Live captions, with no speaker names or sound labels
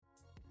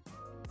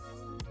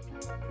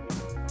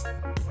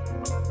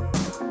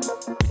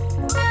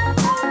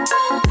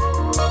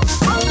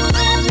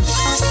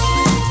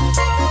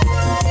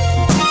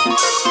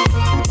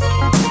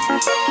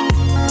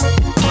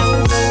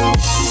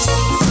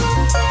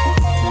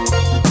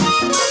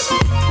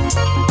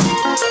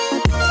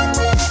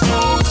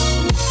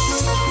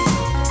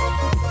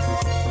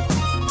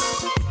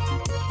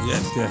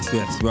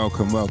Yes.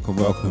 Welcome back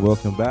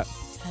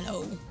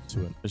Hello.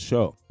 to the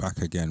show. Back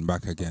again.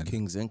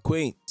 Kings and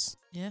Queens.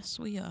 Yes,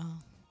 we are.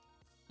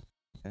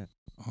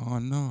 Oh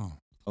no.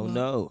 Oh What?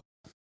 no.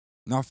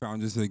 Nothing. I'm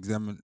just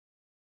examining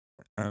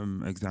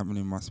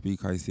my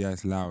speaker. I see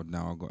it's loud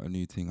now. I got a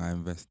new thing I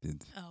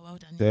invested. Oh, well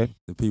done. Okay.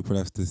 The people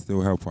have to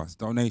still help us.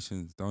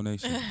 Donations. But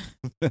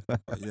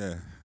yeah.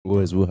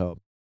 Always will help.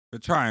 We're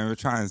trying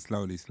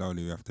slowly.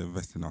 We have to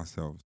invest in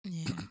ourselves.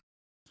 Yeah.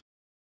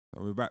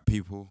 So we're back,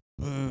 people.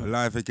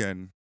 Alive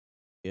again.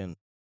 Again,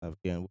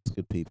 what's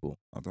good, people?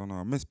 I don't know.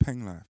 I miss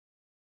Peng Life.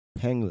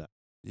 Pengla.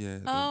 Yeah.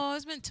 Oh, I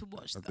was meant to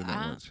watch I that. didn't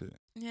watch it.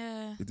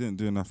 Yeah. He didn't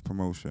do enough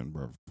promotion,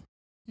 bruv.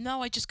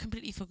 No, I just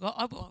completely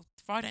forgot.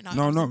 Friday night.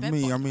 No, I was in not bed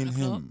me. by I mean 9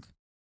 him. o'clock.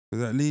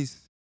 Because at least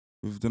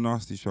with the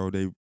Nasty Show,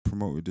 they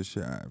promoted the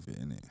shit out of it,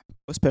 innit?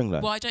 What's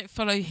Pengla? Well, I don't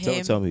follow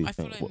him. tell me I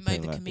follow what Mo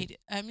Peng the Life is. comedian.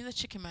 The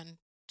Chicken Man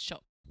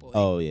shop boy.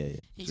 Oh yeah.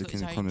 He's got Chicken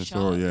his own Connoisseur,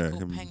 show yeah,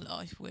 called him. Peng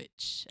Life,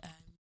 which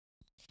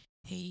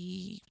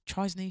he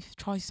tries to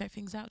take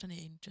things out, doesn't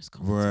he? And just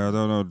comments Well, I on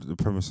don't know the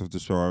premise of the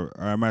show.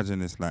 I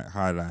imagine it's like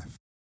high life,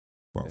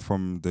 but Yeah.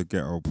 from the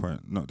ghetto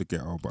point, not the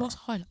ghetto, it. but What's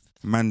highlight?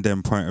 man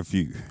them point of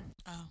view.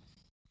 Oh,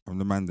 From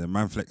the man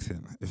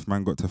flexing. If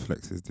man got to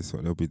flex, is this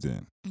what they'll be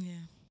doing? yeah.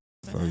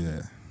 But, So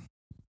yeah.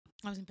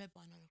 I was in bed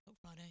by 9 o'clock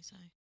Friday, so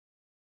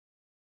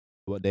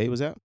What day was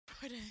that?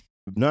 Friday.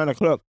 9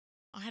 o'clock.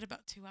 I had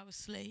about 2 hours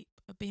sleep.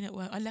 I've been at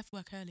work. I left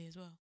work early as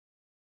well.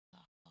 I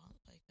can't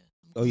take it.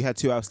 Oh, you had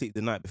 2 hours sleep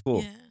the night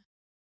before. Yeah.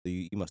 So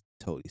you must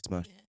have totally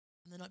smashed. Yeah.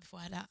 And the night before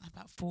I had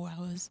about 4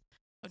 hours.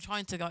 I'm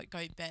trying to go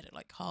to bed at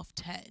like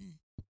 10:30,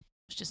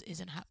 which just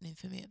isn't happening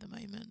for me at the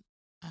moment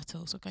at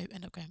all. So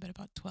end up going to bed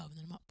about 12 and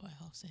then I'm up by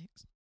 6:30.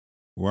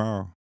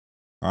 Wow.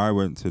 I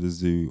went to the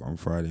zoo on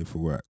Friday for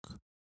work.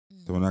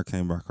 So when I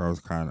came back, I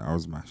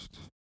was mashed.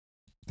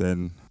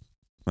 Then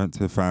went to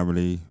the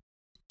family,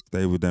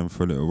 stayed with them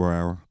for a little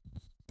while,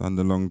 done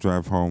the long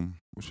drive home,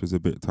 which was a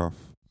bit tough.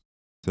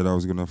 Said I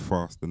was going to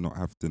fast and not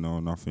have dinner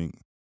or nothing.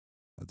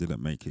 I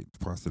didn't make it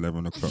past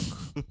 11 o'clock.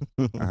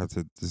 I had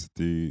to just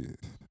do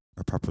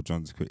a Papa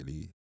John's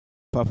quickly.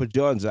 Papa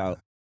John's out.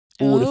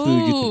 All the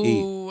food you can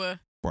eat. Ooh,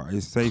 But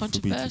it's safe for me to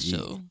eat.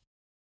 controversial.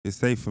 It's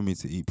safe for me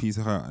to eat.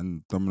 Pizza Hut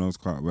and Domino's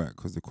can't work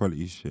because the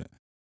quality is shit.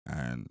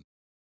 And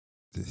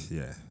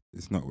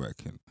it's not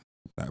working.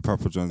 Like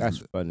Papa John's, That's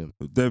funny.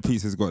 their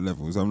pizza's got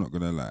levels, I'm not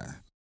going to lie.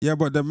 Yeah,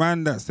 but the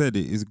man that said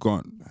it is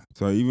gone.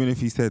 So even if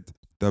he said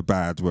the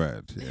bad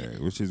word,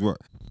 which is what...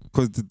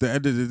 Because at the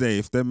end of the day,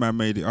 if that man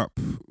made it up,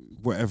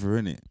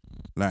 whatever, innit?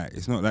 Like,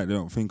 it's not like they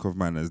don't think of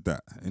man as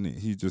that, innit?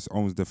 He just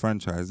owns the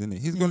franchise, innit?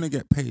 He's going to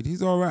get paid.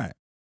 He's all right.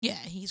 Yeah,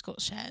 he's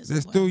got shares. They're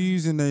or still whatever.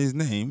 using his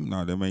name.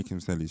 No, they make him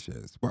sell his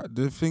shares. But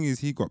the thing is,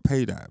 he got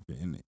paid out of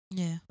it, innit?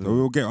 Yeah. So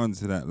we'll get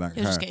onto that, like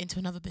He'll just get into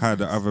another business. how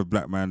the other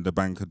black man, the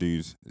banker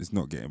dude, is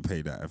not getting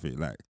paid out of it.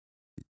 Like,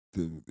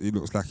 it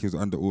looks like he was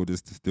under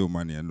orders to steal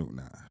money, and look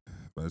now,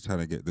 but they're trying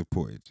to get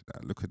deported.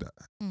 Like, look at that.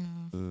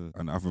 Mm.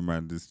 And other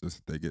man is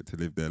just, they get to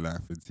live their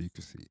life in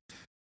secrecy.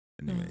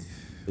 Anyway,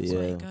 But That's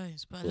where yeah. it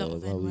goes. But a lot Yeah,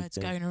 of well, N we words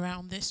can- going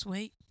around this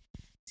week.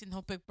 It's in the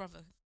whole Big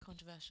Brother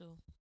controversial.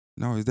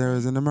 no, is there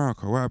as in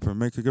America? What happened?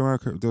 Make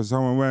America? There was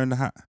someone wearing the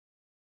hat.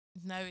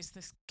 No, it's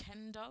this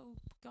Kendo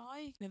guy.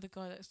 You know, the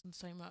guy that's done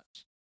so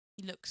much.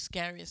 He looks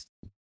scariest.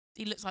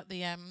 He looks like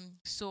the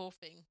Saw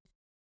thing.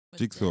 with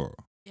the- Jigsaw.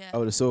 Yeah.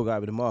 Oh, the soul guy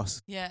with the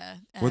mask. Yeah.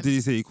 What did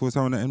he say? He called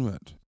someone an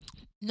N-word?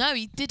 No,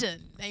 he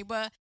didn't. They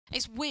were.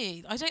 It's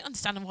weird. I don't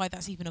understand why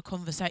that's even a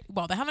conversation.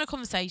 Well, they're having a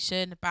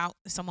conversation about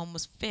if someone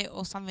was fit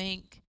or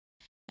something,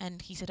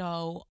 and he said,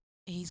 "Oh,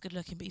 he's good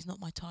looking, but he's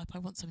not my type. I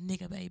want some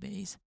nigger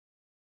babies."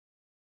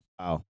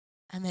 Oh.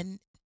 And then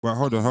Well,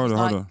 hold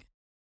on.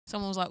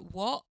 someone was like,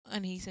 "What?"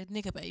 And he said,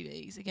 "Nigger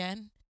babies"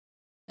 again.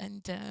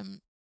 And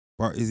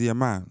But is he a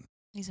man?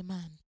 he's a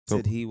man. So-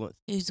 Said he wants.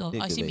 I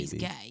Nigger assume he's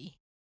babies. gay.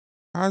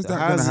 How's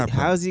that going to happen?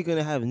 How's he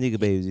gonna have nigger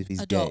babies if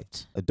he's gay?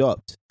 Adopt.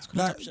 Adopt. It's called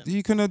Like, adoption.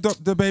 you can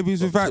adopt the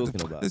babies That's what I'm without...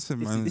 talking about. Listen,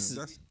 This- man. this is-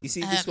 that's- You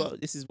see,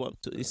 this is what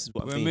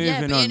We're I mean. moving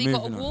Yeah, but on, he only got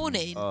a moving on.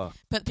 warning. Oh,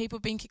 But people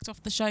have been kicked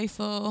off the show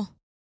for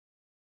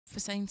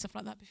saying stuff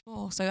like that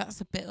before. So that's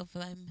a bit of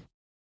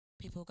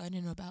people going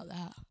in about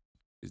that.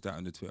 Is that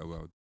on the Twitter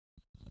world?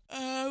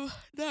 No,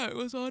 it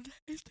was on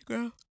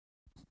Instagram.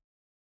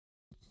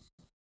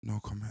 No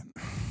comment.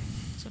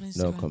 It's on No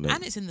Instagram. comment.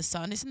 And it's in the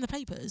Sun. It's in the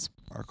papers.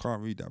 I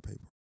can't read that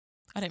paper.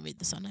 I don't read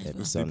the Sun Yeah, either.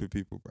 the Sun. Stupid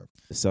people, bruv.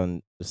 the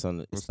sun is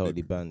What's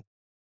totally it? banned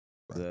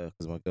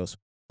because my girl's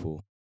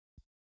Liverpool.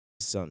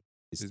 The sun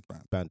It's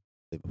bad. banned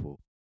Liverpool.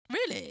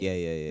 Really? Yeah.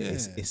 Yeah.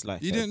 It's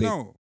like You a didn't big-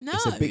 know? No.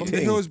 It's a big From thing.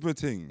 the Hillsborough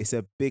thing. It's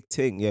a big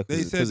thing. Yeah.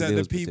 They said of that the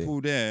Hillsborough thing.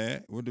 people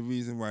there were the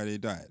reason why they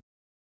died.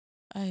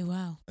 Oh,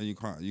 wow. And you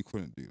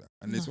couldn't do that.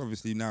 And it's No.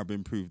 obviously now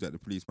been proved that the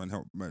policeman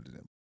helped murder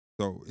them.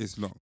 So it's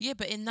long. Yeah,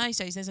 but in those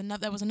days,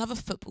 there was another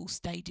football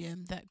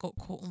stadium that got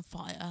caught on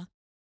fire.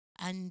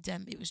 And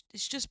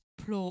it's just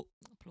poor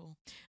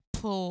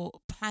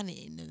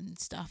planning and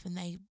stuff. And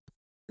they,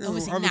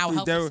 obviously now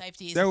health and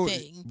safety is a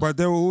thing. But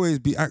there will always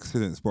be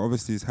accidents. But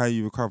obviously it's how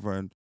you recover.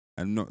 And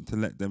and not to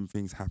let them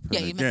things happen Yeah,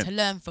 you're again. meant to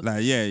learn from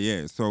Like, it.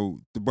 yeah. So,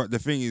 but the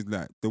thing is,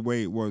 like, the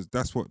way it was,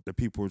 that's what the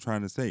people were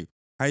trying to say.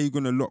 How are you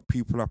going to lock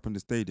people up in the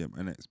stadium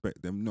and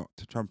expect them not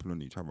to trample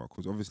on each other?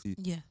 Because obviously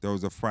Yeah. there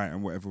was a fight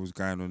and whatever was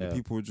going on. Yeah. The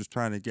people were just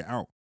trying to get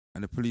out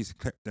and the police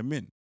kept them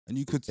in. And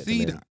you could Kept see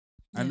them in. that.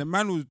 And Yeah. the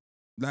man was,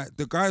 like,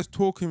 the guy's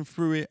talking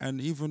through it, and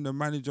even the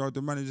manager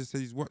says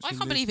he's watching I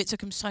can't this. believe it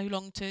took him so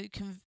long to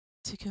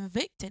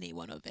convict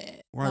anyone of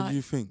it. Why Like, do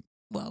you think?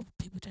 Well,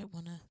 people don't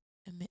want to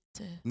admit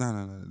to.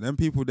 No. Them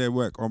people, they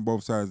work on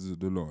both sides of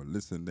the law.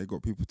 Listen, they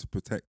got people to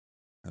protect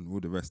and all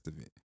the rest of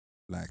it.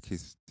 Like,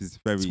 it's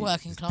very... It's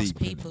working it's class deep, innit?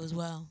 people as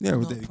well. Yeah,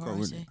 well, not there a you go,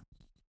 priority. innit?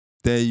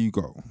 There you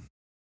go.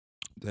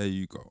 There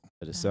you go.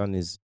 But the Yeah. sun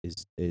is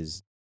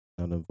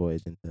null and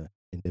void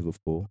in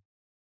Liverpool.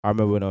 I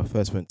remember when I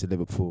first went to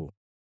Liverpool,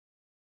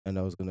 and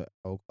I got to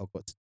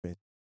the train.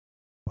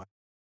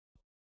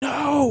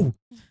 No,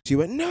 she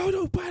went, no,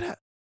 don't buy that.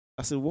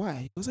 I said, why?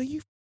 He goes, are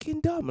you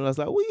fucking dumb? And I was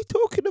like, what are you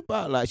talking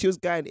about? Like, she was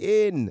going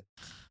in.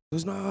 He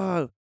goes,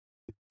 no,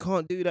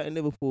 can't do that in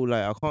Liverpool.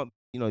 Like, I can't.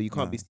 You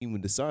can't be Nah. seen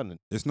with the sun.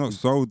 It's not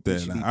sold there.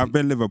 literally Like, I've be-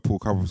 been Liverpool a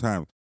couple of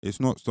times. It's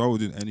not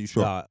sold in any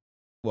shop. Like,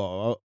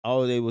 well, I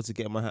was able to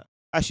get my hand.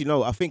 Actually,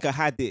 no, I think I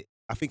had it.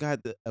 I think I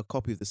had a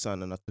copy of the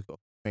Sun, and I took it off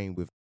the train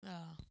with. Oh.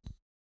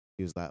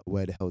 He was like,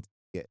 where the hell did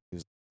you get? He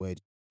was like, where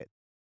did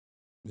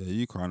you Yeah,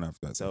 you can't have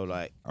that. get? So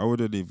like, I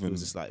wouldn't it even. was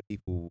just like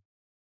people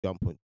jump.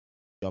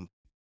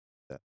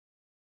 Yeah,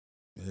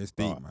 it's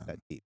Oh, deep, man. that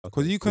deep.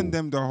 Because Okay, you cool.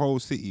 condemn the whole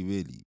city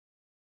really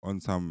on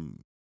some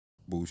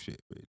bullshit.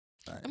 Really.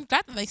 Like, I'm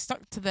glad that they stuck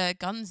to their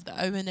guns though,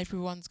 and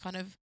everyone's kind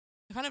of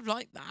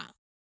like that.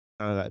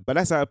 But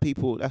that's how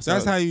people. That's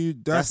how how you.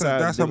 That's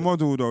that's how a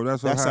model though.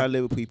 That's how how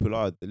Liverpool people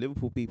are. The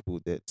Liverpool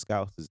people, they're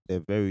Scousers. They're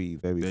very,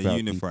 very they're proud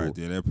unified.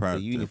 people. Yeah, they're proud. They're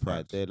unified.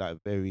 proud. They're like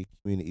very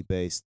community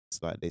based.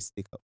 It's like they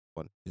stick up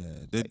for one. Yeah,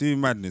 they like, do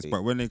madness, they-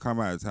 but when they come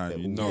out of time, they're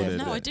you all- know Yeah, they're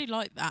no, there. I do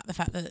like that. The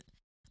fact that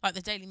like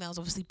the Daily Mail's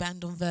obviously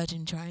banned on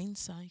Virgin trains,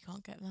 so you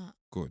can't get that.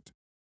 Good.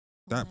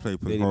 on That there.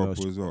 paper's Daily horrible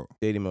Mail's as well.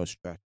 Daily Mail's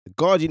trash. The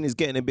Guardian is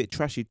getting a bit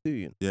trashy too.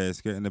 You know? Yeah,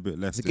 it's getting a bit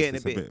leftist. It's getting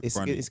It's a bit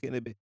funny. It's getting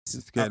a bit.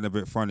 It's getting a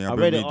bit funny. I I've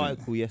read been an reading.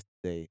 article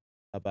yesterday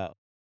about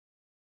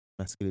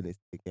masculinity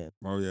again,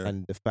 Oh yeah.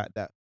 and the fact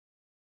that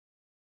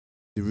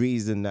the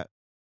reason that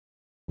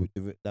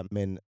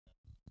men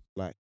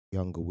like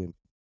younger women,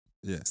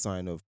 Yeah. a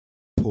sign of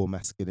poor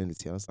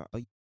masculinity. I was like, are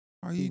you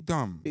Are you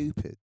dumb?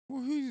 stupid?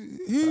 Well, who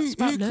It's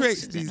about looks, creates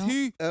is it these? not?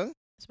 Who?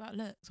 It's about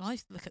looks. I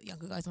used to look at the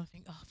younger guys and I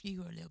think, oh, if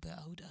you were a little bit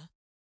older.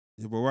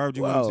 Yeah, but why would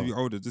you want him to Well, be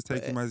older? Just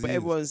take him as But he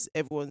everyone.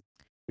 What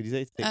did you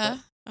say? To take that?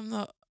 I'm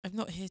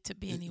not here to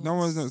be anyone. No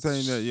one's not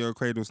saying that you're a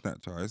cradle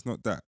snatcher. It's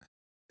not that.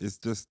 It's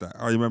just that.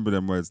 I remember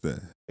them words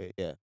there.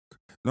 Yeah.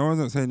 No one's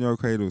not saying you're a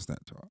cradle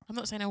snatcher. I'm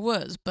not saying I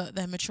was, but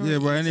they're mature. Yeah,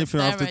 but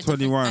anything after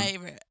 21.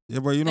 Yeah,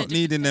 but you're not different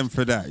needing them age.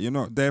 for that. You're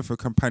not there for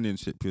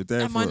companionship. You're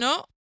there Am for. I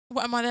not?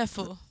 What am I there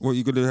for? What,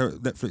 you gonna have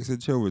Netflix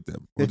and chill with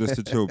them, or just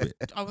a chill bit?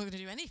 I wasn't going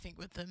to do anything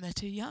with them. They're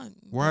too young.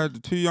 Why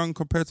too young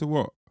compared to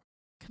what?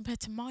 Compared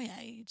to my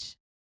age,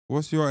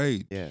 What's your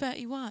age? Yeah.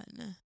 31.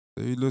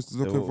 So you're just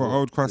looking what- for an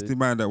old what- crusty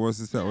man that wants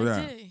to settle Yeah,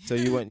 I down.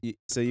 do.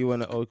 So you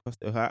want an old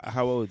costume?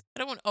 How old? I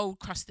don't want old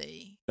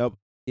crusty.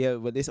 Yeah,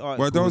 but this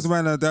article. Well, those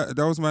was- man,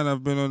 those man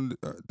have been on.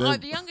 Like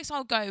the youngest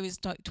I'll go is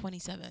like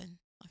 27.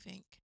 I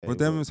think But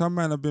them, some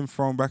men have been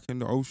thrown back in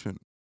the ocean.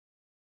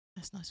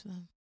 that's nice for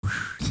them.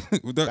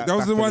 Those Back are on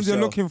the the ones you're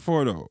shelf. looking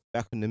for, though.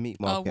 back on the meat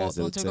Oh, market, what as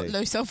they ones would have got say.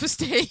 low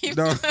self-esteem?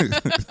 No.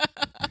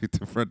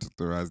 To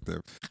predatorize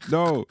them.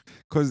 No,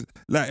 because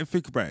like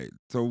think about it.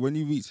 So when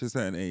you reach a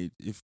certain age,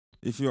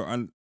 if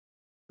you're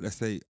let's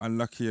say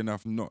unlucky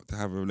enough not to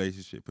have a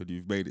relationship and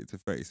you've made it to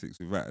 36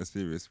 without a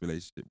serious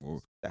relationship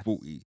or That's-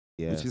 40,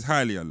 Yeah, which is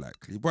highly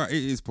unlikely, but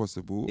it is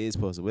possible. it is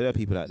possible. There are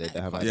people out there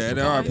that have. Quite Yeah, a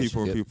there are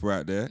surprise. people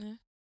out there. Yeah.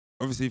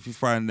 Obviously, if you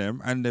find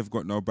them and they've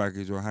got no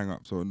baggage or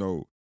hang-ups or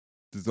no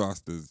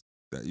disasters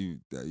that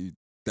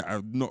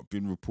have not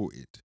been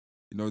reported,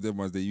 you know, them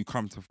ones that you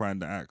come to find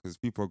that out because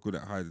people are good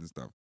at hiding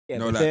stuff. Yeah,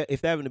 No, but like-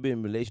 if they haven't been in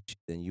a relationship,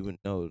 then you wouldn't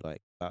know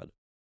like about them.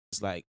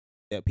 It's like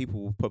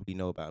people will probably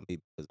know about me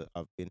because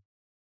I've been in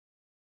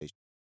a relationship.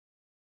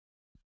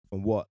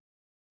 And what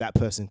that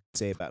person can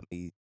say about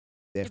me,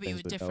 their Yeah, but you're friends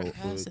a would different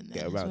know, would person get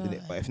then as around well, it.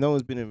 But though. if no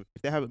one's been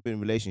if they haven't been in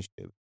a relationship,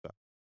 like, what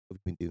have you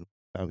been doing?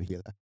 Family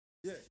life.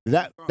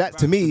 Yeah, That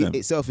to me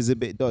itself is a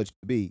bit dodgy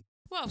to be.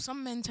 Well,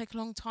 some men take a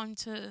long time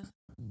to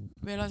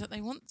realise that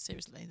they want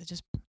seriously. They're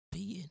just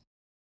beating.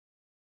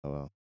 Oh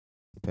well,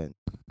 depends.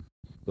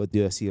 Got to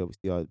do a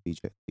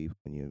CRB check for people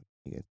when you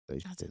get into a I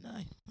relationship. don't know.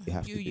 You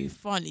have to you do-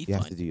 finally You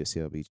have to find, do your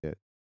CRB check.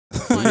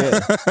 find,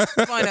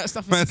 out, find out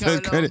stuff Man as you go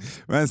said, credit, along.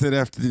 man said they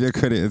have to do their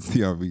credit and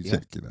CRB Yeah.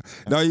 check, you know.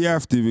 No, you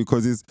have to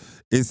because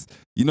it's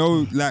you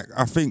know, like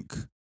I think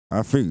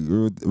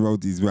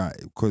Roddy's right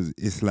because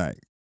it's like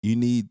you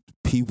need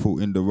people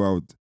in the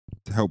world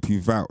to help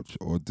you vouch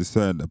or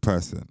discern a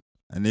person.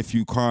 And if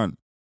you can't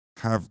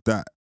have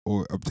that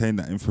or obtain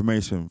that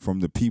information from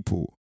the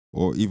people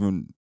or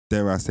even,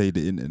 dare I say,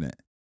 the internet,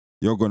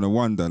 you're going to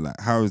wonder, like,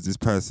 how is this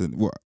person,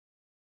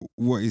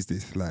 what is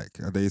this like?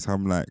 Are they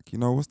some like, you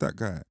know, what's that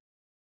guy?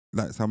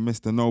 like some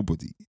Mr.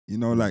 Nobody. You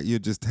know, like you're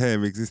just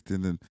here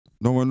existing and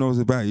no one knows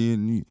about you,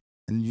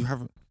 and you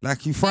haven't,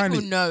 like, you find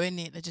People it. know,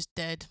 innit? They're just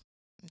dead.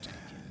 I'm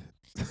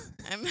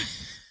joking.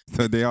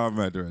 So they are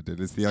murderer.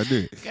 Then see, I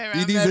do it. Go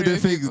around These are the murdering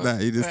things people.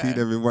 that you just see Right.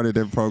 them in one of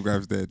them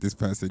programs. There, this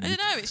person. I don't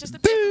know. It's just a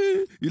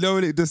bit. You know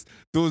when it just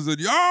doors on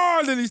you. Oh,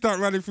 and then he start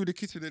running through the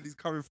kitchen and he's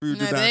coming through No,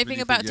 the the knife only and thing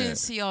you about think, doing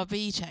yeah.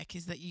 CRB check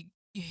is that you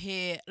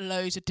hear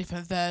loads of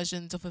different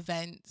versions of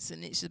events,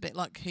 and it's a bit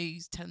like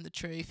who's telling the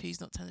truth, who's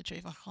not telling the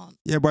truth. I can't.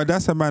 Yeah, but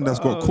that's a man that's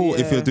got Oh, caught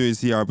if you're yeah. doing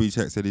CRB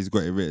checks and he's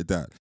got it written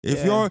down. If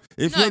Yeah. you're No,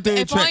 you're but doing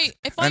if checks,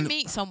 I and-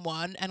 meet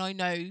someone and I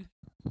know,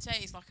 say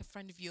it's like a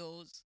friend of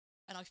yours,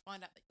 and I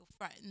find out that you're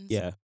friends,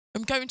 Yeah,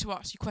 I'm going to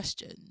ask you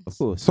questions. of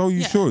course. so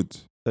you Yeah. should.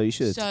 So you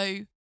should.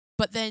 So,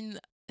 but then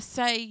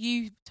say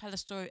you tell a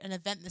story, an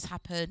event that's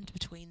happened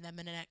between them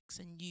and an ex,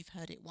 and you've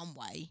heard it one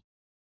way,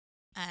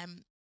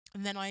 and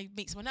then I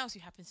meet someone else who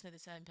happens to know the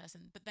same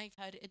person, but they've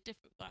heard it a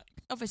different. Like,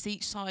 obviously,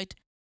 each side,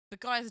 the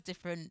guy has a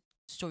different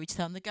story to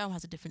tell, and the girl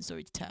has a different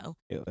story to tell.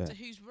 Yeah. So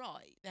who's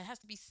right? There has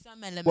to be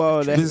some element. Well,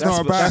 of that's, truth It's not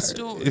to the about-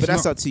 story. it's but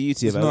that's not- up to you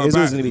two. It's man. not There's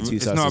always about- going to be two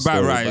it's sides. not to the about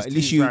story, right, but it's at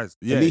least two you, sides.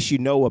 Yeah. at least you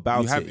know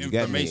about You have it. You get me?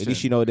 At information.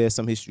 least you know there's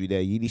some history there.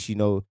 At least you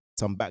know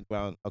some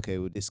background. Okay,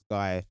 well, this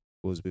guy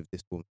was with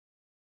this woman,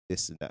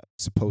 this and that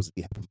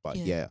supposedly happened, but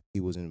Yeah. yeah,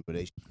 he was in a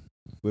relationship.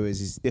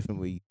 Whereas it's different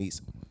when you meet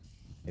someone.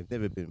 They've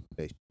never been in a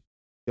relationship.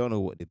 You don't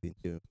know what they've been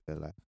doing with their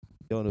life.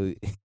 You don't know.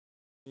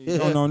 You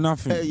don't know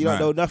nothing. You don't like,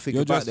 know nothing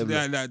you're about just, them.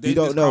 they You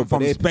don't just know, come but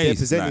from they're space.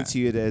 presenting like. to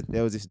you that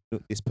there was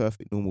this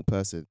perfect normal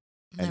person,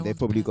 No and they've one's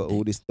probably got all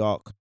perfect. this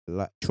dark,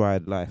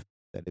 tried life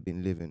that they've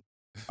been living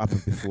up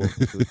and before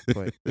to this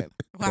point. Yeah.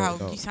 Wow,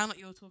 no. you sound like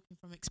you're talking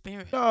from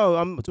experience. No,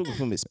 I'm talking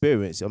from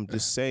experience. I'm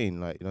just saying,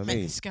 like, you know what I Met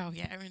mean? this girl,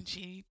 yeah, and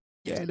she.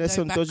 Yeah, has there's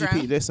no some dodgy background.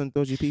 people. There's some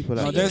dodgy people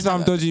No, out there's there.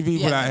 some dodgy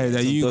people Yeah. out here that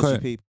There's some you dodgy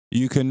can people.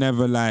 you can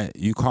never, like,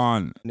 you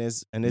can't. And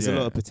there's a Yeah.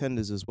 lot of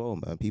pretenders as well,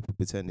 man. People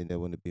pretending they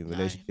want to be in a No,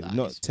 relationship, that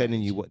not is telling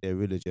very you true. what their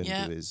real agenda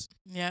Yeah. is.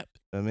 Yep.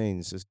 I mean,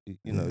 it's just you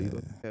know, you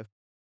got to be Yeah. careful.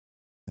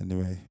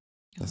 Anyway,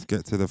 let's Right.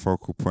 get to the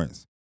focal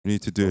points. We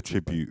need to do a Focal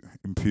point. tribute,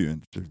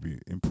 important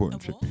tribute,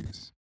 important A what? tributes,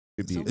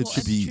 So Tribute. It what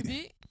should is be-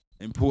 tribute?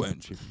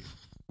 important tribute.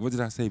 What did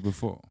I say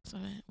before?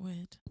 Something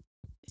weird.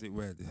 Is it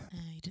weird?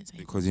 You didn't say.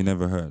 Because you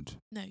never heard.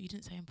 No, you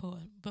didn't say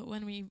important. But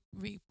when we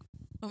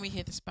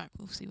hear this back,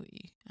 we'll see what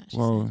you actually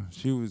Well,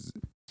 said.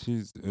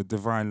 she's a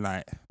divine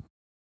light.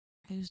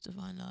 Who's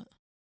Divine Light?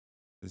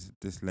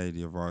 This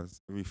lady of ours,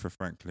 Aretha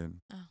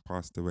Franklin, Oh.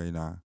 passed away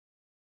now.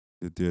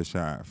 To do a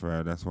shout out for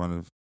her. That's one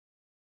of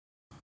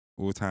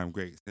all-time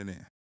greats, isn't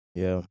it?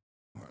 Yeah.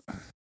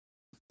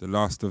 The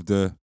last of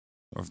the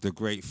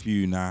great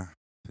few now.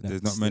 There's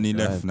not That's many the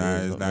left guy, now.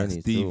 there's It's not like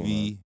many still,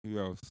 Stevie. Who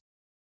else?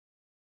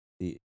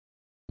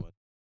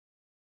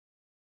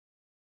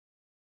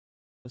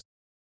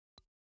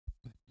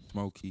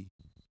 Smokey.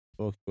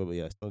 Smokey Robert,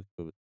 yeah, Smokey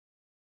Robert.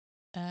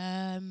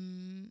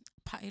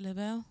 Patti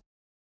LaBelle.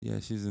 Yeah,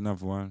 she's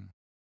another one.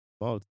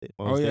 Miles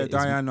Oh yeah, Davis.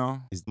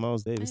 Diana. Is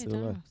Miles Davis Hey, still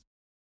alive? Dara.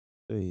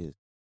 There he is.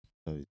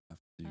 No,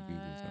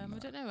 I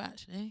don't know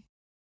actually.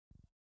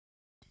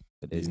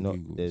 but there's Do not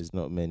Googles. there's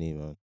not many,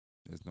 man.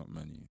 There's not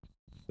many.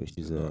 Which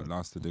is There's not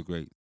last of the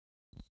greats.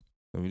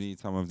 So we need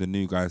some of the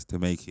new guys to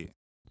make it.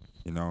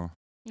 You know,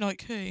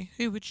 Like who?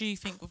 Who would you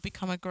think would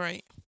become a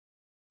great?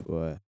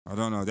 boy. I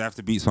don't know. They have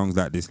to beat songs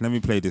like this. Let me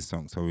play this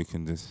song so we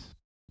can just.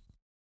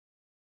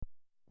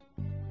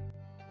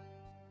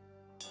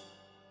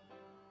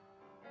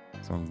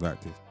 Songs like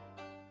this.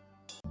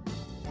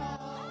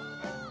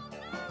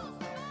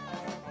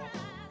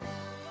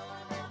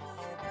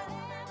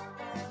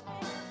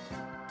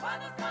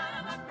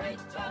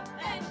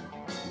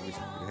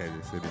 Yeah,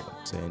 this is it.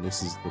 Saying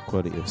this is the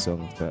quality of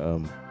songs that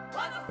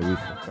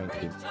Aretha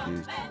Franklin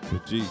produced.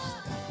 Produced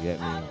You get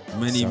me?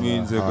 many Sung her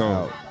moons heart ago.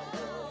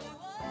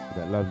 out.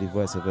 That lovely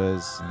voice of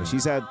hers. And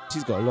Mm.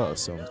 she's got a lot of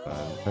songs,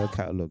 man. Her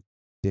catalogue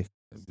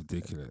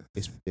Ridiculous.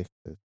 is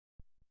ridiculous.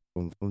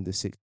 From the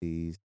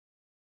 60s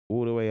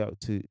all the way up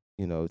to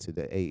to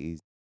the 80s.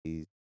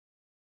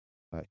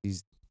 Like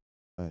she's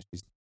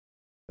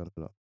done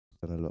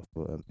a lot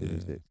for the Yeah.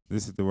 music.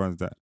 This is the ones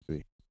that.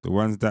 Three.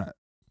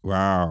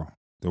 Wow.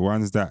 The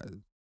ones that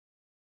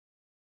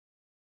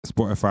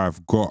Spotify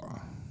have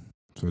got.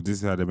 So this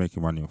is how they're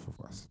making money off of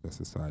us. That's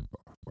a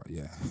sidebar. But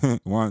yeah.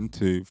 1,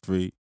 2,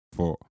 3,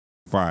 4,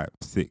 5,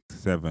 6,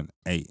 7,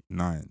 8,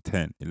 9,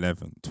 10,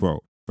 11, 12,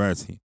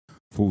 13,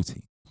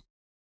 14,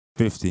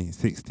 15,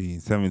 16,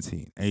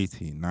 17,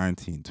 18,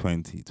 19,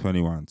 20,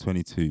 21,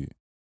 22,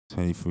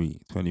 23,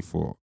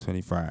 24,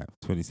 25,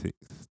 26,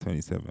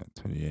 27,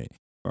 28.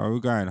 Well, we're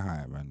going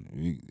higher, man.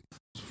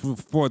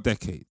 4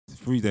 decades,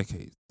 3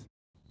 decades.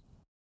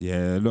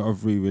 Yeah, a lot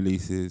of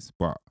re-releases,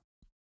 but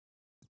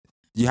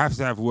you have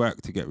to have work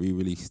to get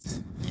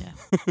re-released. Yeah.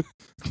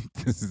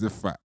 This is a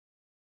fact.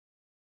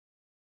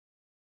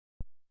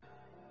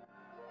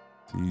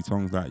 See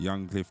songs like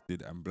Young,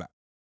 Lifted and Black.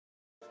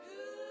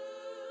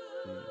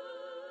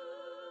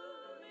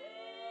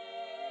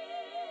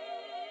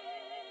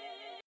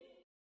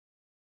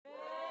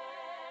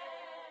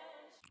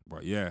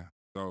 But yeah,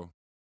 so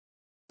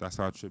That's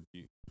our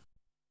tribute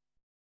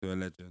to a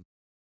legend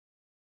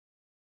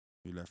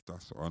who left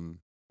us on,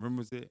 when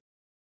was it?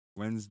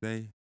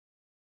 Wednesday,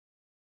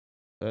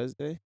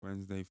 Thursday?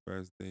 Thursday.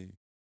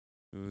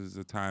 It was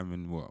a time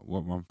in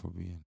what month are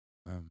we in?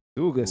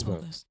 August, man.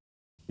 August.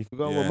 You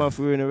forgot Yeah. what month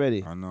we were in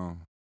already. I know.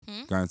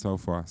 Hmm? Going so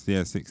fast.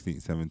 Yeah,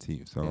 16th,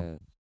 17th. So Yeah.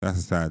 that's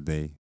a sad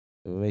day.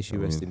 So may she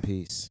rest Oh. in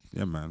peace.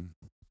 Yeah, man.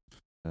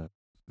 Yeah.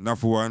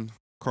 Another one.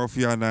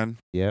 Kofi Annan.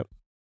 Yep.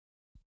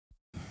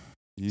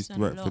 He used to Done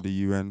a work for lot. the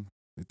UN.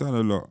 He's done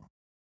a lot.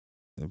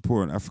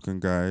 Important African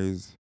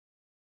guys.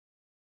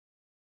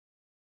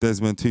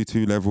 Desmond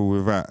Tutu level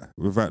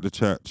without the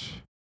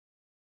church.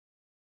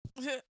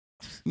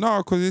 No,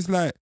 because it's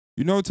like,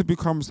 to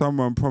become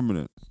someone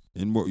prominent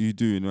in what you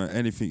do and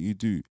anything you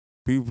do,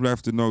 people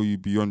have to know you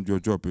beyond your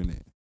job,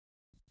 innit?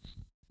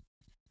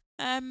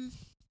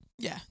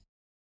 Yeah.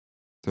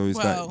 So it's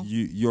Well- like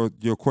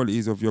your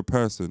qualities of your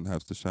person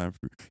have to shine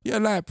through. Yeah,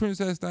 like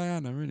Princess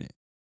Diana, innit?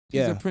 She's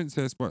Yeah. a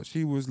princess, but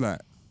she was like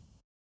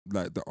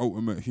the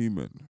ultimate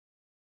human.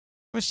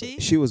 Was she?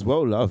 She was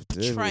well loved.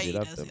 Everybody Portrayed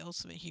loved as them. the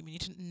ultimate human. You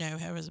didn't know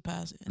her as a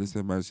person.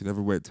 Listen, man, she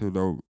never went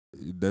till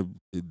in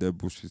their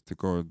bushes to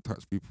go and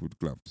touch people with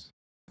gloves.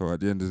 So at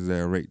the end of the day,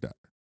 I rate that.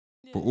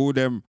 Yeah. For all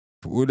them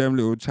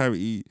little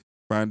charity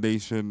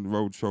foundation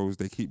road shows,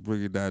 they keep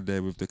bringing down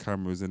there with the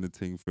cameras and the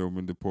thing,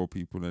 filming the poor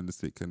people and the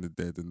sick and the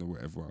dead and the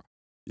whatever.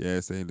 Yeah,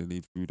 saying they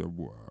need food and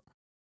water.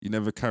 You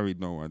never carried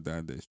no one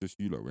down there. It's just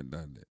you lot went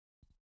down there.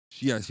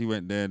 She actually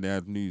went there and they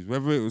had news,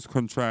 whether it was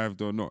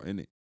contrived or not,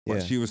 innit? But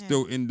Yeah. she was Yeah.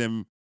 still in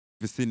them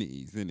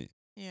vicinities, innit?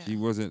 Yeah. She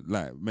wasn't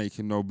like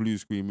making no blue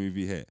screen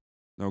movie here.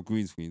 No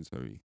green screen,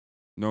 sorry.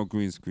 No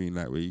green screen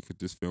like where you could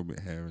just film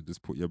it here and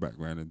just put your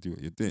background and do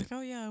what you're doing. Like,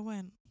 oh yeah, I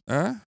went.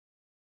 Huh?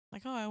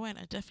 Like, oh, I went.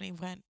 I definitely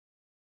went.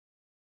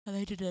 And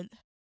they didn't.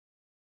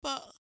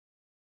 But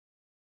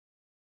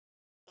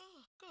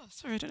oh god,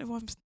 sorry, I don't know why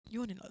I'm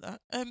yawning like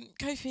that.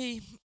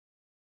 Kofi,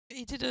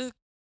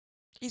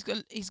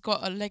 he's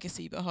got a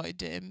legacy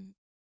behind him.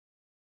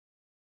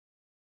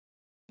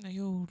 No,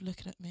 you're all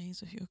looking at me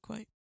as if you're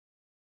quite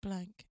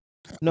blank.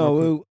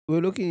 No, we're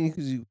looking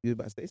because you're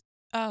about to say.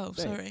 Oh, Right.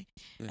 sorry.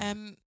 Yeah.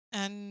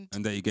 And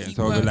And that you're getting he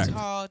so worked relaxed.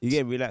 hard. You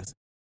get relaxed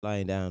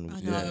lying down.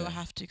 I know Yeah. I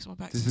have to because my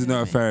back's This is not a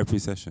hurting me. therapy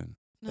session.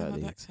 No, my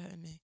Exactly. back's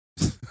hurting me.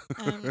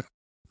 Um,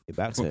 Your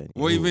back's hurting.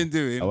 What you Ooh. been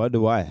doing? I wonder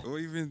why. What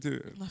you been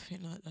doing?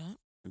 Nothing like that.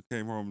 We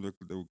came home,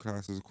 the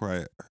class was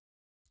quiet.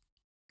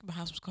 My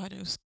house was quiet. It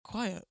was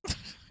quiet.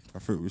 I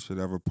think we should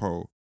have a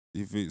poll. Do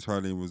you think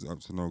Charlene was up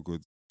to no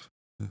good?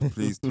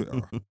 Please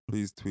Twitter.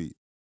 Please tweet.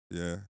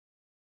 Yeah.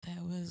 There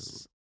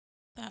was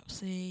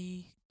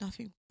absolutely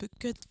nothing but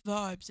good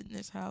vibes in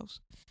this house.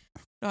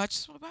 No, I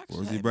just want back.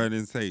 Was he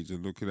burning sage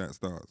and looking at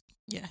stars?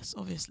 Yes,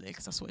 obviously,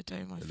 because that's what I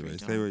do in my free Anyway,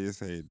 say time. what you're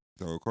saying.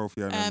 So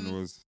Kofi Annan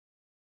was.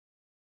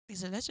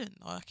 He's a legend.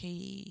 Like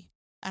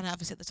and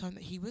obviously at the time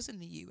that he was in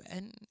the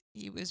UN,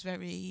 he was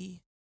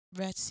very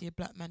rare to see a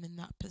black man in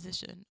that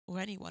position, or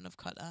anyone of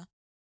colour,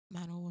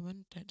 man or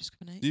woman. Don't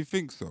discriminate. Do you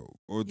think so?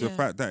 Or the Yeah.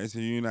 fact that it's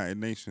a United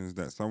Nations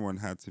that someone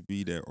had to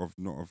be there of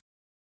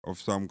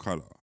some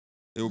colour?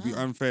 It would be No.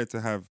 unfair to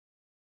have,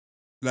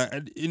 like,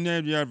 in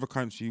every other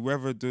country,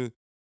 whether the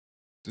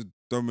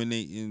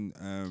dominating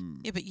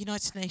Yeah, but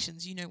United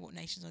Nations, you know what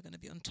nations are going to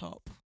be on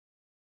top.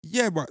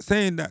 yeah, but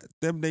saying that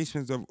them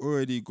nations have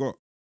already got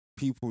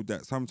people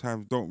that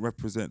sometimes don't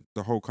represent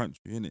the whole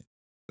country, innit?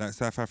 Like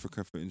South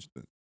Africa, for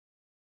instance,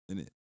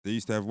 innit? They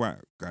used to have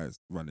white guys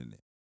running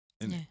it,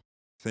 innit? Yeah.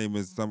 Same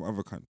as some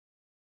other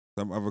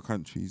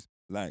countries,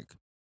 like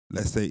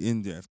let's say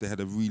India. If they had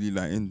a really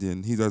like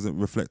Indian, he doesn't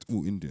reflect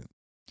all Indian.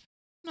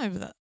 No, but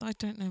that I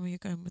don't know where you're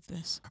going with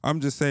this.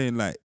 I'm just saying,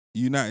 like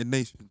United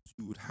Nations,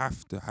 you would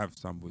have to have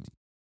somebody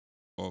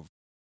of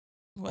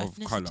What Of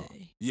colour.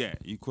 ethnicity? yeah.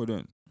 You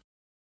couldn't.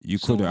 You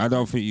So couldn't. why I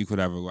don't not? think you could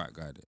have a white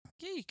guy there.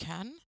 Yeah, you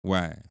can.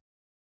 Why?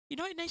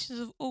 United Nations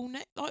of all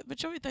like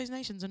majority of those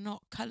nations are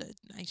not coloured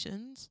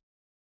nations.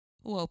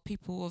 Well,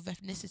 people of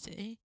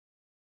ethnicity.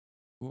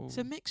 It's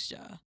a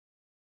mixture.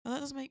 And that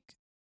doesn't make.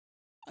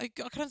 I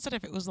can understand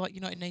if it was like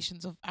United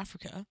Nations of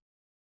Africa.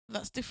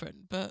 That's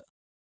different, but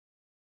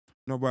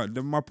No, but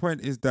my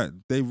point is that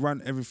they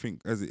run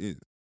everything as it is.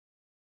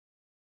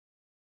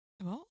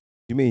 what?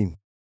 You mean?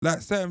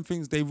 Like certain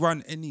things they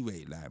run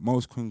anyway. Like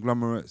most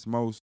conglomerates,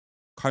 most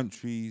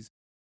countries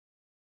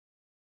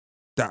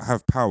that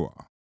have power,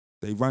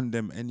 they run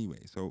them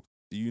anyway. So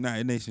the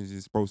United Nations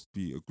is supposed to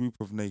be a group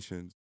of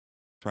nations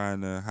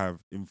trying to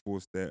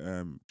enforce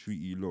their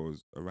treaty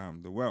laws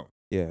around the world.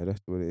 Yeah,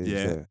 that's what it is.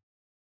 Yeah. Yeah.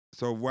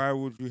 So why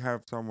would you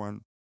have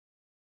someone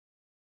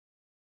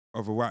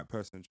of a white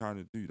person trying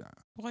to do that?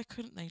 Why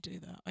couldn't they do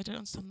that? I don't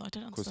understand. I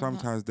don't Because understand that.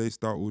 sometimes they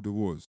start all the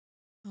wars.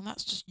 And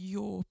that's just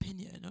your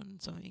opinion on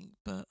something.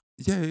 But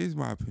Yeah, it is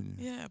my opinion.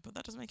 yeah, but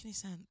that doesn't make any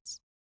sense.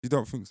 You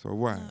don't think so?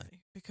 Why? No,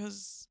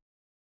 because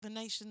the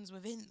nations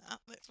within that.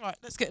 Right,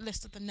 let's get a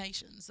list of the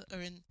nations that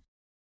are in.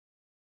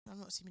 I'm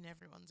not assuming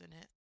everyone's in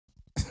it.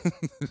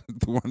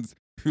 The ones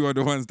who are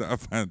the ones that are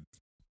banned.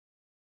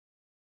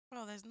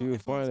 Well, there's not. You will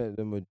everyone's- find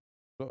that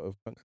a lot of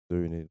countries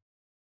are in it.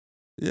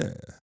 Yeah.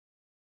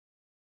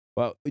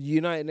 But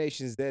United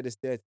Nations, they're just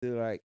there to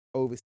like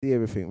oversee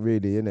everything,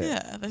 really, innit?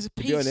 Yeah, there's a To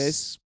peace. be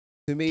honest,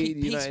 to me, keep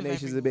the peace United with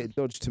Nations is a bit everyone.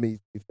 dodgy to me, to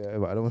be fair,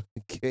 but I don't want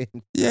to get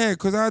into, Yeah,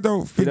 because I don't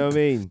you think know what I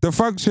mean? the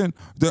function,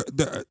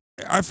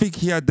 I think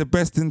he had the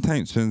best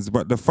intentions,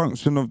 but the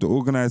function of the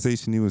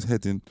organization he was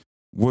heading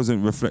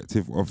wasn't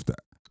reflective of that.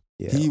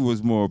 Yeah. He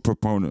was more a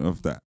proponent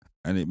of that,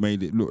 and it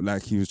made it look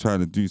like he was trying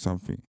to do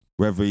something.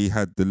 Whether he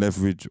had the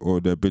leverage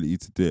or the ability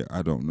to do it,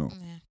 I don't know.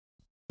 Yeah.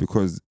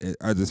 Because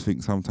I just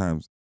think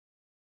sometimes,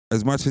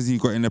 as much as he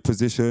got in a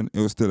position, it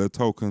was still a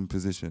token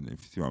position,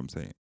 if you see what I'm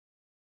saying.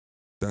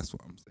 That's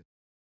what I'm saying.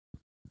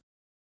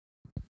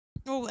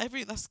 Well,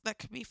 that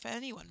could be for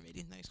anyone really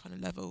in those kind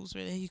of levels.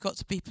 Really, you've got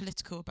to be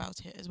political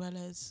about it as well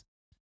as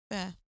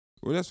fair.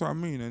 Well, that's what I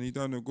mean, and he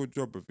done a good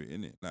job of it,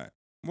 innit? Like,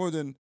 more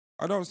than,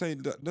 I don't say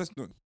that, let's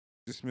not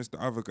dismiss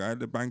the other guy,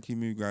 the Ban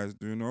Ki-moon guy's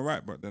doing all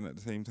right, but then at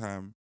the same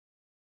time,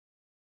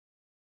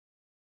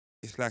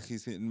 it's like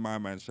he's hitting my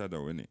man's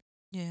shadow, innit?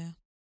 Yeah,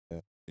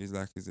 It's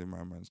like he's in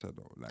my man's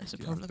shadow. Like, that's a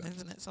he has problem, that.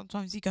 isn't it?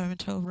 Sometimes you go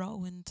into a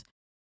role and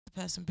the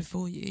person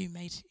before you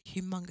made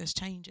humongous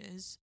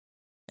changes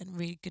and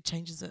really good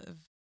changes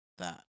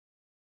that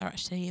are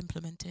actually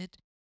implemented,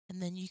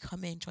 and then you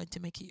come in trying to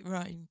make it your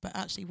own, but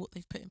actually what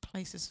they've put in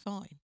place is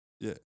fine.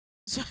 Yeah.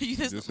 So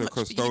there's Just not a much for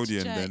you to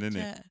custodian then, change, innit?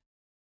 yeah.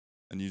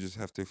 And you just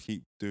have to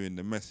keep doing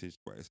the message,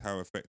 but it's how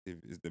effective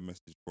is the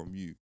message from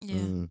you. Yeah.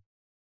 Mm.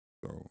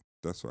 So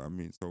that's what I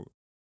mean. So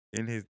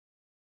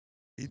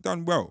he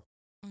done well,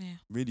 Yeah.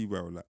 really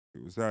well. Like,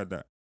 it was sad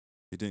that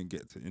he didn't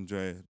get to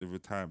enjoy the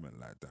retirement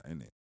like that,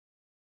 innit?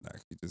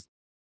 Like, he just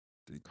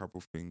did a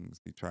couple things.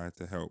 He tried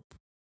to help,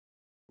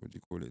 what do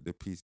you call it,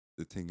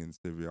 the thing in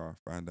Syria.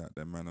 Find out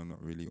that man are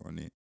not really on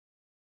it.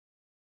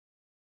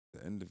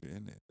 The end of it,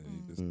 innit? Then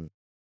he just Mm.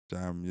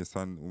 jam. Your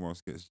son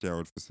almost gets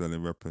jailed for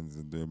selling weapons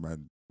and doing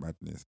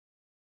madness.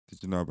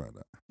 Did you know about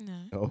that?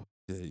 No. Oh,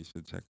 Yeah, you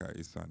should check out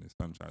his son. His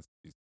son tries to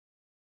do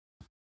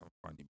something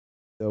funny.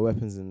 the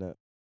weapons and that,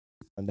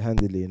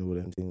 underhandedly and all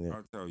them things there.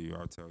 I'll tell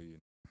you.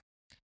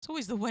 It's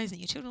always the way, isn't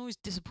it? Your children always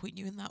disappoint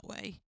you in that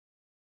way.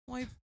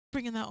 Why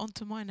bringing that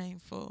onto my name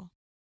for?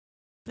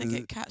 They Is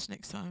get it- catch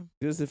next time.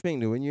 Here's the thing,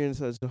 though, when you're in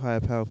such a higher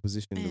power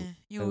position, Yeah,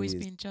 you're always is-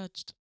 being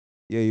judged.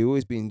 yeah, you're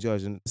always being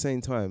judged, and at the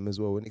same time as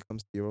well, when it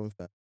comes to your own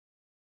family,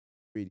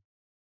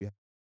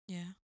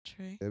 Yeah,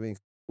 true. I mean,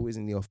 always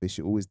in the office,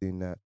 you're always doing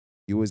that.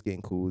 You're always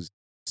getting calls.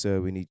 Sir,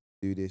 we need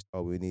to do this.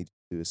 Oh, we need to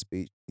do a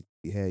speech. You need to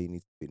be here. You need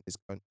to be in this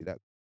country. That.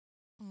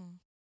 Mm,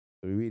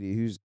 So really,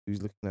 who's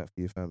looking out for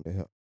your family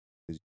health?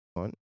 Because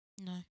you can't,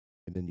 no.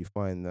 and then you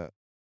find that,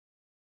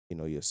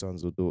 your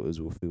sons or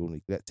daughters will feel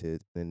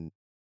neglected, and then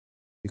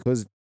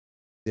because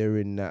they're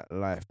in that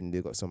life and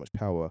they've got so much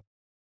power,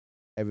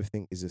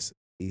 everything is just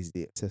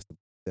easily accessible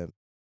to them.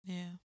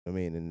 Yeah. I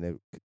mean, and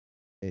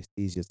it's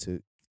easier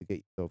to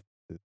get yourself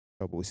into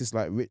trouble. It's just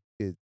like rich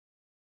kids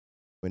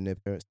when their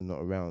parents are not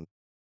around.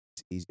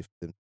 It's easier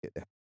for them to get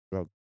their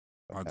drug.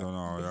 I don't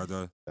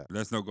know. Yeah.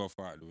 Let's not go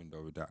far out the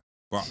window with that.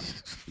 But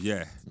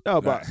yeah,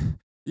 No, but like,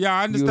 yeah,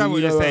 I understand what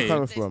you you're know where I'm saying.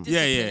 coming There's from.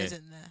 Yeah, discipline, yeah.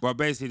 isn't there? But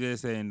basically, they're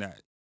saying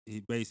that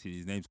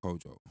his name's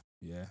Kojo.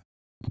 Yeah.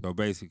 So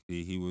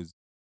basically,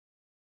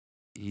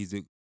 he's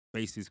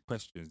based his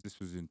questions. This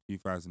was in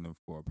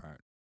 2004,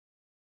 apparently.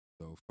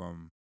 So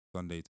from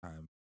Sunday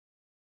Times,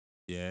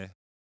 yeah,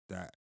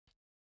 that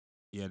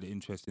he had an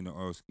interest in the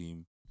oil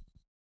scheme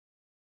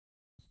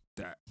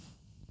that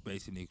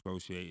basically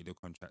negotiated a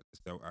contract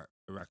to sell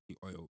Iraqi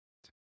oil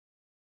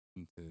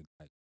into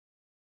like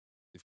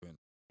different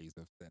ways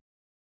of selling,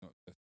 not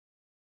just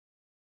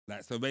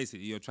like, so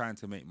basically you're trying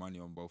to make money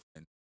on both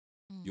ends.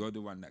 Mm. You're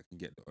the one that can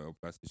get the oil,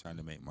 plus you're trying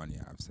to make money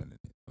out of selling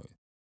it. So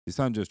his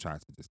son just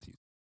tried to just teach,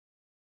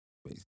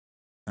 basically.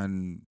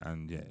 And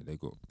yeah, they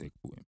caught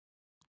him.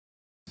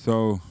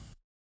 So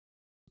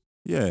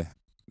yeah,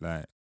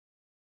 like,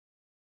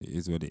 it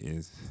is what it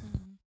is.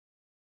 Mm.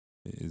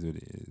 It is what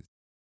it is.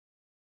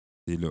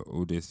 See, look,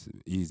 all this,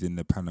 he's in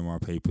the Panama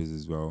Papers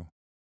as well.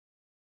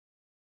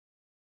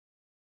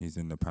 He's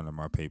in the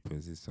Panama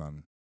Papers, his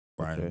son,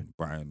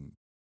 buying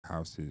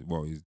houses.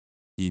 Well,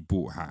 he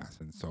bought a house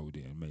and sold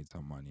it and made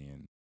some money,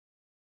 and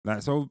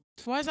like, so.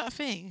 Why is that a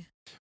thing?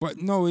 But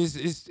no,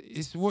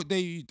 it's what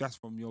that's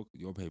from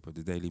your paper,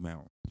 the Daily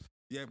Mail.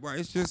 Yeah, but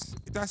it's just,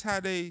 that's how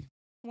they.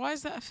 Why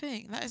is that a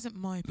thing? That isn't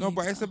my No,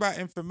 but it's paper. about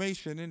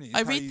information, innit? It's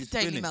I how read you the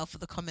spin Daily it. Mail for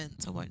the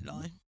comments. I won't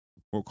lie.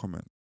 What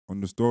comment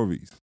on the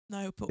stories?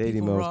 No, but Daily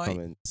people Mail's write.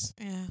 comments.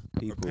 Yeah.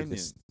 People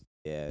Opinions. just,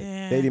 yeah.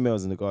 Yeah. Daily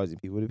Mail's and the Guardian.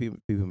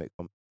 People make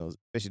comments,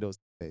 especially those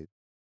days.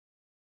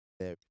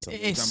 It They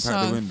is jump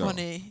out the so window.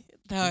 funny.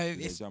 No,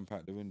 They it's jump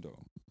out the window.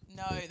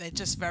 no. They're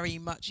just very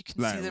much. You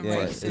can Like, see the yeah,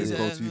 they go too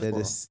racism. They're far.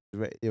 just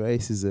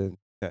racism.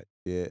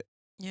 Yeah.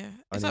 Yeah,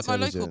 it's like my local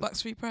Unintelligent.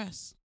 Bucks Free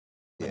Press.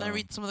 When I Yeah.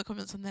 read some of the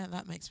comments on there,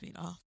 that makes me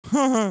laugh.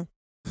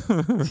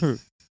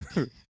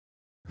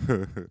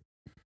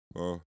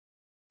 Well,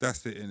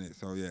 that's it, innit?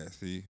 So yeah,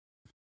 see,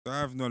 so I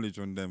have knowledge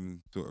on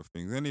them sort of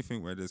things.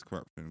 Anything where there's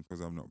corruption, because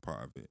I'm not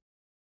part of it,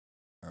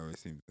 I always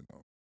seem to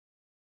know.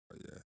 But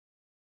yeah,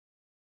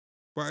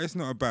 but it's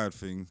not a bad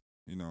thing,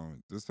 You know,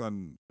 the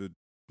son should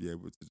be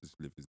able to just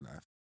live his life.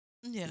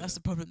 Yeah, that's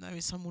the problem though.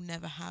 Is some will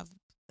never have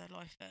their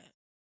life that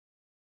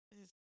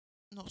is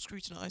not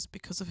scrutinised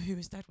because of who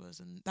his dad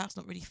was, and that's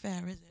not really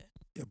fair, is it?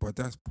 Yeah, but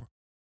that's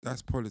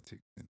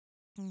politics. Then.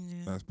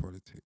 Yeah. That's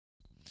politics.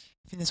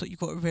 I think that's what you've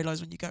got to realise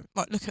when you go.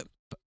 Like, look at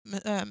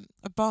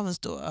Obama's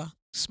daughter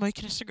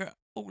smoking a cigarette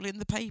all in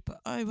the paper.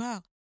 Oh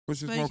wow, But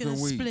she's smoking a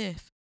smoking weed.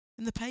 spliff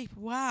in the paper.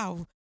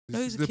 Wow, This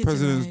loads is of the kids her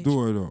president's age.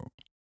 daughter, though.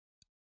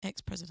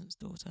 Ex-president's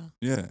daughter.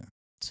 Yeah.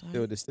 So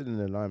They're still in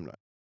the limelight.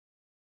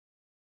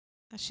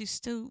 and she's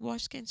still why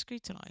she's getting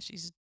scrutinised.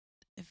 She's,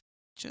 do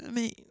you know what I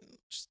mean?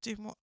 She's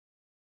doing what?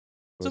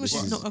 As long as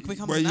she's not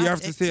becoming Well, an you have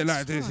to addict, see it it's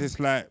like this. fine. It's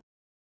like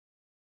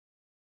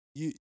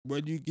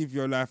when you give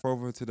your life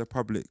over to the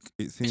public,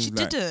 it But seems she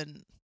like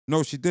didn't.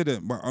 no, she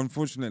didn't. But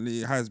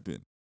unfortunately, it has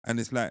been, and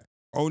it's like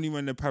only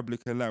when the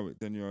public allow it,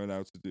 then you're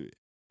allowed to do it.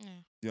 Yeah.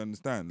 You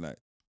understand? Like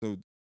so,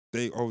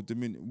 they hold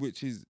dominion,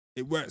 which is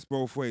it works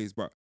both ways.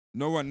 But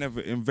no one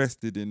ever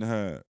invested in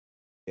her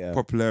Yeah.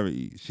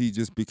 popularity. She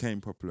just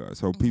became popular.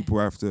 So people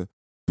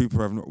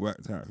have not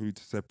worked out who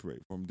to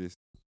separate from this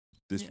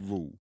Yeah.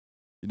 rule.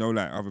 You know,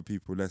 like other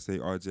people, let's say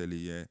R. Jelly,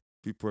 yeah,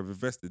 people have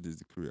invested in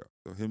his career.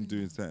 So him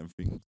doing certain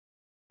things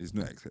is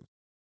not acceptable.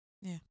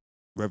 Yeah.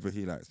 Whether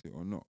he likes it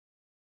or not.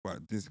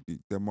 But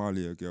the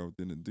Malia girl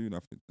didn't do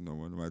nothing to no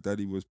one. My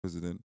daddy was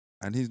president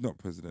and he's not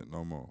president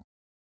no more.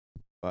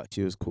 But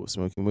she was caught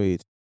smoking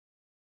weed.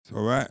 It's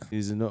all right.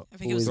 She's not. I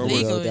think it was always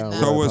legal well in down there. with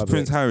So the was public.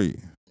 Prince Harry.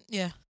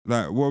 Yeah.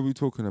 Like, what are we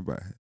talking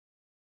about here?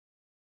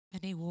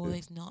 And he wore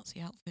his Nazi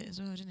outfit as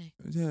well, didn't he?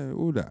 Yeah,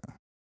 all that.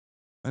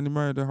 And he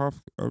married a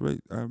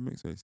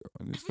mixed race girl.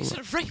 And it's all He's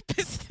right. a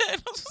rapist then.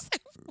 I was just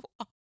like,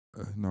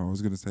 what? No, I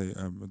was gonna say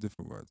a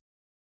different word,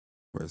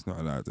 but it's not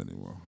allowed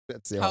anymore.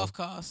 Let's say Half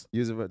caste.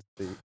 You was about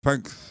to say.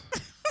 Thanks.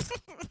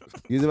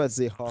 You was about to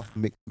say half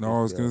mixed. No,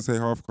 I was gonna say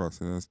half caste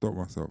and I stopped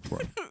myself.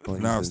 But Oh,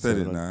 now you I've said said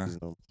it so, now.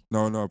 he's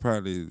not- no,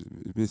 apparently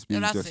this You're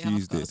we allowed to just say half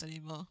used it. caste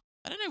anymore.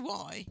 I don't know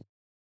why.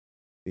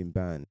 Been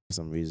banned for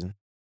some reason.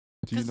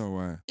 Do you 'Cause- know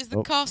why? Is the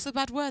Oh. caste a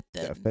bad word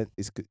Yeah, then?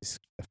 it's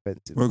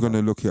offensive. We're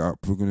gonna look it up.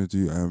 We're gonna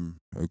do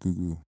a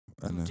Google.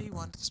 I'll And do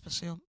one,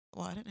 especially on.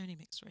 Well, I don't know any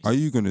mixed race. are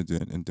you gonna do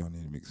it and don't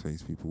any mixed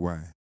race people?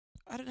 Why?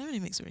 I don't know any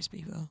mixed race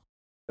people.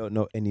 Don't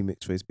know any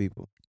mixed race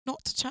people.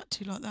 Not to chat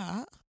to like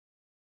that.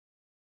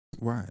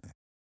 Why?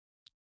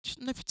 Just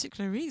no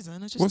particular reason.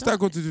 I just What's that don't.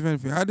 got to do with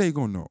anything? How they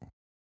gonna know?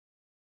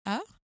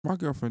 Huh? My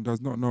girlfriend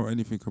does not know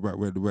anything about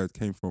where the word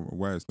came from or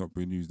why it's not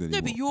being used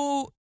anymore.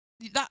 No,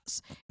 but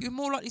you're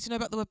more likely to know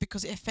about the word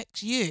because it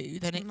affects you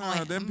than it Nah,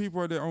 might. them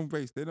people are their own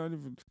race. They don't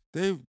even.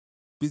 They're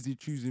busy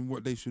choosing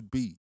what they should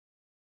be.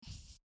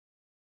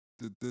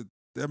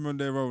 Them on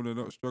their own are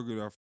not strong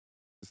enough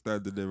to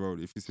stand on their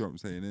own. If you see what I'm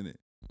saying, innit?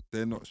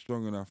 They're not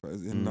strong enough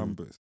as in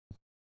numbers,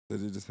 so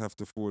they just have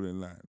to fall in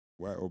line.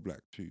 White or black,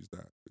 choose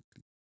that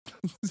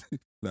quickly.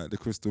 Like the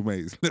Crystal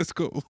Maze. Let's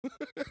go.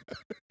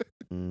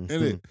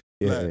 Innit?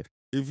 Yeah. Like,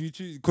 if you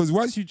choose, because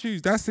once you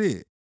choose, that's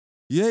it.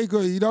 You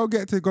don't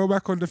get to go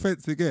back on the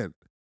fence again.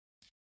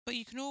 But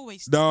you can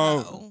always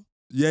No. tell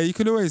Yeah, you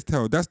can always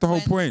tell. That's the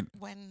whole point.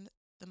 when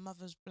the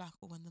mother's black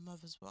or when the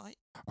mother's white.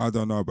 I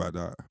don't know about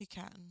that. You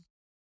can.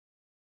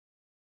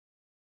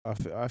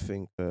 I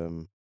think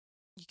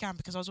You can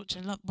because when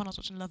I was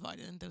watching Love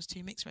Island, there was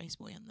two mixed race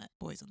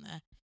boys on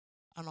there,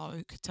 and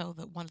I could tell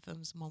that one of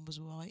them's mum was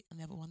white and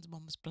the other one's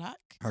mum was black,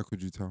 How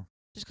could you tell?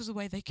 just because of the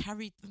way they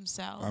carried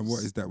themselves. And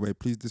what is that way?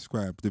 Please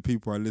describe. The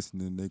people are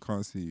listening. They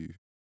can't see you.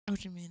 What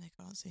do you mean they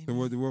can't see So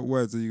me? what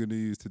words are you going to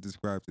use to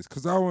describe this?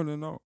 Because I want to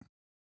know.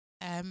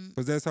 Um,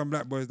 Because there's some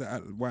black boys that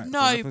act white. No,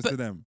 what happens but- to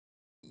them?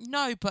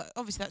 no, but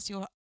obviously that's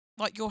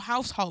your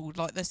household.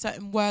 Like there's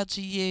certain words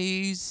you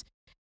use.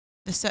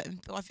 There's certain.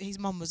 His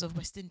mum was of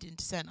West Indian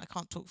descent. I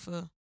can't talk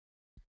for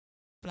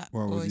black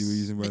Well, boys. was he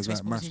using words mixed race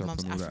like boys, his mash up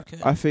mum's and all that?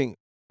 African.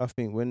 I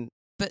think when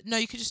But no,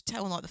 you could just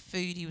tell like the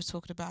food he was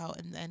talking about,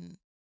 and then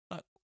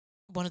like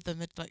one of them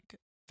had like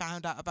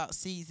found out about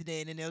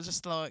seasoning, and it was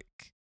just like,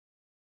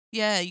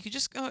 yeah, you could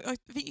just. I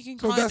think you can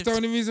So kind that's of. the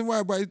only reason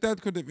why. But his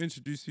dad could have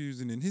introduced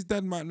seasoning. His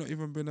dad might not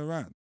even been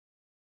around.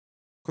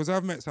 Because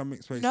I've met some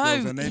mixed race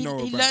girls no, and they he know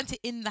about. learnt it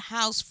in the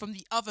house from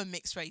the other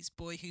mixed race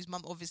boy whose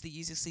mum obviously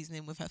uses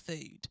seasoning with her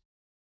food.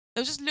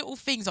 There was just little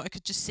things that I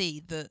could just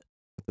see that.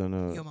 I don't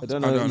know. Your I mum's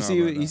don't black. know. I don't know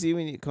about You that. see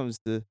when it comes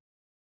to.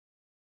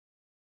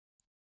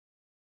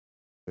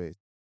 Wait,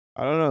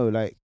 I don't know.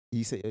 Like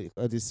you said,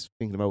 I just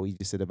thinking about what you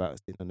just said about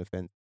sitting on the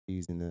fence,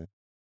 using the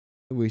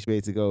which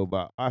way to go.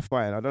 But I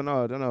find I don't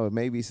know.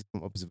 Maybe it's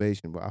from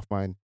observation, but I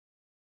find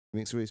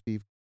mixed race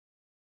people,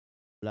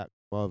 black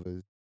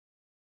fathers,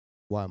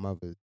 white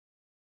mothers,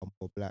 are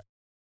more black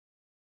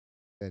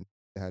than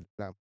they had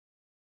black.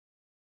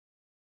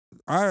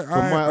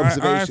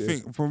 I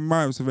think from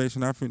my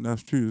observation, I think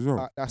that's true as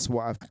well. That's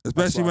what I've.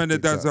 Especially when the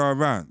dads are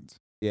around.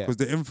 Yeah. Because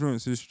the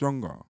influence is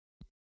stronger.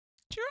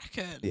 Do you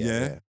reckon?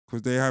 Yeah.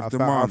 Because they have I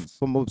found- demands.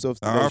 from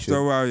observation. After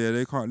a while, yeah,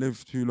 they can't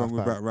live too long I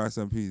without found- rice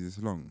and peas. It's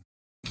long.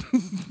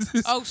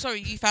 Oh,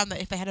 sorry, you found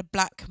that if they had a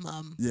black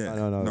mum. Yeah.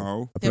 No.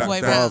 No. A The other Black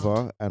way dad. round.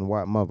 father and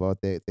white mother,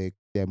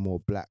 they're more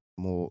black,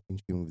 more in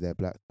tune with their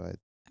black side.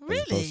 As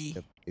opposed to Really?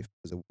 if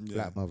there's a Yeah.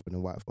 black mother and a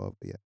white father,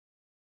 yeah.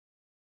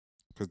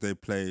 Because they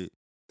play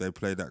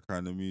that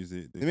kind of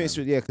music. The mixed,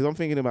 yeah, because I'm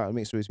thinking about the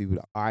mixed race people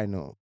that I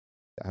know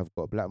that have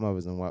got black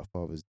mothers and white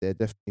fathers. They're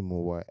definitely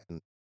more white,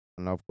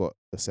 and I've got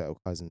a set of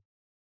cousins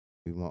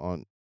who my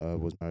aunt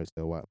was married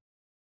to a white,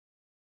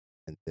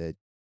 and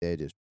they're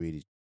just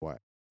really white.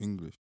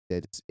 English.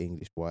 They're just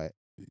English white,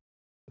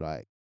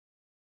 like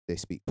they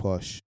speak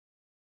posh,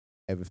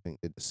 everything.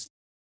 They're just,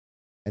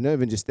 and not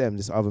even just them,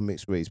 just other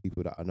mixed race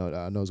people that I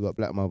know's got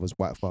black mothers,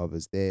 white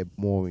fathers. They're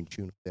more in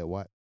tune with their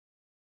white.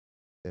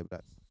 They're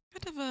black.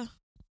 Bit of a.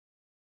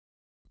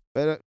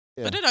 But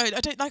yeah. I don't know.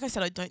 I don't like I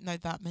said. I don't know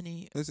that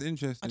many. It's I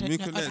interesting. don't We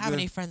know. can I don't let have the-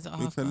 any friends that are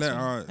we half can caste let or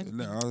our anything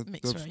let our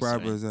mixed race,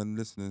 subscribers and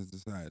listeners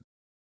decide.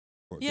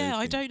 What Yeah, they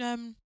I think.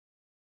 don't.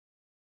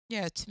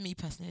 Yeah, to me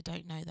personally, I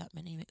don't know that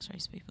many mixed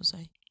race people. So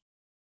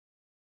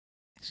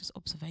it's just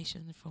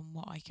observation from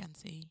what I can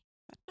see.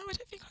 But no, I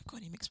don't think I've got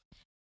any mixed.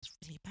 It's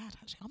really bad,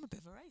 actually. I'm a bit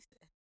of a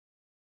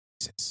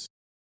racist.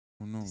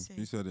 Oh no, See.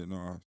 you said it,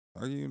 not us.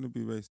 How are you gonna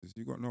be racist?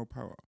 You got no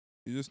power.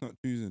 You're just not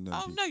choosing them.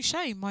 Oh people. no,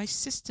 shame. My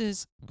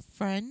sister's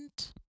friend,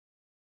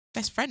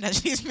 best friend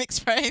actually, is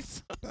mixed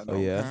race, That Oh,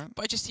 don't yeah? count.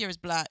 but I just see her as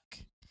black.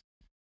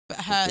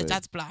 But her Okay.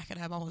 dad's black and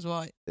her mum was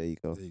white. There you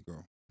go. There you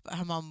go. But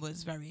her mum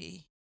was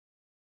very.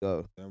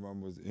 Go. Their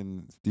mum was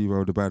in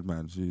Steve-O the Bad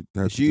Man. She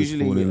had It's to just fall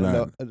usually in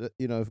line.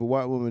 if a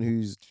white woman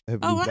who's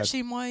heavily Oh, black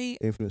actually, my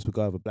influenced would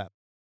go over black.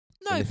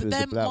 no, and if but it was a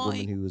then black my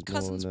woman who was more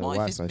cousin's on the wife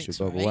white is side, she'd mixed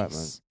go over white man.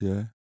 race.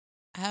 Yeah.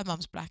 Her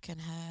mum's black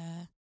and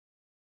her.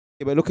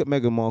 Yeah, but look at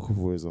Meghan Markle,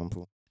 for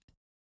example.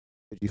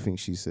 What do you think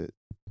she said?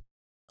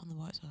 On the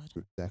white side.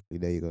 Exactly,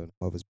 there you go.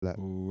 Mother's black.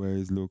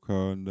 Always look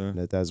on the And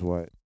her dad's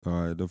white.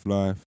 side of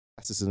life.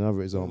 That's just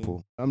another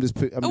example. I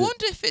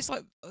wonder if it's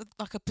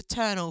like a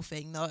paternal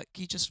thing, like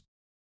you just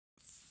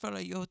follow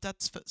your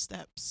dad's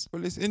footsteps.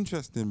 Well, it's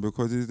interesting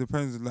because it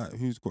depends like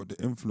who's got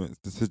the influence.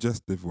 The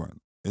suggestive one,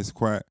 it's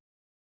quite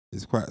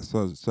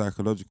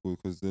psychological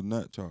because the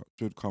nurture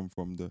should come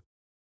from the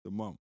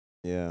mum.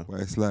 Yeah. Where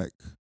it's like,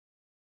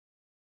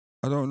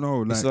 I don't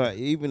know, It's like like,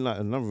 even like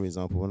another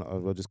example, when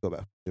I just got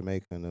back from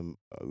Jamaica and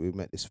we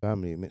met this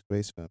family, a mixed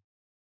race family.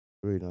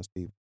 Really nice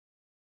people.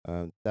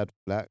 Dad was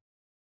black,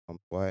 I'm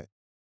white.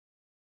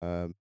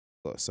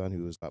 Got a son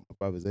who was like my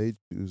brother's age,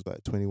 who was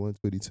like 21,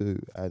 22.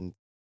 And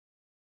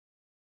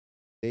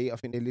I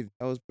think they lived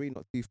in Ellsbury,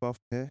 not too far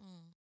from here.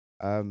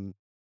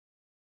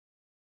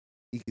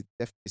 You could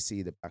definitely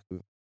see the back of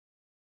him.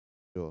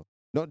 Sure.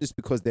 Not just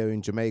because they're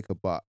in Jamaica,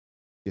 but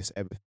just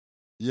everything.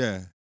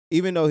 yeah,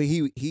 Even though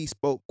he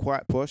spoke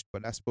quite posh,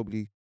 but that's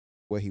probably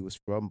where he was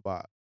from.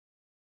 But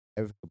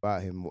everything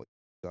about him, what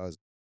he does,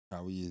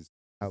 how he is.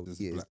 how Just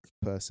he is black. as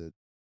a person.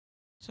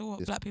 So what?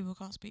 Just- Black people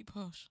can't speak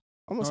posh.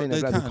 I'm not No, saying that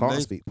they black people can. can't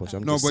They- speak posh.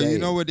 I'm No, just but saying. you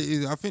know what it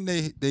is? I think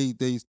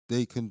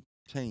they can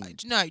change.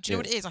 Do you know Yeah.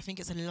 what it is? I think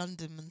it's a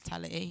London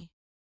mentality.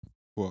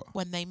 What?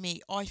 When they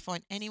meet, I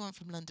find anyone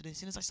from London, as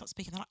soon as I start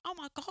speaking, they're like, "Oh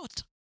my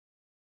god,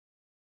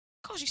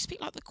 you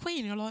speak like the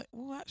Queen." You're like,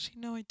 "Well, actually,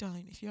 no, I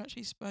don't." If you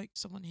actually spoke to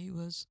someone who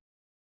was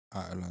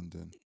Out of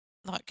London.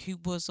 who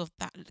was of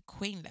that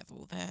Queen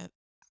level, their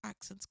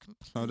accents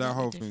completely No, that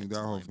whole different thing. to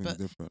That whole mine. thing's But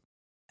different.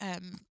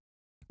 um,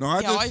 No, I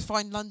I just.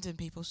 find London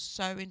people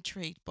so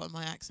intrigued by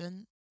my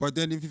accent. But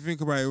then, if you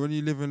think about it, when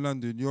you live in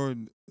London, you're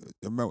in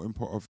a melting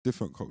pot of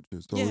different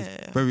cultures. So it's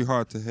Yeah. very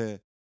hard to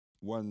hear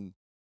one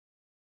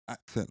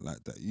accent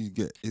like that. You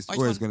get it's I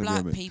always find going to be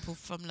a black mix. people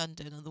from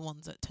London are the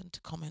ones that tend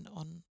to comment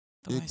on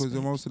the Yeah, way I because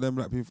speak. most of them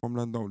black people from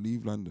London don't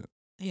leave London,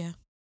 Yeah.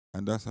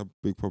 and that's a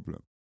big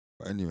problem.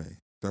 But anyway,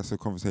 that's a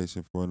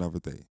conversation for another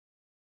day.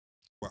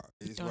 But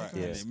it's right,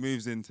 and digress. it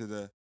moves into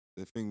the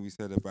thing we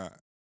said about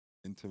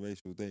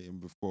interracial dating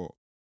before.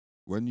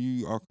 When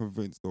you are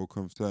convinced or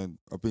concerned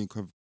or being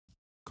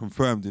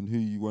confirmed in who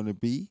you want to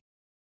be,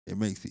 it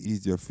makes it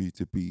easier for you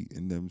to be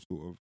in them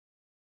sort of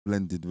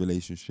blended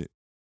relationship.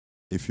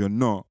 If you're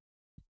not,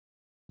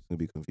 Gonna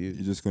be confused.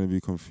 you're just going to be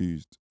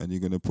confused, and you're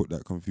going to put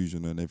that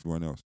confusion on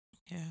everyone else.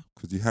 Yeah.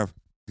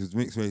 Because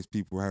mixed race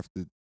people have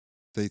to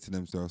say to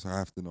themselves, I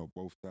have to know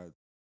both sides.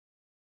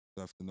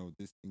 I have to know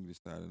this English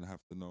side and I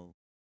have to know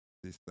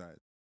this side,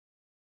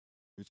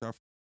 which I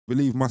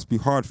believe must be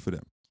hard for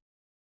them.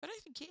 I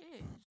don't think it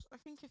is. I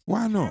think if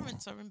Why the not?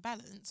 parents are in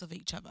balance of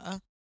each other,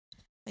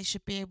 they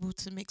should be able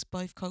to mix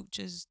both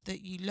cultures,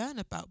 that you learn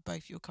about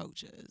both your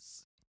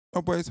cultures.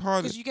 No, but it's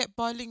hard. Because you get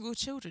bilingual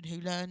children who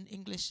learn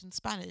English and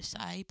Spanish,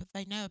 say, but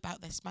they know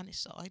about their Spanish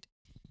side.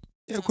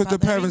 Yeah, know because the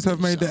about their parents have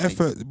English made the side.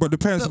 effort, but the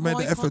parents But have made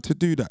why the effort can't- to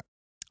do that.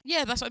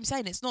 Yeah, that's what I'm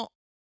saying. It's not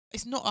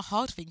a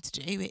hard thing to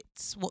do.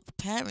 It's what the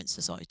parents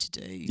decide to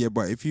do. Yeah,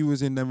 but if you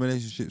was in them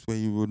relationships where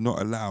you were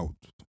not allowed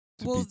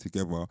to Well- be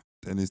together,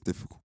 then it's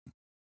difficult.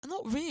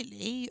 Not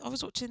really. I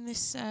was watching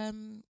this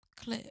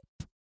clip.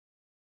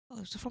 Oh, it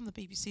was from the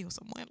BBC or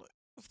somewhere, like,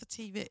 off the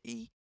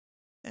TV.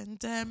 And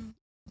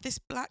this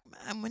black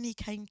man, when he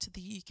came to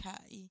the UK,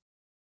 and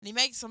he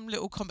made some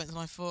little comments, and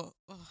I thought,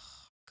 oh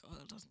God,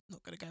 I'm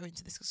not going to go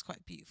into this 'cause it's quite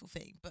a beautiful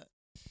thing. But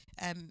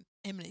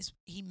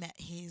he met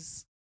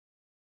his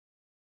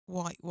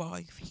white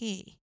wife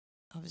here,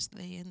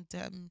 obviously, and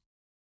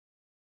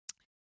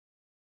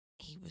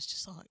he was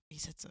just like, he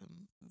said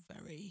some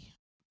very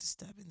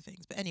disturbing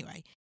things. But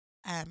anyway,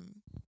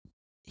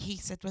 he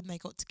said when they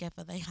got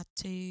together, they had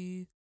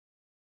to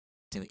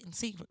do it in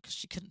secret because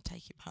she couldn't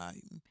take him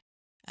home.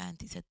 And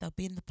he said they'll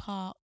be in the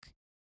park,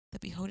 they'll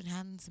be holding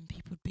hands, and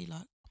people would be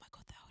like, "Oh my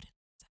God, they're holding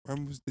hands."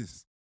 When was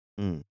this?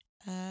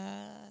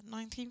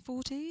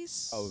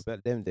 1940s. Oh,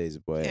 back them days,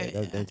 boy.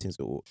 Yeah. Them things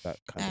were all that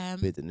kind of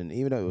forbidden, and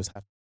even though it was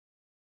happening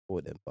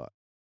for them, but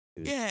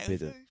it was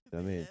forbidden. You know what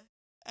I mean?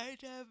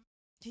 And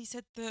he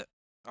said that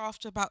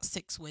after about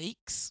 6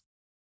 weeks,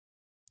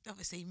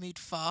 obviously he moved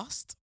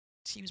fast.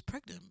 She was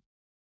pregnant.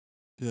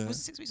 Yeah. Was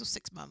it 6 weeks or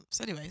 6 months?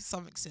 Anyway,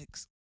 something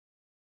 6.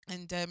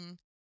 And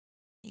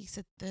he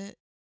said that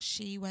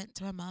she went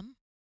to her mum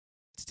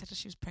to tell her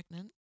she was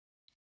pregnant,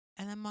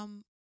 and her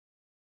mum,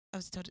 I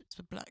was told it's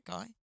a black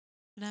guy,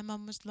 and her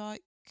mum was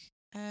like,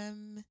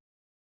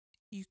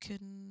 you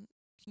can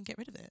get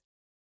rid of it.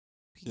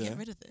 You can Yeah. get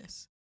rid of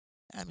this.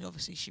 And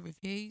obviously she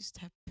refused.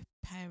 Her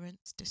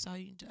parents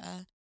disowned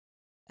her,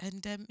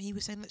 and he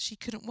was saying that she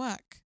couldn't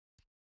work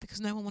because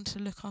no one wanted to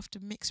look after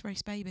mixed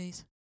race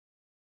babies.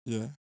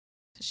 Yeah.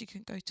 So she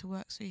couldn't go to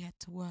work, so he had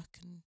to work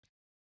and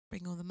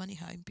bring all the money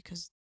home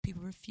because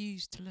people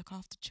refused to look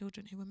after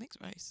children who were mixed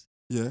race.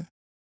 Yeah.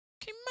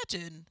 Can you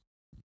imagine?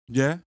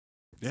 Yeah.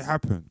 It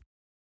happened.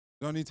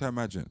 Don't need to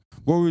imagine.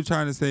 What we're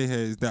trying to say here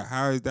is that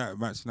how is that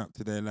matching up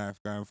to their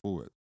life going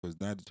forward? Because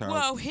now the child.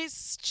 Well,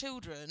 his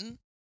children,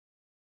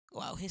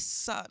 his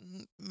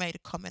son made a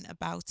comment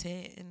about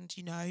it, and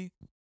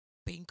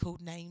being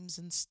called names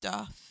and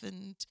stuff.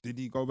 And Did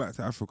he go back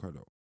to Africa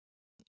though?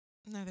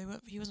 no, they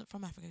weren't. He wasn't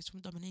from Africa. He was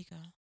from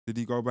Dominica. Did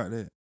he go back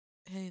there?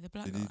 Who, the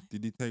black Did guy?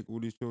 did he take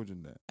all his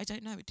children there? I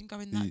don't know. It didn't go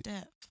in that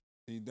depth.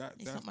 See, He's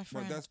that's not my but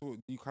friend. that's what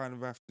you kind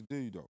of have to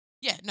do though.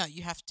 Yeah, no,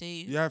 you have to.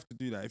 You have to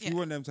do that. If Yeah. you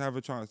want them to have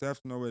a chance, they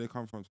have to know where they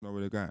come from to know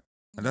where they're going.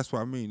 And Mm. that's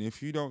what I mean.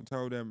 If you don't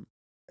tell them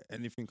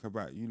anything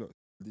about you lot,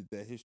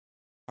 their history,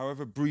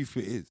 however brief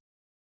it is,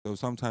 so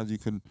sometimes you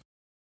can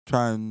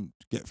try and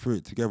get through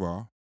it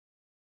together.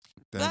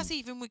 But Then, that's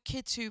even with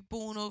kids who are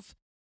born of,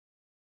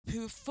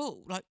 who are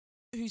full, like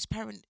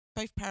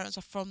both parents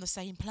are from the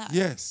same place.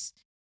 Yes.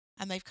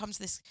 And they've come to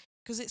this,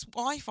 because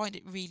I find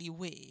it really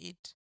weird.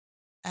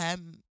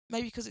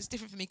 Maybe because it's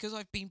different for me, because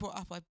I've been brought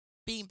up, I've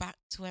been back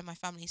to where my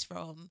family's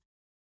from.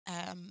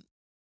 And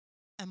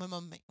my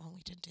mum,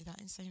 we didn't do that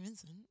in St.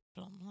 Vincent.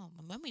 Blah, blah,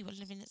 blah. When we were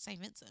living at St.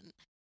 Vincent,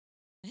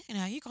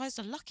 you guys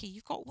are lucky.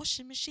 You've got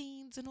washing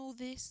machines and all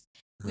this.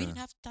 We Yeah. didn't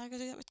have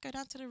to go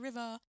down to the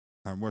river.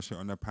 and wash it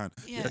on the pan.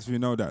 Yeah. Yes, we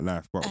know that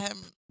life, but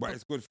But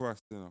it's good for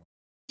us to know.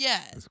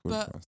 yeah, It's good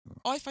but for us to know.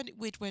 I find it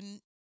weird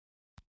when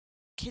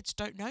kids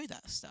don't know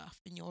that stuff,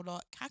 and you're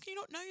like, how can you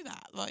not know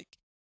that? Like,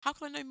 how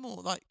can I know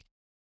more? Like,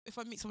 if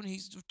I meet someone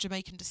who's of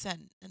Jamaican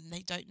descent and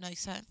they don't know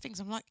certain things,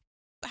 I'm like,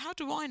 but how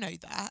do I know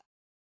that?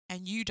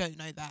 And you don't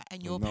know that,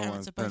 and your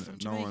parents are both from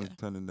No one's Jamaica.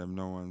 telling them.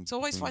 No one's. So I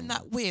always find doing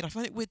that weird. I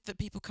find it weird that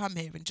people come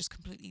here and just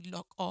completely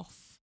lock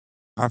off.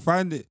 I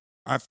find it.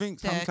 I think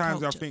Their sometimes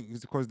culture. I think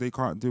it's because they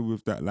can't deal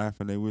with that life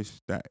and they wish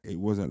that it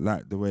wasn't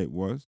like the way it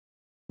was.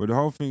 But the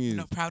whole thing You're is,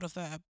 not proud of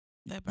their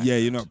background. yeah,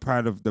 you're not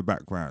proud of the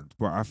background.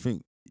 But I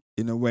think,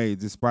 in a way,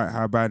 despite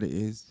how bad it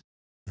is,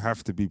 you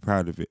have to be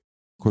proud of it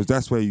because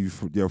that's where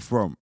you're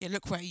from. Yeah,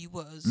 look where you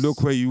was.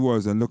 Look where you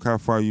was and look how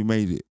far you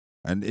made it.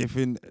 And if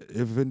in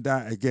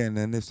that again,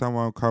 and if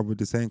someone covered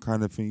the same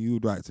kind of thing, you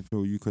would like to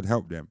feel you could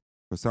help them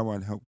because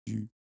someone helped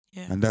you.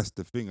 Yeah. And that's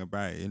the thing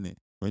about it, innit?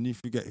 When you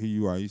forget who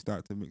you are, you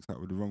start to mix up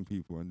with the wrong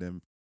people, and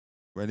then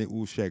when it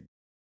all shag,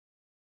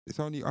 it's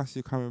only us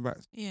you're coming back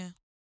to. Yeah.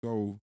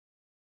 So,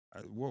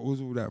 what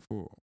was all that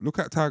for? Look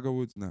at Tiger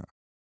Woods now.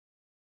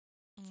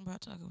 I'm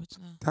about Tiger Woods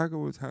now. Tiger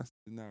Woods has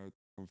to now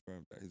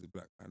confirm that he's a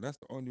black man. That's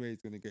the only way he's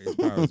going to get his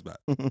powers back.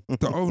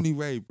 The only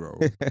way, bro.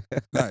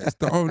 Like, it's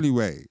the only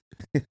way.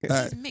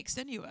 Like, He's mixed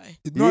anyway.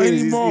 not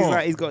anymore.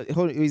 He's got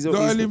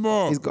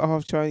anymore. He's got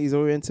half Chinese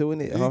Oriental,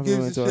 innit? Who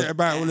gives a shit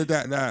about all of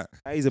that now?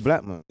 He's a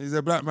black man. He's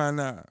a black man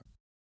now.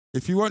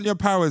 If you want your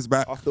powers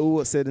back, After all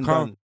what's said and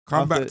done.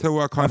 come back to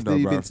Wakanda, After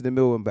you've bro. been to the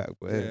mill and back,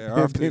 bro. Yeah, You've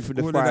after been through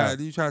the all of fire. that,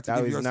 you try to Now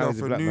give he's yourself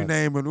a a black new man.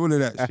 name and all of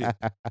that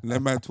shit. And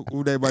that man took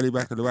all their money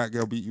back and the white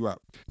girl beat you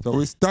up. So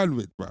it's done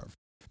with, bruv.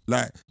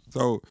 Like,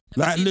 so, Have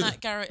like, you seen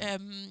look,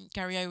 that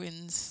Gary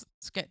Owens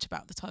sketch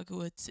about the Tiger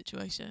Woods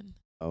situation?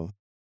 Oh.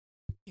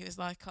 He was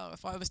like,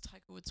 if I was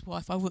Tiger Woods'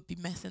 wife, I wouldn't be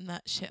messing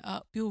that shit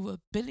up. You're a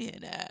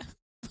billionaire.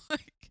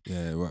 Like,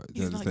 yeah, what?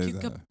 he's just like, say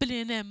you've that. got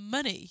billionaire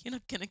money. You're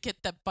not going to get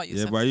that by Yeah,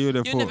 yourself. but you would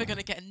have You're thought. never going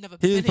to get another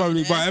He's billionaire.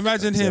 probably, but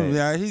imagine him, saying.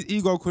 yeah, his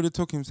ego could have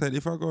took him, said,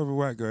 if I go over a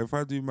white girl, if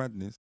I do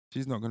madness,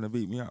 she's not going to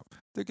beat me up.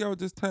 The girl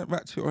just turned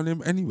ratchet on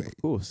him anyway.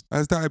 Of course.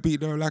 I started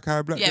beating her like how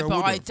a black Yeah, girl but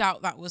would I have.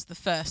 doubt that was the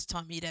first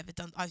time he'd ever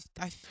done. I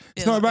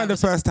It's not about the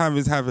first time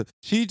he's having.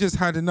 She just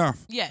had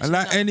enough. Yeah, And she's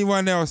like done.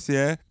 anyone else,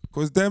 yeah,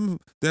 because them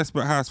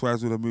desperate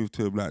housewives would have moved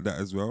to him like that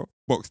as well,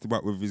 boxed him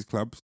up with his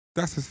clubs.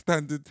 That's a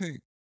standard thing,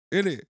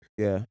 innit?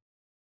 Yeah.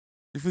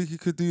 You think you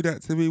could do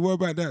that to me? What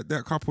about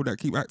that couple that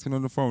keep acting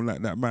on the phone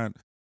like that man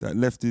that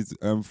left his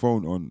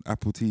phone on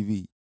Apple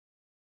TV.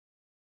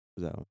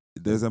 Was that one?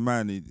 There's a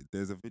man.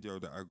 There's a video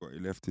that I got. He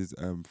left his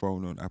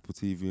phone on Apple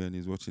TV and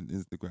he's watching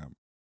Instagram,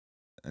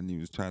 and he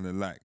was trying to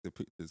like the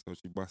pictures. So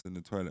she busts in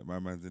the toilet. My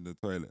man's in the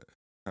toilet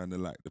trying to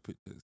like the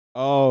pictures.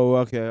 Oh,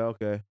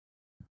 okay.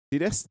 See,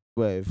 that's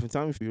where from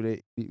time if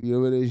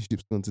your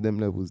relationship's gone to them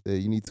levels there,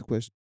 you need to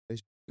question.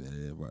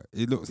 Yeah, but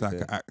it looks like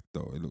Okay. an act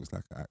though. It looks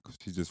like an act. 'Cause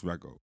she's just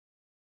raggo.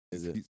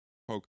 Is it? He's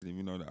poking him.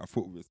 You know that I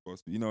thought we were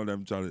supposed to. You know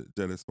them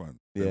jealous ones.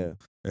 Yeah. Them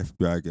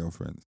FBI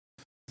girlfriends.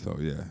 So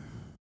yeah.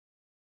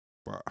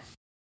 But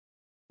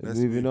let's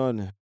Moving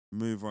on.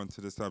 move on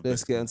to the subject.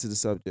 Let's get onto the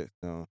subject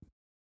now.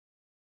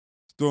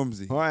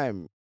 Stormzy.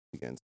 Time.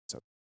 Again,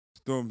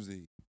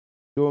 Stormzy.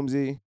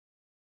 Stormzy.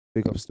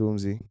 Pick up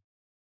Stormzy.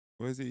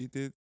 What is it he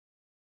did?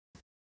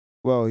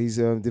 Well, he's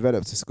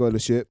developed a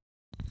scholarship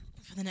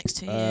For the next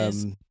 2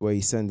 years. where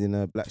he's sending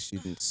black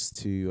students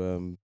to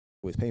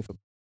well, he's paying for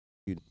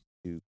students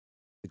to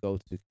go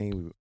to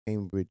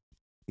Cambridge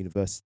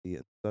University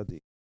and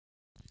study,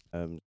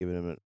 giving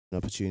them an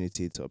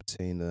opportunity to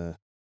obtain a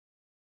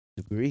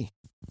degree.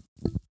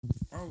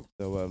 Oh.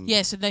 So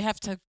Yeah, so they have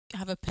to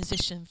have a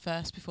position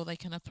first before they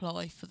can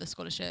apply for the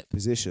scholarship.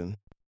 position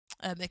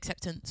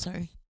Acceptance,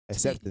 sorry.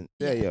 acceptance.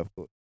 yeah. Yeah, of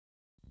course.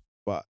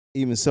 But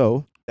even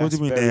so, What do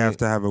you mean they have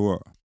to have a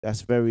what?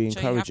 That's very So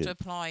you have encouraging. to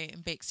apply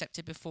and be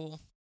accepted before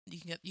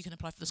you can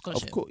apply for the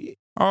scholarship. Of course, yeah.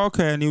 Oh,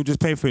 okay, and he'll just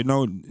pay for it.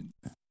 No,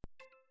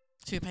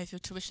 So you pay for your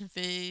tuition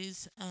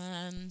fees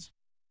and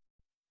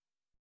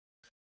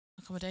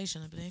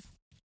accommodation, I believe.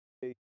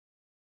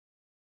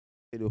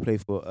 He'll play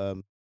for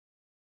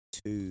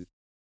 2.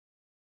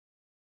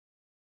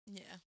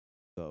 Yeah.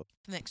 So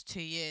For the next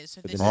 2 years.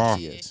 So for the this next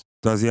year. years.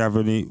 does he have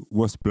any?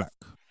 What's black?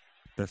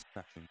 Let's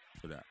clap him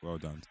for that. Well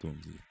done,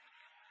 Stormzy.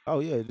 Oh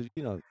yeah,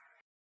 you know.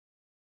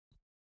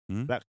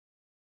 Hmm? Black.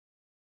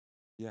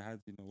 Yeah, how do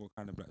you know what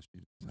kind of black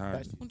students?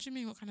 Black What do you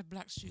mean? What kind of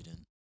black student?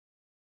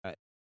 Right.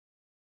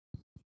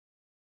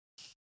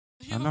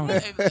 You're know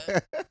right over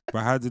there.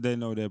 But how do they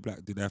know they're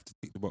black? Do they have to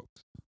tick the box?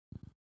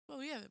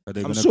 Well, yeah. Are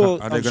they I'm gonna sure-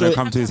 come, are they I'm gonna sure-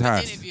 come have to his have an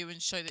house? interview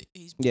and show that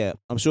he's. Yeah,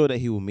 I'm sure that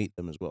he will meet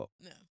them as well.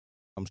 No.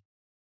 I'm-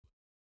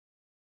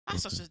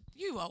 That's such a.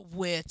 You are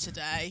weird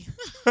today.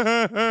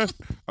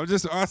 I'm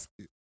just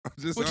asking. I'm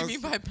just What do you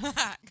asking. mean by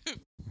black?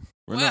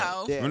 We're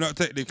well, Yeah. we're not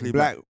technically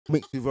Black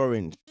mixed with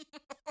orange.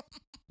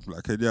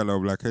 black and yellow,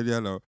 black and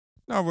yellow.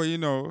 No, but you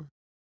know,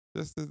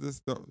 just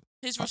stop.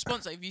 his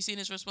response. Have you seen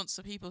his response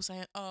to people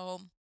saying,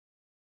 "Oh,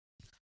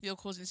 you're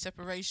causing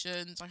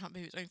separations. I can't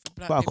believe it's only for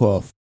black Fuck people."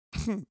 off.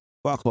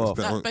 Fuck off.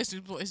 that. That's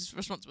basically what his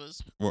response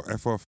was. What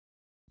F off?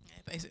 Yeah,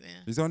 basically.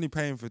 Yeah. He's only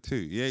paying for 2.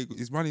 Yeah,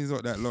 his money's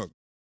not that long.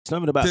 It's not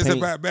even about There's paying.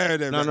 about better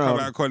than No, that no. come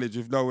out of college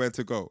with nowhere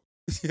to go.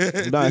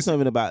 No, it's not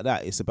even about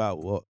that. It's about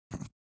what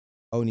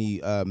only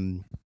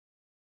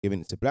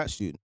giving it to black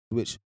students.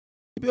 Which,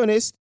 to be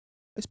honest,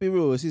 let's be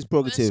real, it's his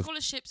But there's prerogative.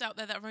 scholarships out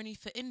there that are only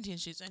for Indian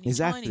students, only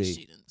Exactly. Chinese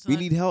students. We Like,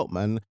 need help,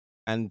 man.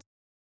 And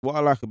what I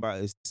like about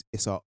it is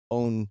it's our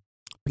own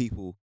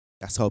people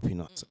that's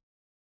helping us.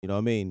 You know what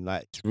I mean?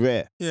 Like it's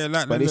rare, Yeah,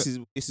 like but the, this is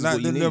like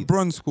what the you need.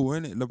 LeBron school,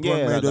 innit? LeBron Yeah,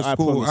 like made the a I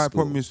school, Promise I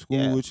school. Promise school,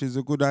 Yeah. which is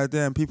a good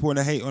idea, and people want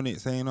to hate on it,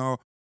 saying, "Oh,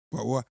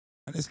 but what?"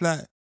 And it's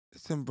like,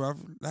 listen,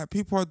 bruv, like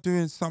people are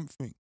doing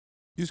something.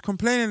 He was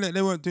complaining that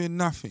they weren't doing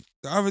nothing.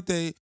 The other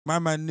day, my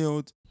man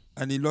kneeled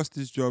and he lost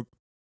his job,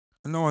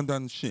 and no one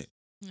done shit.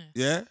 Yeah.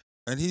 Yeah,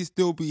 and he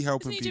still be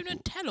helping Isn't he people. doing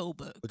a tell-all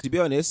book? But to be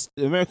honest,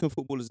 the American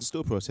footballers are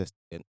still protesting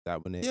against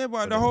that when they. Yeah, but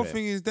when the they whole play.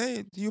 thing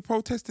is you're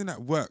protesting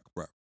at work,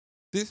 bruv.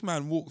 This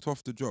man walked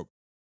off the job.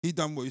 He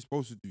done what he's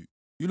supposed to do.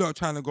 You lot are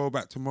trying to go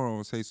back tomorrow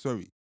and say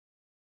sorry.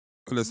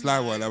 On the sly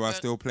No, one, I but-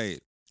 still play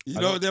it. You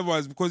I know don't- them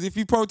ones, because if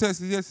you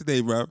protested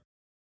yesterday, bruv,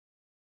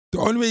 the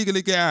only way you're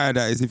gonna get out of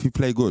that is if you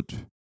play good.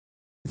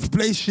 If you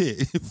play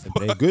shit,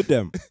 Play good,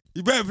 them.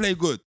 you better play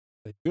good.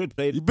 Play good.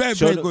 Play. You better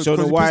Show play them- good. Show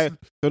them 'cause why. it's-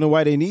 Show them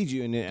why they need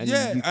you in it. And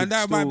yeah, you and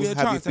that might be a have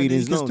your chance, and you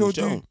feelings can known, still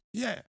show do. 'em.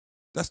 Yeah,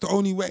 that's the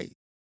only way.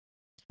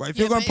 But if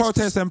Yeah, you're gonna but it's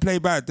protest just- and play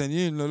bad, then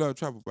you're in a lot of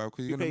trouble, bruv,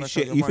 because You you're gonna play mess up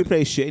shit. your If money. you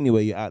play shit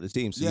anyway, you're out of the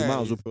team. So Yeah. you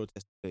might as well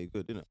protest and play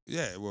good, innit?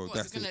 Yeah, well, What,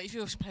 that's if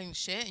you're playing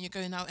shit and you're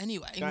going out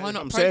anyway, That's why what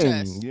not I'm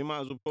protest? saying. You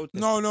might as well protest.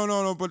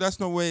 No, but that's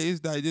not where it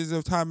is. That there's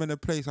a time and a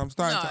place. I'm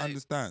starting to No.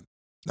 understand.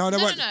 No, No,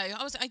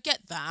 no. I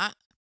get that,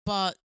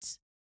 but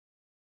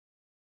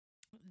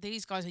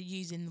these guys are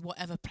using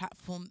whatever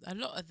platform. A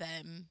lot of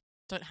them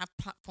don't have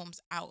platforms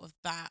out of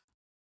that,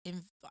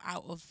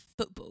 out of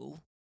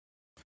football.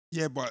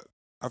 Yeah, but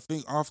I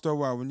think after a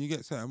while, when you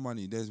get certain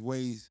money, there's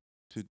ways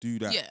to do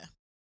that Yeah,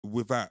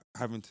 without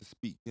having to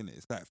speak in it.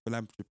 It's like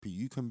philanthropy.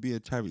 You can be a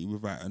charity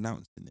without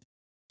announcing it.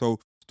 So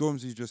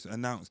Stormzy just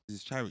announced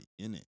his charity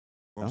in it.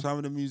 From Huh? some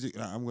of the music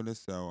that I'm gonna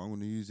sell, I'm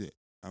gonna use it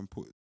and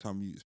put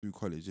some youths through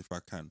college if I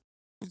can.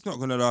 It's not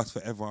gonna last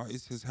forever.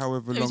 It's just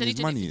however No, long he's only his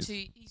done money it is. for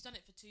he's done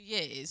it for 2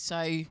 years,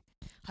 so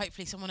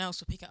hopefully someone else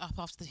will pick it up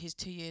after his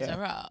 2 years Yeah.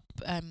 are up.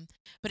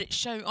 But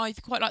it I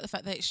quite like the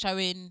fact that it's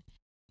showing,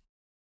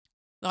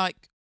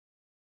 like,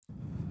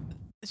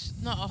 it's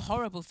not a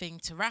horrible thing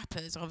to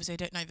rappers. Obviously, I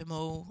don't know them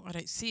all. I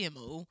don't see them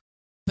all,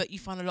 but you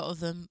find a lot of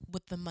them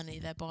with the money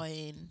they're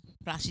buying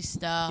flashy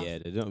stuff. Yeah,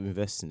 they're not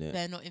investing it.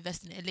 They're not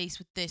investing it. At least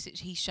with this,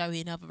 he's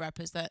showing other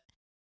rappers that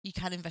you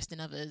can invest in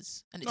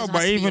others, and it No, doesn't but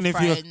have to even be your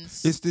if you're,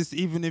 friends, it's this.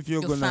 Even if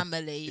you're your gonna,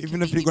 family. it even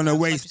can if be you're gonna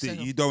anyone else, waste like it,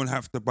 you you don't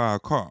have to buy a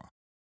car.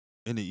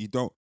 Innit? You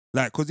don't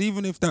like, because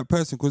even if that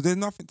person, because there's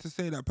nothing to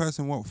say that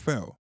person won't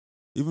fail.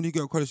 Even if you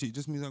get a college, it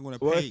just means I'm gonna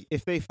Well, pay.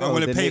 if they I'm fail,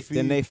 gonna then, pay they, for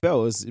then you. they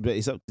fail. But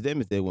it's up to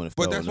them if they want to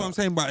fail. But that's or what I'm not.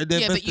 saying. But at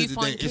the yeah, best but you of the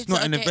day, find it's kids not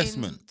that an are getting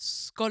investment.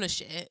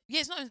 scholarship. Yeah,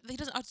 it's not. He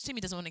doesn't. I assume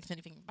he doesn't want to get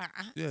anything back.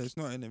 Yeah, it's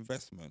not an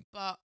investment.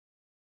 But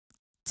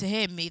to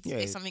him, Yeah.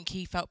 it's something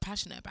he felt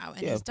passionate about,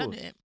 and Yeah, he's of done course.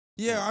 it.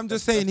 Yeah, Yeah, I'm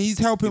just that's- saying he's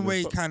helping give him where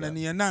he props can, for and that.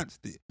 he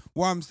announced it.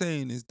 What I'm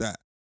saying is that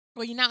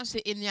Well, you announced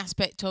it in the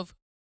aspect of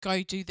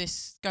go do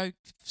this, go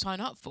sign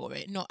up for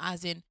it, not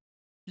as in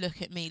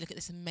look at me, look at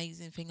this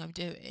amazing thing I'm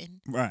doing.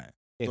 right.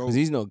 Yeah, So- because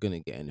he's not gonna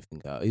get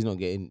anything out. He's not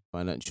getting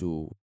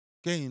financial.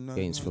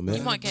 Gains from You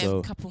it. might get So-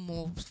 a couple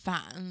more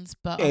fans,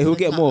 but Yeah, other he'll than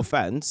get that- more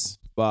fans,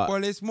 but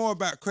Well, it's more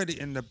about credit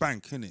in the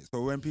bank, innit?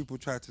 So when people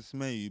try to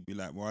smear you, be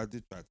like, well, I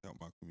did try to help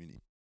my community.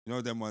 You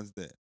know, them ones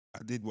that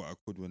I did what I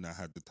could when I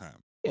had the time.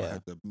 I yeah.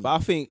 had the But I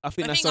think I that's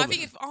think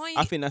something. if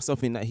I think that's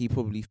something that he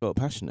probably felt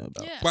passionate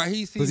about. yeah. But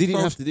he Because seems he didn't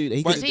so- have to do that.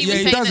 He but could he yeah, was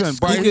he saying that doesn't.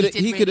 school But he he, did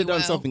he could really have done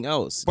well. something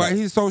else. but Like,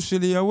 he's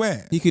socially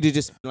aware. he could have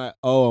just like,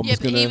 oh, I'm Yeah,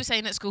 just but gonna. he was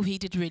saying at school he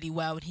did really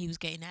well and he was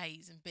getting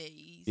A's and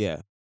B's.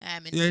 Yeah,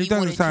 And Yeah, he doesn't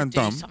wanted sound to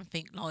do dumb.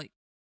 something like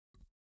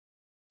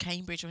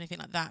Cambridge or anything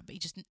like that, but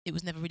it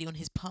was never really on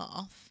his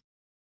path.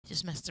 He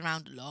just messed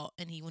around a lot,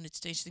 and he wanted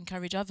to just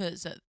encourage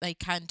others that they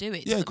can do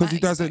it. Yeah, Doesn't 'cause he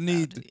matter your doesn't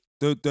background.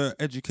 need the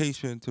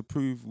education to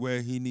prove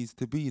where he needs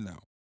to be now.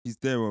 He's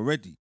there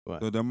already.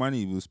 Right. So the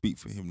money will speak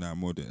for him now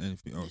more than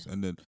anything else. Yeah.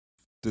 And then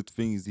the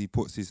thing is, he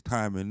puts his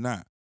time in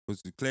that.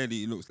 Because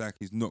clearly it looks like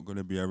he's not going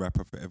to be a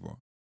rapper forever.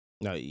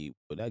 no,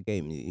 but that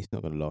game, he's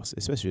not gonna last,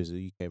 especially as a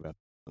UK rapper.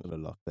 Not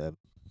gonna last forever.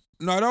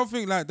 No, I don't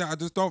think like that. I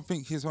just don't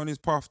think he's on his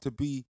path to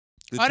be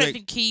the I don't Drake,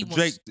 think he Drake,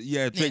 wants.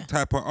 Drake yeah.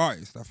 type of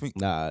artist. I think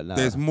Nah.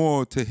 there's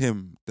more to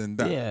him than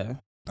that. Yeah,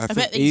 I I think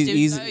bet that he's doing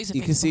he's- loads of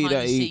you things can see behind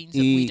that the he- scenes that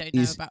we don't know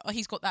he's- about. Oh,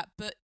 he's got that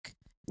book.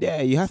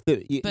 yeah. You have to.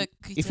 Book.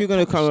 he's If a you're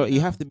gonna come, publisher you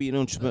now. have to be an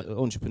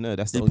entrepreneur.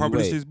 That's the he only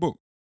published way. his book.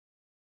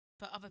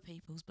 But other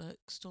people's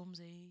books,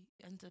 Stormzy,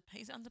 is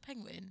it under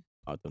Penguin?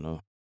 I don't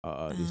know.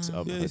 I've Yeah,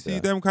 Yeah, you heard see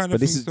that. them kind But of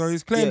this things. is- So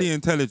he's clearly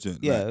intelligent.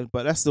 Yeah, like.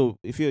 but that's the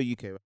if you're a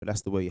UK rapper,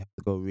 that's the way you have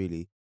to go.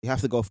 Really, you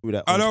have to go through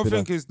that. I don't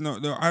entrepreneur- think it's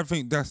not. No, I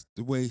think that's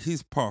the way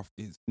his path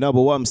is. No,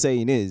 but what I'm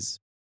saying is,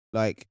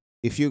 like,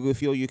 if you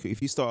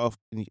start off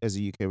as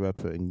a UK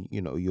rapper and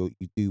you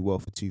do well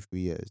for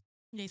 2-3 years,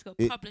 Yeah, he's got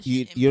it-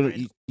 publishing.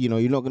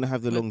 you're not gonna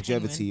have the with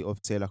longevity of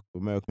say like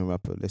an American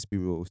rapper. Let's be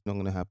real, it's not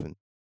gonna happen.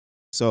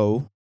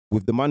 So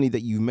with the money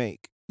that you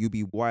make, you'll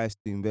be wise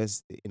to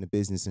invest it in a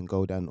business and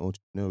go down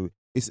entrepreneur.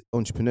 It's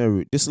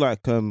entrepreneurial, just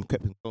like Captain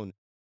Conan.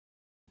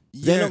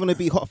 They're Yeah, not gonna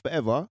be hot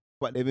forever,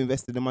 but they've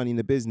invested the money in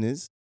the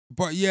business.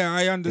 but yeah,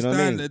 I understand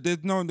I mean? that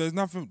there's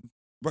nothing.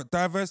 But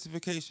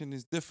diversification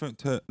is different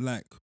to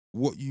like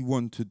what you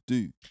want to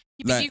do.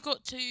 But like- you've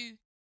got to.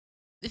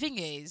 The thing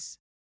is,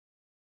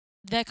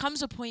 there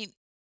comes a point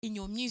in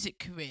your music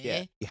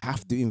career. You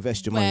have to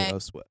invest your money Where-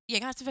 elsewhere. Yeah,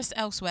 you have to invest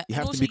elsewhere. You and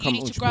have to also, become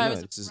you need to grow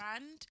entrepreneur. as This a is-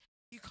 brand.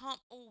 You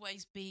can't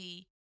always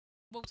be.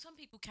 Well, some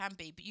people can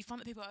be, but you find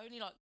that people are only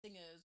like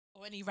singers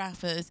or any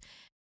rappers.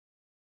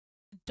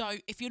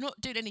 If you're not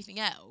doing anything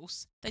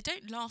else, they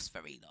don't last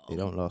very long. They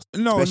don't last.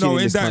 No, Especially no, in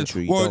in this that.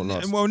 country, you well, don't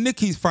last. well,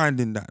 Nicki's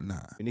finding that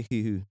now.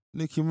 Nicki who?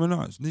 Nicki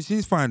Minaj,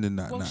 she's finding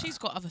that Well, now. she's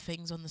got other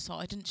things on the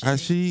side, didn't she?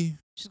 Has she?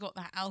 She's got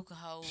that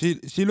alcohol. She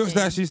looks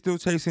like thing. she's still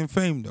chasing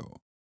fame though.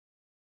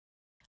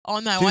 Oh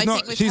no, she's I not.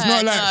 think with She's her,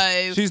 not like.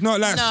 no. She's not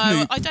like no,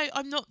 Snoop. I don't.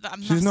 I'm not that.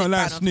 She's not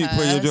like Snoop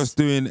where you're just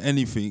doing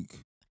anything.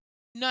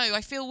 No,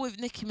 I feel with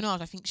Nicki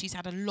Minaj, I think she's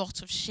had a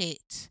lot of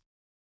shit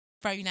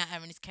thrown at her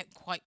and has kept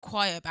quite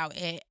quiet about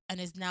it and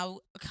has now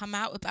come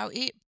out about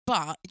it.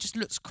 But it just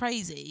looks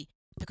crazy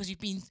because you've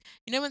been,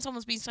 when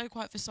someone's been so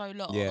quiet for so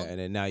long, Yeah, and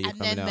then now you're and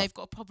coming then out. they've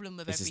got a problem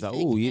with It's just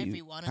everything, like, and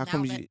everyone, how and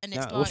come now you? and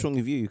it's like, What's wrong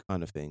with you?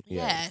 Kind of thing.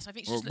 Yeah. Yes, I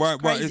think she Well, just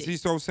looks why crazy. is he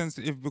so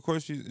sensitive?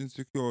 Because she's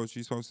insecure.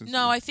 She's so sensitive.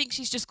 No, I think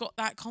she's just got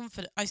that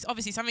confidence.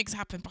 Obviously, something's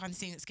happened behind the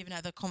scenes that's given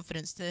her the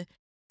confidence to.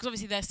 Because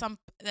obviously,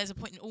 there's a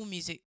point in all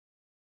music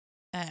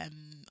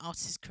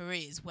artists'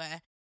 careers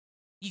where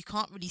you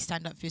can't really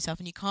stand up for yourself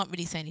and you can't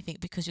really say anything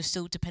because you're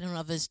still dependent on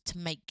others to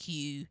make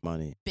you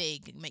Money.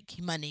 big and make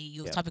you money.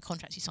 Your Yeah. type of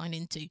contracts you sign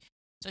into.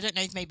 So I don't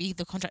know if maybe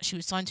the contract she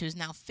was signed to is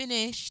now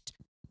finished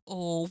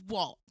or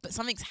what, but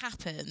something's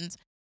happened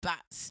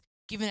that's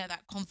given her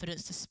that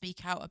confidence to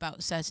speak out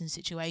about certain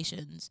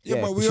situations.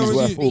 Yeah, but we she's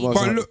already. worth almost.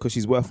 But look, Because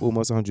she's worth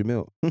almost 100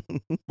 mil.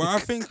 but I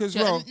think as Do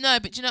you know well. what I mean? No,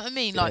 but do you know what I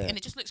mean? Like, Yeah. and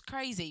it just looks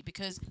crazy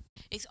because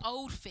it's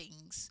old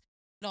things,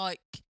 like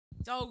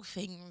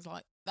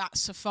that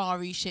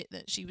safari shit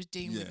that she was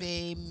doing with Yeah.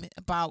 him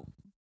about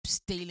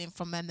stealing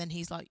from him. Then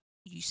he's like,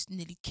 "You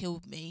nearly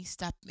killed me,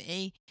 stabbed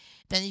me."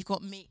 Then you've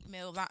got Meek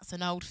Mill. That's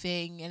an old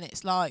thing, and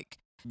it's like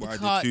why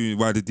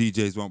the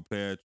DJs won't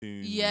play a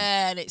tune.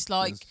 Yeah, and it's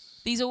like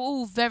It's- these are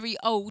all very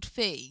old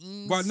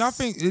things. But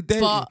nothing. But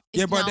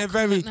Yeah, it's but now they're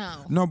coming very. up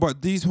now. No,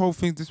 but these whole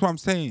things. This is what I'm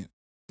saying.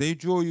 They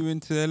draw you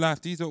into their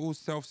life. These are all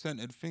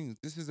self-centered things.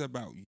 This is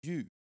about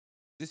you.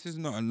 This is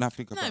not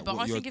nothing about No, but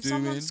what I you're think if doing.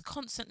 someone's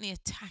constantly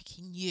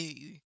attacking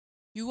you,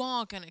 you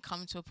are going to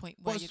come to a point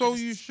where But you're so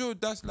gonna you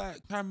should. That's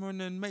like Cameron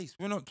and Mace.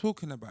 We're not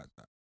talking about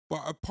that.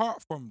 But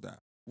apart from that,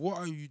 what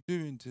are you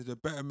doing to the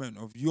betterment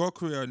of your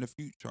career in the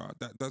future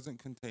that doesn't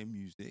contain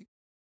music?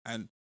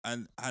 And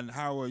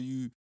how are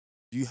you?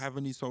 Do you have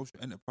any social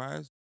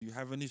enterprise? Do you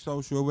have any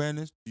social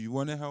awareness? Do you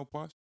want to help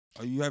us?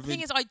 Are you The having?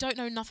 thing is, I don't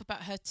know enough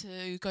about her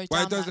to go But it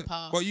down that doesn't.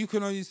 path. But you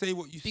can only say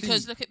what you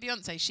because see. look at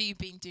Beyonce. She'd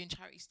been doing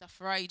charity stuff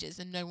for ages,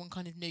 and no one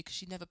kind of knew because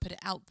she never put it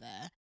out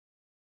there.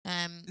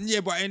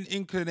 Yeah, but in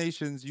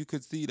inclinations, you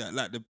could see that,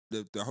 like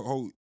the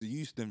whole the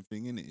Houston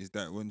thing in it is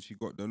that when she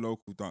got the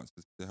local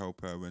dancers to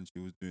help her when she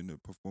was doing the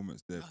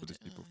performance there I for the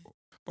don't Super know. Bowl,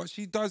 but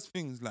she does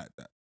things like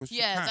that. But she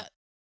Yeah, can. that's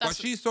But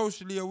she's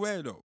socially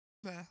aware though.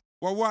 yeah.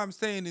 Well, what I'm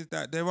saying is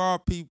that there are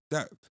people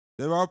that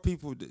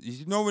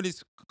you know when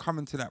it's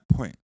coming to that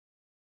point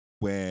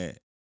where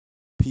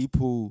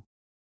people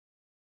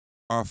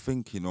are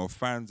thinking or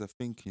fans are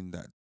thinking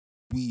that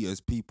we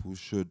as people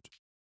should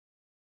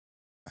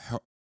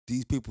help.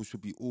 These people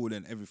should be all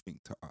and everything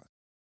to us,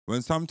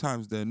 when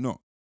sometimes they're not.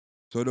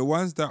 So the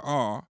ones that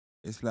are,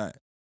 it's like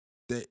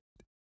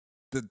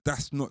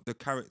that's not the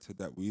character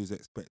that we was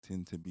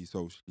expecting to be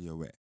socially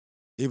aware.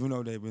 Even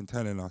though they've been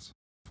telling us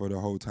for the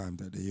whole time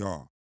that they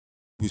are,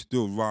 we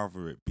still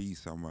rather it be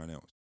someone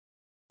else.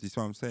 Do you see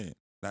what I'm saying?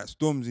 Like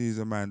Stormzy is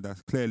a man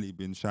that's clearly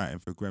been shouting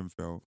for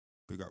Grenfell,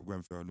 big up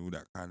Grenfell and all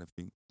that kind of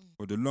thing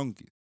for the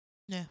longest.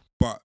 Yeah.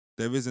 But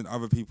there isn't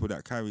other people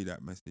that carry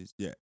that message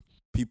yet.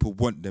 People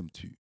want them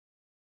to.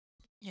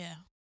 Yeah.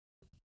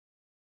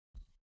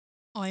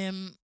 I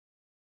am.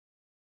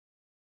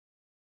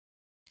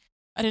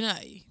 I don't know.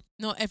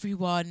 Not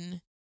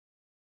everyone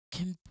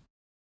can.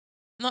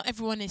 Not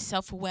everyone is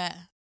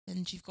self-aware,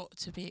 and you've got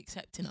to be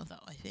accepting of that.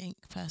 I think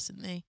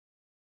personally.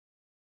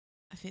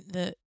 I think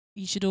that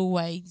you should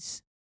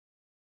always.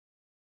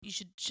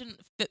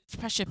 Shouldn't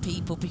pressure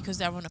people because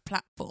they're on a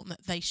platform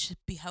that they should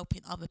be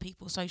helping other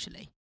people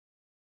socially.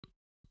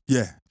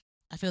 Yeah.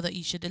 I feel that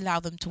you should allow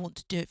them to want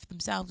to do it for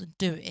themselves and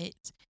do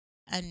it.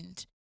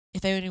 And if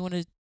they only want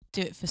to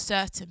do it for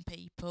certain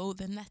people,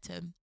 then let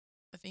them.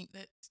 I think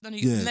that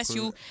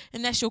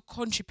unless you're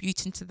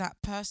contributing to that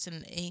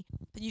personally,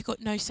 then you've got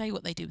no say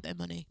what they do with their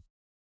money.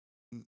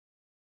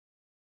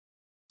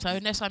 So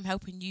unless I'm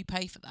helping you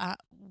pay for that,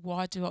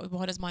 why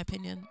does my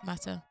opinion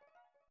matter?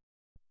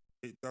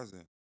 It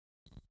doesn't.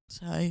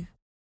 So.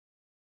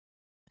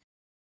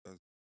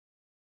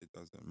 It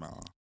doesn't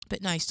matter.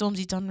 But no,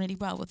 Stormzy's done really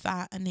well with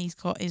that, and he's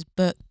got his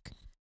book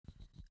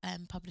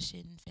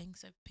publishing thing,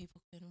 so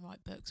people can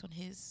write books on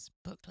his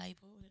book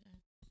label. I don't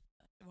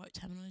know the right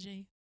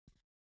terminology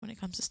when it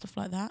comes to stuff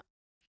like that.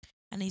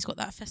 And he's got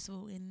that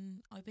festival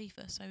in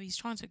Ibiza, so he's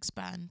trying to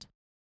expand.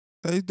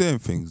 He's doing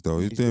things though.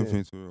 He's doing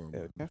things for real.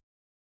 Yeah,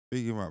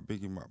 Big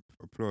him up.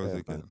 Applause Yeah,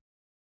 again. man.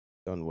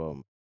 Done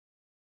well.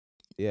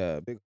 Yeah,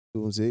 big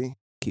Stormzy.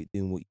 Keep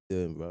doing what you're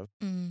doing, bro.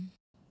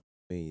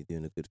 You're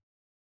doing a good.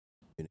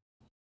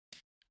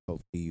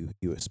 Hopefully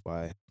you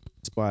inspire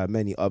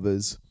many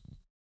others,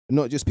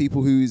 not just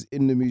people who's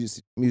in the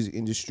music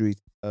industry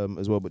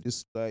as well, but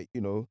just like,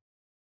 you know,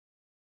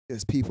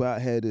 there's people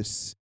out here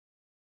that's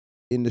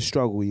in the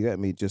struggle. You get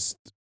me? Just,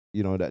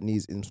 you know, that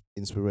needs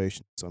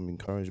inspiration, some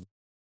encouragement.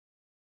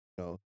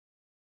 You know,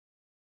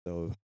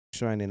 so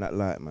shining that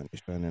light, man.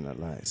 You're shining that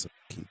light. So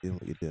keep doing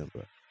what you're doing,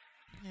 bro.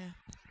 Yeah.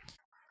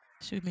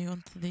 Should we move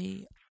on to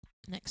the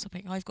next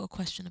topic? I've got a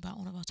question about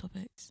one of our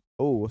topics.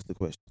 Oh, what's the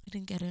question? I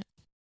didn't get it.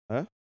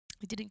 Huh?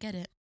 I didn't get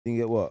it. Didn't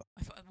get what?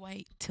 I thought I'd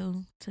wait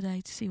till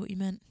today to see what you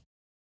meant.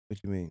 What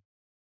do you mean?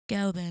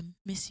 Girl, them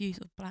misuse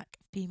of black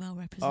female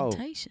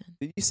representation.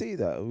 Did you see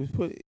that? We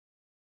put it.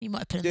 You might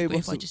have put it Jay in the group.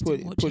 must I have just put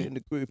didn't watch it it. in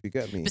the group. You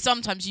get me? But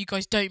sometimes you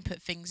guys don't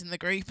put things in the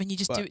group and you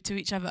just do But it to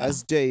each other.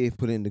 As Jay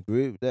put it in the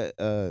group, that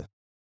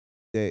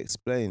Jay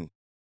explained.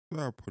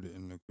 I put it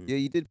in the group. Yeah,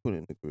 you did put it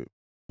in the group,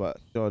 but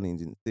Charlene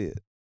didn't see it.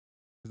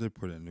 I did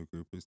put it in the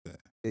group. It's there.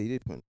 Yeah, you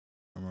did put it.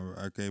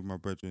 I gave my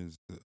brethren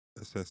the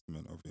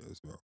assessment of it as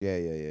well. Yeah.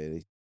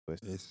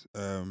 It's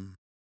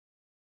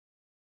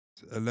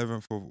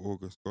 11th of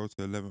August. Go to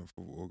 11th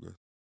of August.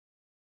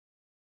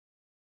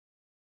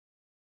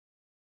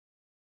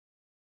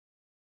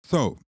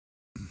 So,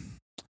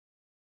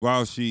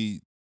 while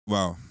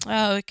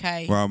Oh,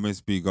 okay.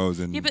 Miss B goes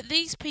and Yeah, but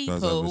these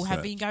people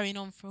have been going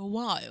on for a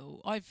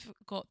while. I've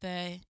got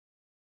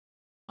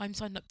I'm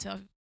signed up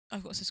to.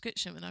 I've got a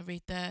subscription when I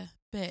read their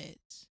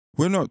bits.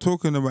 we're not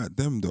talking about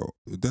them though.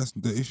 That's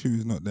the issue.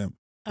 Is not them.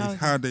 It's Okay.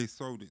 how they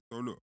sold it. So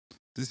look,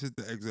 this is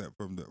the excerpt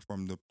from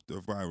the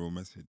viral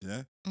message.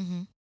 Yeah.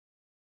 Mm-hmm.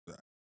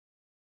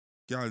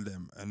 Gal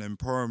Them, an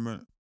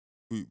empowerment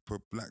group for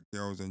black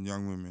girls and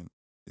young women,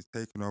 is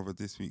taking over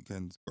this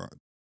weekend's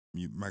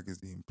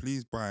magazine.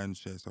 Please buy and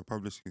share so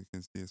publishers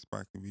can see a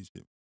spike in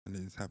readership and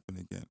let this happen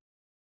again.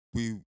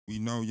 we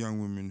know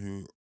young women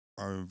who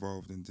are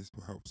involved, and this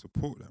will help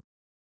support them.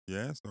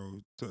 Yeah.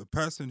 So the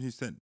person who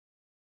sent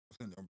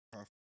it on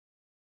behalf,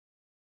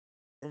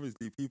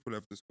 obviously people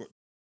have just got,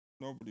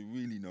 nobody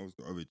really knows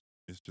the origin.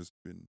 It's just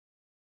been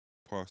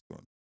passed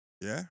on.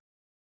 Yeah.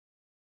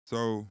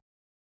 So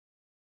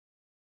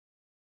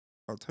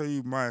I'll tell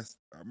you my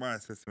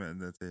assessment,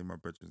 and then tell you my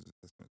brethren's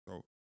assessment.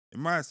 So in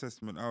my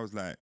assessment, I was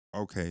like,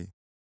 okay,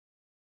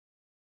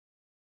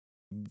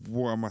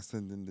 what am I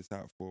sending this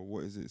out for?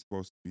 What is it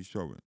supposed to be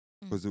showing?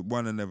 Because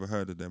one, I never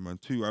heard of them,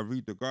 and two, I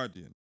read the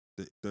Guardian,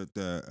 the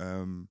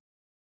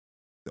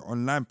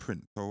online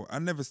print, so I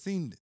never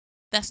seen it.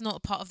 That's not a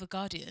part of the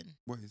Guardian.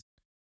 What is?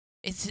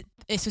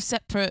 It's a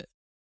separate.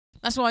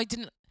 That's why I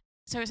didn't.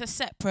 So it's a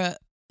separate.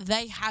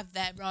 They have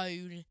their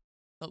own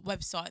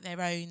website,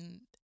 their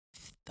own.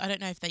 I don't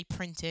know if they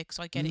print it because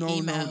I get it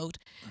emailed,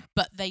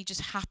 but they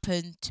just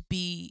happen to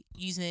be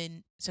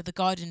using. So the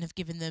Guardian have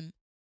given them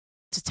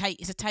to take.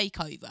 It's a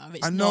takeover.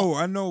 It's I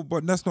know,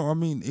 but that's not what I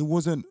mean. It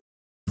wasn't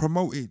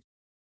promoted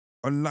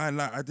online.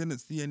 Like I didn't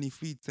see any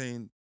feed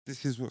saying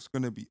this is what's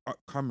going to be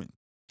upcoming.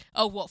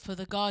 Oh, what, for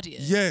the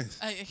Guardian? Yes.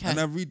 Oh, okay. And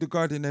I read the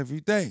Guardian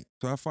every day,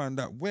 so I find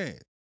that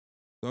weird.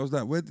 So I was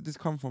like, where did this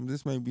come from?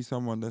 This may be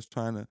someone that's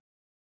trying to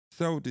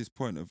sell this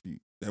point of view.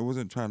 They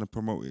wasn't trying to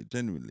promote it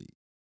genuinely.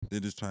 They're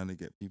just trying to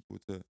get people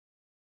to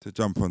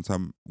jump on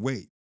some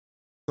weight.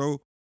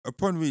 So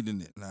upon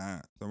reading it,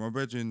 so my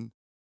brethren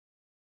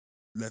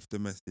left a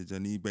message,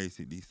 and he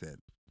basically said,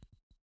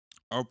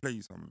 I'll play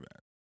you some of that.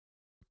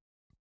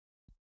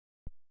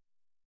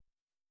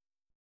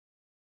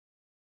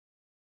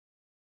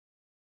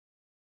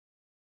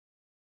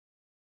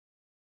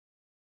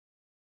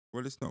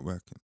 Well, it's not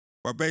working.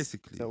 But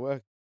basically, It's not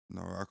working.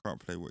 no, I can't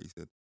play what he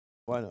said.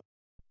 Why not?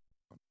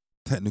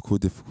 Technical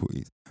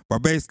difficulties. But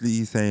basically,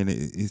 he's saying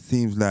it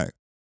seems like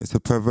it's a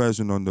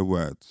perversion on the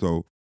word.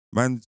 So,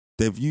 man,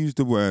 they've used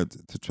the word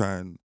to try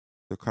and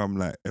become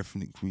like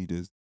ethnic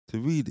readers to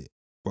read it.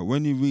 But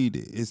when you read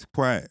it, it's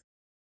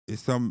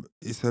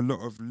a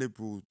lot of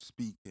liberal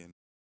speaking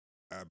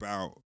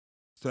about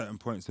certain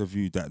points of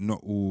view that not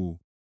all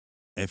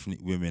ethnic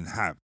women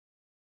have.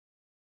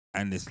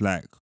 And it's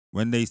like,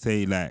 when they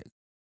say like,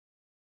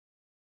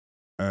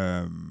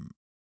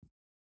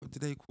 what do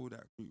they call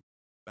that group?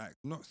 Like,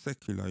 not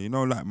secular,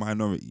 like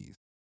minorities.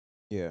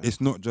 Yeah.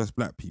 It's not just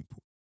black people.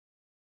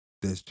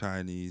 There's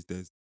Chinese,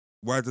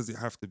 why does it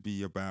have to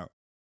be about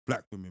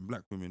black women?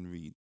 Black women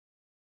read.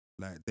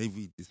 Like, they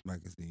read this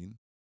magazine.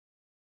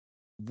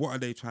 What are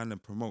they trying to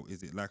promote?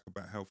 Is it like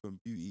about health and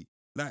beauty?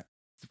 Like,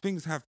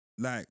 things have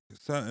like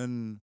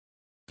certain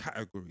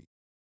category.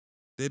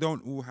 They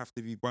don't all have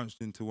to be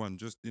bunched into one,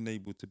 just being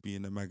able to be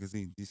in a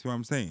magazine. Do you see what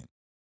I'm saying?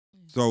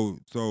 So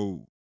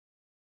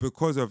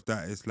because of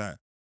that, it's like,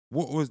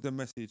 what was the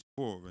message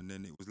for? And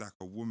then it was like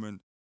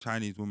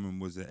Chinese woman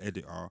was an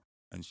editor,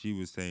 and she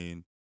was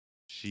saying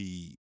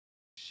she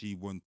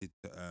wanted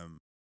to,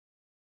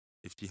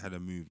 if she had a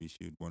movie,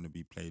 she would want to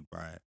be played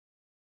by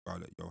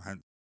Scarlett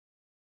Johansson.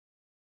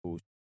 Cool.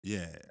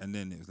 Yeah, and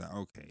then it was like,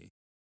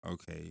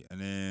 okay,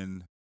 and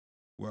then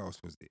what else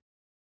was it?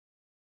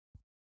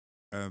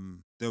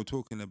 They were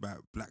talking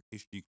about Black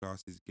history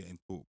classes getting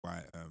taught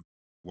by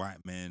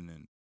white men,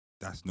 and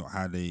that's not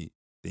how they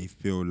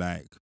feel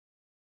like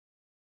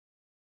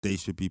they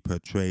should be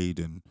portrayed,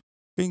 and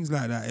things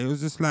like that. It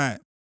was just like,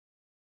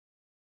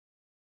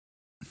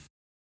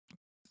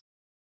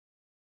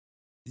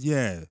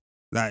 yeah,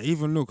 like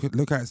even look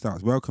how it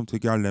starts. Welcome to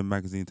Girl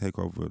Magazine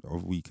takeover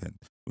of weekend,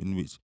 in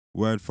which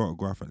word,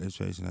 photograph, and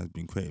illustration has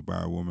been created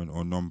by a woman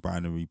or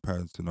non-binary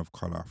person of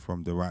color,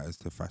 from the writers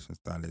to fashion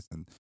stylists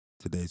and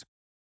today's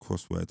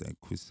crossword and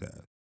quiz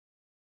setters.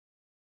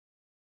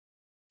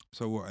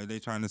 So what are they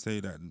trying to say,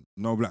 that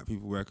no black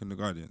people work in the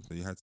Guardian, so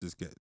you had to just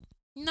get?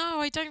 No,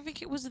 I don't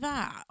think it was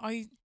that.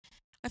 I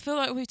feel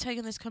like we've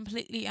taken this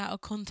completely out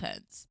of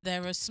context.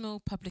 They're a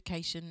small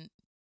publication,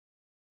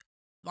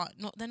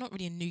 they're not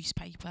really a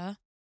newspaper.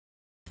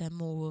 They're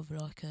more of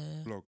like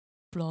a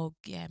blog,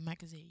 yeah,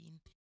 magazine.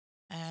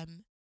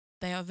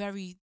 They are,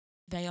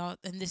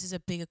 and this is a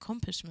big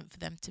accomplishment for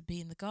them to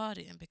be in the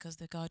Guardian, because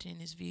the Guardian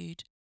is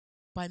viewed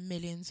by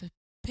millions of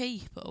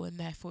people, and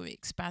therefore it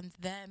expands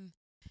them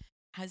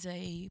as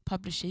a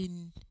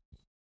publishing.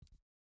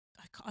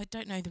 I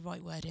don't know the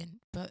right wording,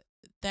 but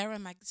they're a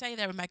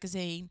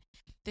magazine.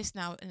 This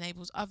now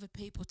enables other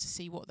people to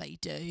see what they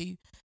do.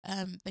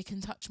 They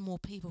can touch more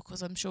people,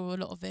 because I'm sure a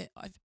lot of it,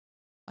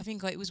 I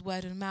think it was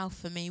word of mouth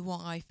for me when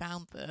I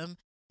found them,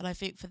 and I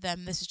think for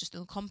them this is just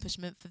an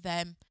accomplishment for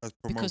them,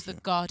 because the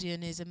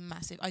Guardian is a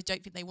massive. I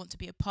don't think they want to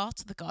be a part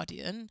of the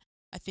Guardian.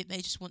 I think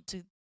they just want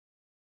to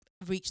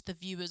reach the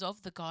viewers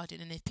of the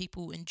Guardian, and if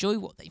people enjoy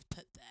what they've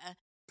put there,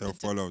 they'll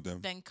follow them.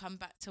 Then come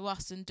back to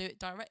us and do it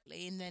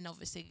directly, and then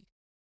obviously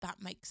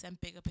that makes them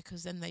bigger,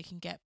 because then they can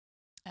get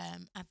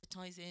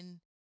advertising,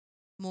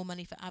 more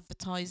money for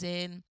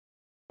advertising,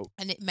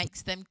 and it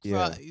makes them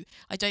grow. Yeah.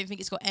 I don't think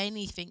it's got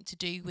anything to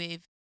do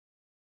with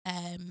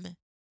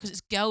because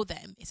it's girl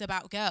them. It's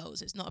about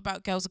girls. It's not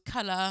about girls of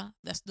colour.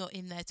 That's not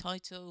in their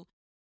title.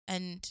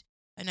 And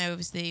I know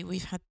obviously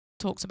we've had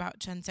talks about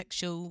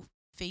transsexual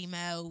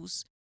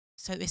females,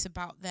 so it's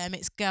about them.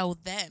 It's girl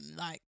them.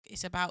 Like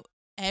it's about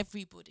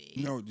everybody.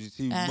 No, you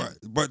see, Um,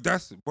 but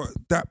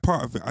that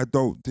part of it I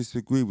don't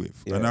disagree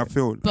with, and Yeah. I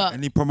feel like But-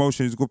 any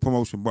promotion is good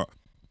promotion. But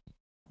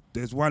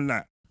there's one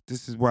that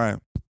this is why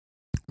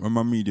when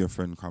my media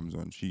friend comes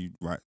on, she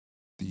writes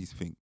these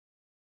things,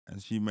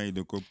 and she made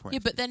a good point. Yeah,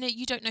 but then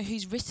you don't know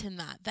who's written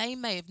that. They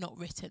may have not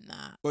written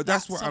that. But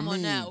that's what I someone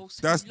mean. else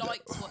That's who the-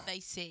 likes what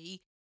they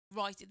see.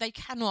 Right? They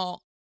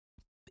cannot.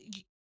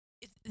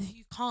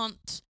 You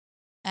can't.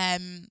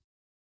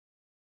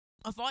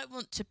 If I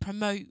want to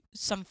promote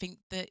something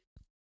that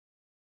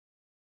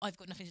I've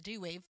got nothing to do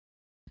with,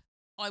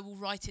 I will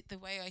write it the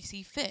way I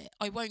see fit.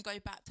 I won't go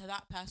back to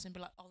that person and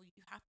be like, "Oh, are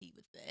you happy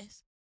with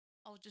this?"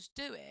 I'll just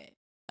do it.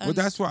 Well,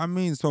 that's what I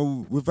mean.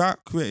 So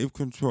without creative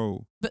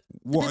control, But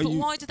what are but you?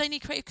 why do they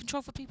need creative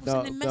control for people No,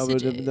 sending no,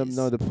 but messages?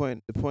 no. The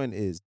point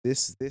is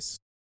this.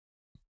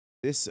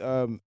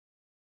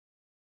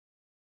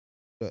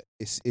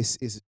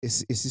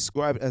 It's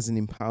described as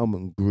an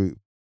empowerment group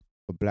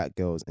for black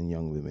girls and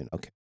young women.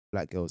 Okay,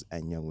 black girls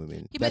and young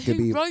women. Yeah, but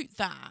who wrote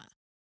that?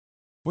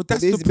 But But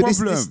that's this- the but this-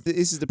 problem.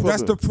 This is the problem.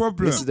 That's the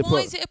problem. This is the Why pro-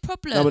 is it a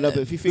problem? No, but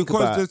if you think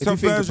Because about there's if you some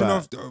think version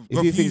about of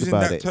if you think using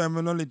about that it,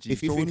 terminology.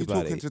 if you So when think you're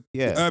about talking it, to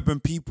yeah. urban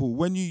people,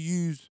 when you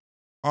use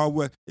our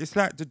word, it's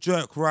like the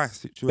jerk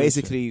rice situation.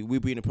 basically we're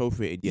being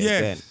appropriated yet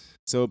again. yes,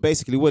 So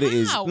basically, what it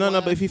is, How? no,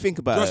 but if you think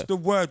about just it, the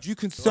word. You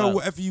can sell Right.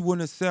 whatever you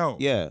want to sell.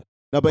 yeah,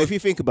 no, but if you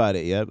think about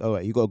it, yeah, all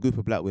right, you got a group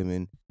of black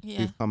women Yeah.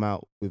 who've come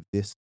out with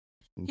this.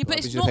 Yeah, but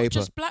it's piece of not paper.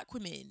 just black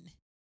women.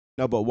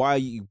 No, but why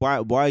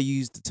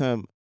use the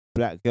term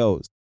black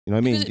girls? You know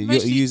what I mean? Because it You're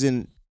mostly-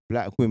 using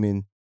black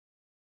women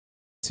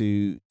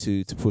to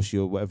push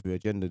your whatever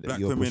agenda that Black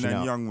you're women pushing and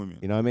out. young women.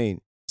 You know what I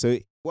mean? So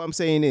what I'm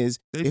saying is,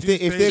 They if do they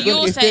say if So they're that. you're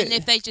gonna, if saying they,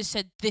 if they just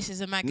said this is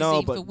a magazine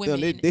no, but for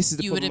women, this is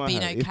the you would problem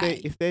have I been have.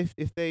 okay.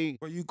 If they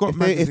But you got if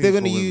they're magazines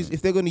gonna for use women.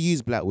 if they're gonna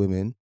use black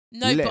women,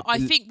 No, let- but I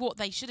l- think what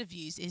they should have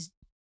used is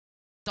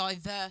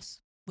diverse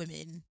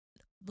women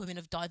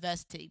of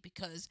diversity,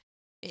 because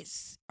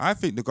it's I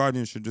think the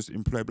Guardian should just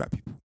employ black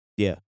people.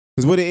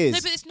 because what it is. no,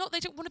 but it's not. They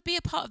don't want to be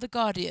a part of the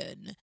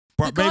Guardian.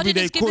 But The maybe Guardian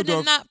they has given could them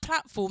have. that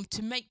platform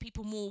to make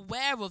people more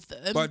aware of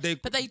them, But they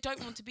but they don't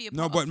want to be a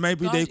No, part but of the maybe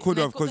they Guardian. could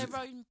have, They've got 'cause- their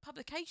own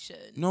publication.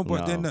 No,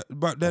 but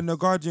No. then the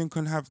Guardian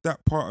can have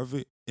that part of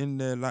it in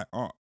there, like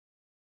art,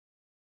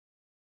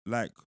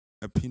 like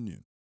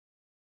opinion,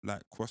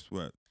 like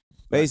crossword.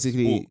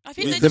 Basically, I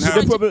think We they can just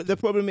have- trying to- the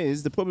problem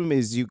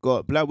is you've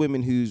got black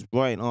women who's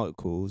writing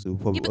articles who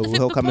Yeah, probably but the,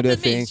 will the come with their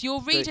problem thing. is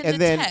you're reading And the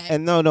then text.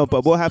 and no,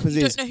 but what happens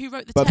you is, don't know who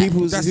wrote the but text.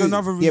 people That's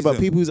another yeah, but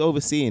reason. people who's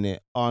overseeing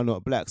it are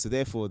not black, so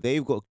therefore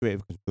they've got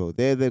creative control.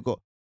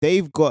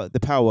 They've got the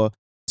power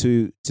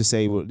to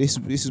say, well, this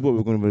is what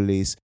we're going to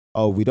release.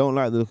 Oh, we don't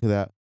like the look of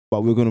that,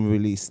 but we're going to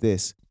release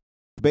this.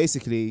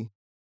 Basically,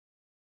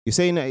 you're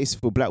saying that it's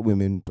for black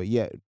women, but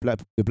yet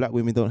the black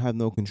women don't have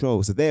no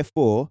control. So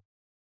therefore,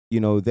 you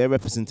know, their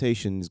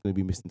representation is going to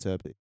be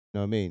misinterpreted. You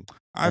know what I mean?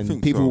 I And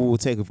think people so. will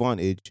take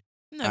advantage.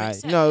 No, Uh, it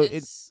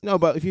says. no, no,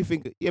 but if you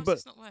think, yeah, Why is but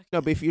this not working?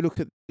 no, but if you look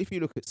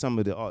at some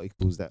of the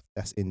articles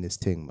that's in this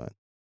thing, man,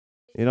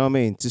 you know what I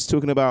mean? Just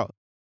talking about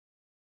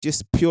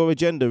just pure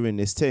agenda in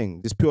this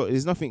thing. Just pure.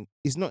 There's nothing.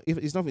 It's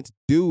nothing to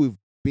do with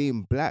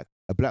being black.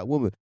 A black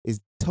woman is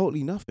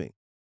totally nothing.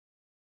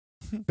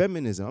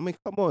 Feminism. I mean,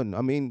 come on.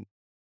 I mean,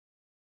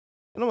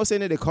 I'm not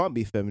saying that there can't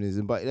be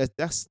feminism, but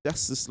that's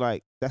just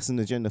like that's an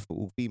agenda for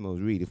all females,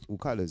 really, for all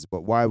colors.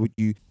 But why would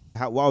you?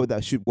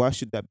 Why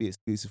should that be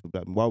exclusive for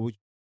black? Why would?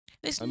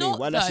 It's I mean, not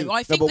why though. that should- I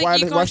no, think but that why you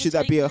that- guys why are should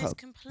that be taking a- this but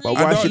completely.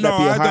 why should that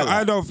be a highlight?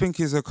 I don't think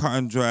it's a cut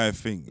and dry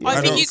thing. I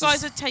think don't- you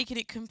guys are taking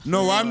it completely.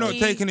 No, I'm not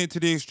taking it to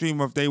the extreme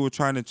of they were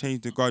trying to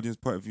change the Guardian's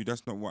point of view.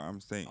 That's not what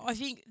I'm saying. I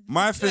think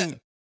My look,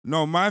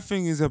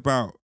 thing is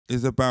about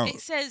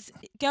It says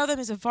Girl Them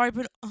is a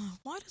vibrant. Oh,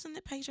 why doesn't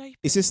the page open?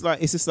 It's just like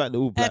the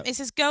all black. It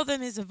says Girl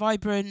Them is a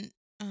vibrant.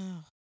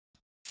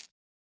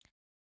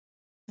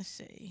 Let's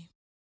see.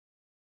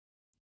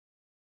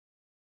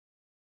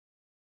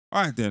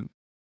 all right then.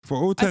 For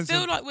all I intents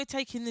feel and like we're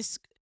taking this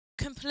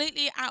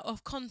completely out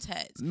of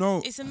context.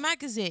 no, It's a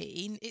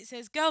magazine. It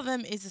says Girl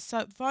Them is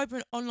a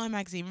vibrant online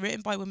magazine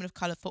written by women of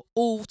colour for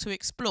all to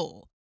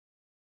explore.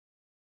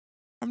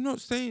 I'm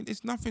not saying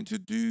it's nothing to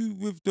do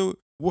with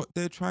what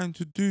they're trying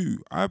to do.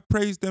 I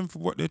praise them for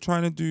what they're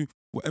trying to do.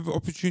 Whatever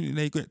opportunity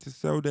they get to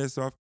sell their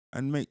stuff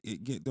and make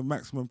it get the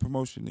maximum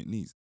promotion it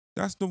needs.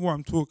 That's not what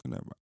I'm talking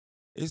about.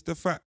 It's the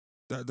fact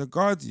that the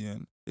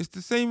Guardian, it's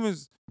the same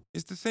as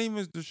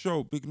the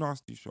show, Big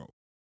Nasty Show.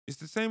 It's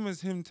the same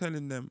as him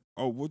telling them,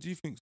 "Oh, what do you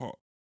think's hot?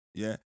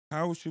 Yeah,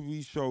 how should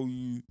we show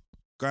you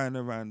going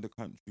around the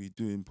country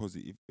doing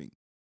positive things?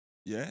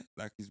 Yeah,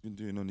 like he's been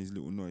doing on his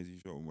little noisy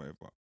show and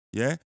whatever.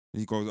 Yeah." And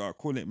he goes, "I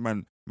call it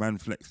man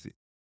flex it."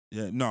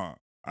 Yeah, no,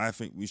 I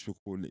think we should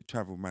call it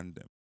travel man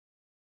them.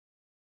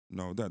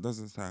 No, that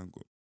doesn't sound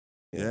good.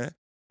 Yeah,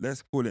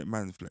 let's call it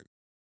man flex.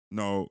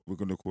 No, we're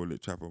gonna call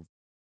it travel,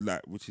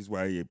 like, which is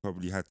why he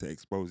probably had to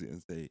expose it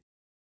and say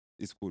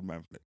it's called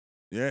man flex.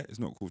 Yeah, it's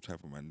not called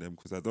Travel Man them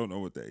because I don't know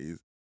what that is.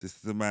 This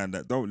is a man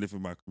that don't live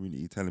in my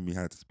community telling me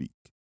how to speak.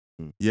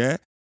 Mm. Yeah,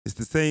 it's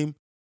the same.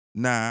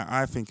 Nah,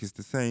 I think it's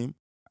the same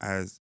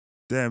as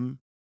them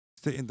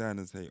sitting down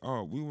and say,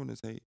 "Oh, we want to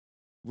say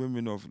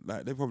women of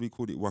like they probably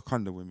called it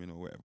Wakanda women or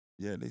whatever."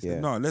 Yeah, they said, Yeah.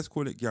 "No, let's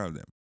call it gal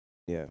them."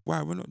 Yeah.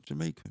 Why? We're not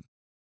Jamaican.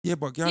 Yeah,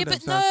 but gal Yeah, them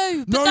but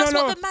sound. no, but that's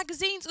no. what the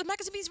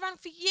magazine's ran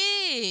for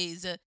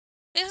years. It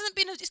hasn't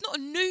been. It's not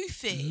a new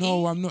thing.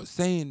 No, I'm not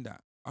saying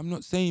that. I'm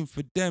not saying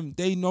for them.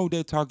 They know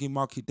their target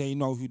market. They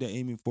know who they're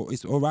aiming for.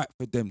 It's all right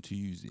for them to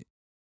use it.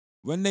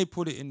 When they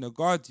put it in the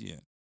Guardian,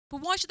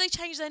 But why should they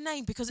change their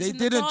name? Because they it's in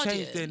the didn't Guardian.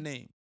 change their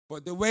name.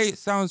 But the way it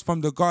sounds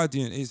from the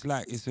Guardian is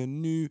like it's a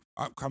new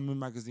upcoming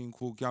magazine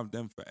called Gal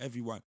Them for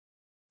everyone.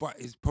 But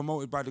it's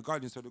promoted by the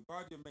Guardian, so the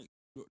Guardian makes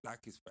it look like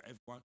it's for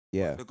everyone.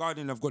 Yeah. But the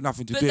Guardian have got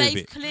nothing to But do with they've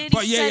it. clearly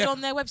But yeah, said yeah.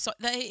 on their website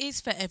that it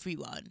is for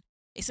everyone.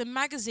 It's a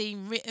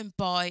magazine written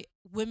by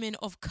women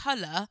of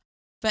colour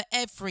for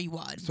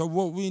everyone. So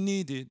what we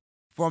needed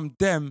from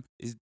them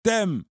is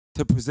them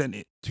to present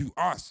it to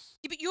us.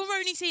 Yeah, but you're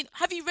only seeing.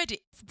 Have you read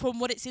it from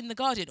what it's in the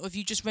Guardian, or have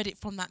you just read it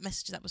from that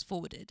message that was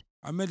forwarded?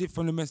 I made it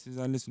from the message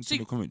I listened So to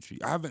the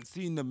commentary. I haven't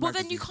seen the Well,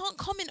 magazine. then you can't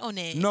comment on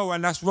it. No,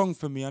 and that's wrong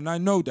for me, and I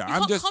know that. You I'm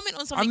can't just comment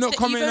on something I'm not that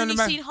commenting you've on the only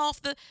man. seen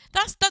half the.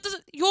 That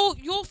doesn't.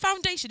 Your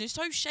foundation is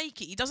so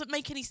shaky. It doesn't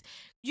make any.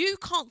 You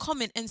can't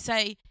comment and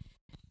say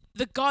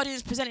the Guardian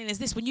is presenting as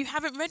this when you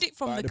haven't read it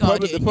from Right, the the problem-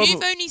 Guardian. the problem-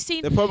 You've only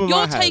seen. The problem You're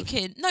I have,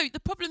 taking no.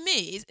 The problem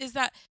is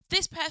that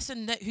this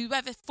person that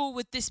whoever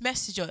forwarded this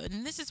message on,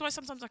 and this is why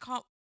sometimes I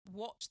can't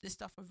watch this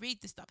stuff or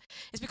read this stuff,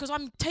 is because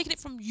I'm taking it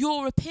from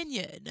your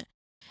opinion,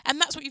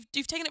 and that's what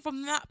you've taken it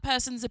from that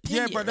person's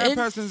opinion. Yeah, but that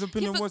person's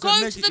opinion Yeah, but wasn't go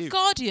negative. to the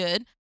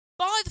Guardian,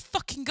 buy the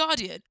fucking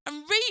Guardian,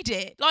 and read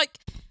it. Like,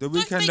 The don't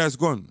weekend make- that's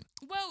gone.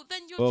 well,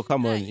 then you're. well, too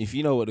come on. late. If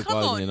you know what the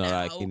Come Guardian on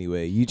are like now.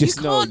 anyway, you just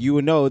You know. can't- You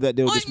will know that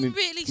they'll I'm just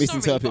really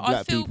misinterpret sorry, but I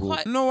black feel people.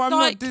 quite. No, I'm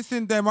like, not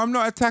dissing them. I'm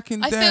not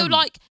attacking I them. feel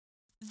like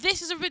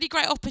this is a really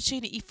great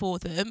opportunity for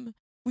them.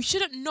 We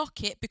shouldn't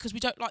knock it because we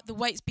don't like the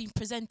way it's been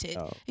presented.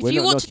 No, If we're you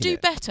not want to knocking do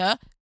it. better,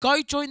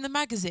 go join the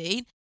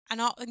magazine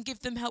and give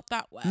them help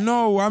that way.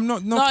 No, I'm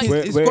not knocking.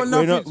 Like- It's got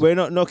nothing. We're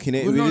not knocking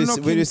it. We're not We're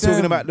knocking just talking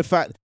them. about the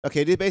fact.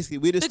 Okay, basically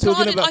we're just the talking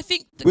Guardian, about. I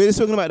think We're just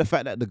talking about the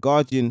fact that the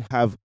Guardian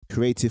have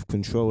creative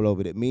control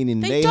over it, meaning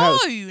they have.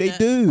 don't. They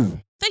do.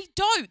 They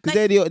don't. Because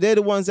they're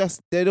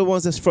the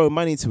ones that's throw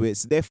money to it.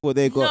 So therefore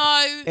they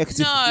got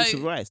executive producer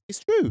rights. It's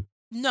true.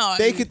 No.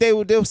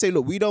 They'll say,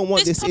 look, we don't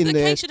want this in there.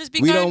 publication has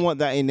been We going, don't want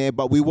that in there,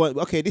 but we want.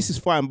 Okay, this is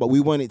fine, but we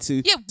want it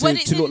to. Yeah, when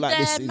to it's look in like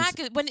their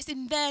this. when it's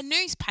in their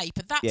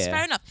newspaper, that's Yeah.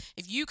 fair enough.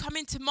 If you come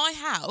into my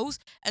house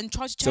and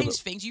try to So change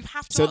things, you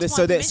have to So, ask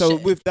my permission. so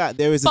with that,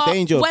 there is a But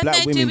danger of when black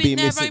they're women doing being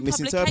their own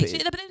misinterpreted.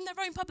 publication, but in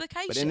their own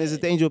publication. But then there's a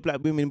danger of black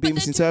women being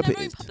But they're doing their own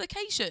misinterpreted.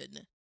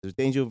 publication. There's a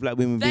danger of black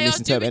women They being are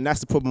misinterpreted, doing- and that's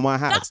the problem I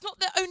have. That's not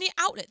their only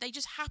outlet. They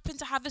just happen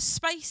to have a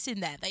space in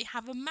there. They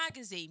have a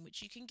magazine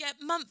which you can get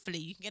monthly.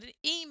 You can get an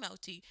email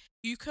to you.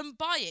 You can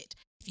buy it.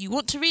 If you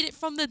want to read it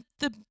from the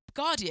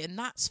Guardian,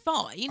 that's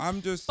fine.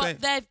 I'm just saying.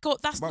 But they've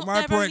got that's But not my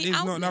their point only is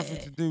outlet. not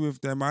nothing to do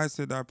with them. I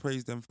said I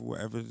praise them for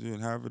whatever they're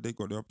doing. However they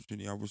got the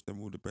opportunity, I wish them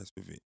all the best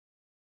with it.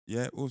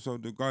 Yeah. Also,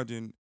 the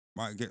Guardian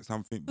might get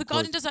something. The because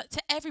Guardian does that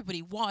to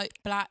everybody: white,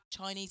 black,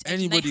 Chinese, Asian.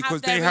 anybody they have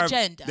because their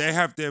agenda. they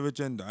have their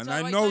agenda, and So I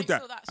I know don't that.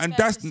 feel that's And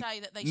fair that's to say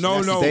that they no, should-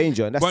 That's no, the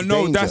danger. That's but the no,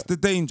 danger. that's the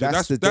danger.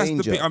 That's the that's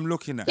danger. the bit I'm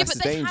looking at. Yeah, That's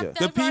but the they danger. have The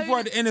their people are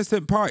own, the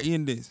innocent party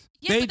in this.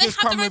 Yeah, they but they just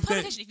have come their own with their.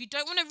 publication. If you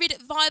don't want to read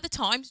it via the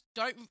Times,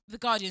 the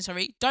Guardian,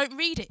 don't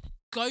read it.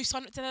 Go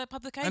sign up to their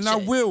publication. And I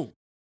will.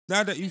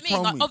 Now that You you've mean,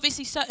 told like, me.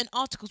 obviously, certain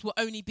articles will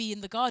only be in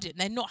the Guardian.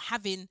 They're not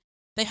having.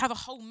 They have a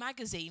whole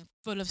magazine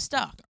full of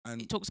stuff.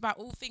 And It talks about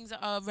all things that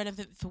are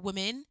relevant for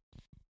women.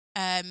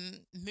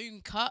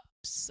 Moon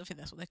cups, I think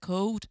that's what they're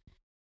called.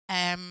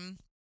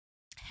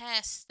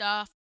 Hair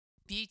stuff,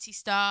 beauty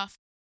stuff.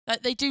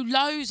 Like they do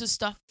loads of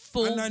stuff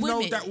for and I women.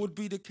 know that would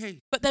be the case.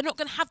 But they're not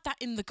going to have that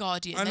in the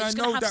Guardian. And they're I just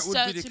gonna know have that would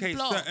be the certain case.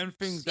 blogs. Certain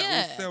things that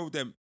Yeah. will sell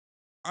them.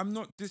 I'm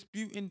not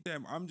disputing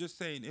them. I'm just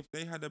saying if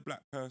they had a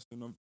black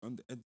person on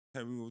the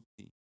editorial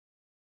team,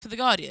 For the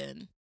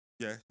Guardian.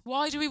 yeah,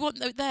 Why do we want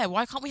them there?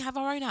 Why can't we have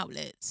our own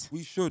outlets?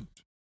 we should.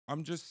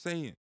 I'm just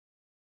saying,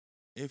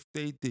 if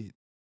they did,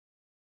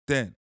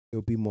 then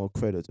It'll be more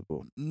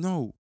creditable.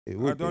 no, It I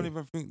would don't be.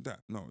 even think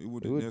that. No, it It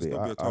wouldn't. would There's be.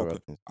 not be a I token.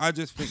 reckon. I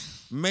just think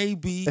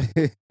maybe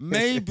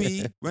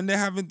when they're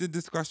having the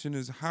discussion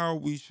is how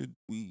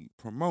we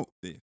promote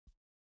this,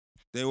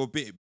 they will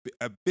be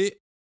a bit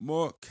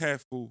more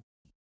careful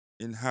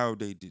in how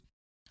they did.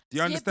 Do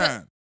you Yeah, but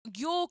understand?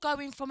 You're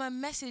going from a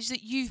message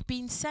that you've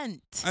been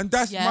sent. And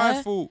that's yeah?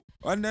 my fault.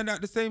 And then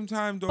at the same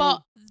time, though,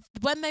 But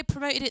when they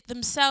promoted it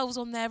themselves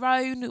on their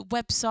own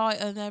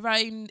website and their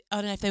own, I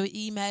don't know if they were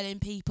emailing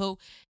people,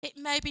 it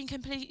may have been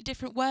completely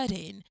different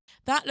wording.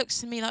 That looks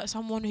to me like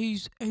someone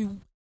who's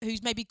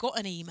maybe got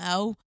an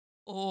email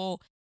or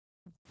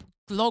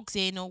logs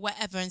in or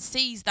whatever and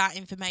sees that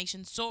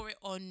information, saw it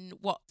on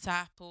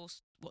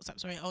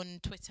on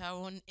Twitter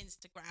or on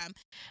Instagram,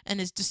 and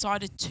has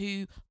decided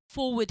to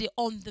forward it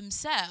on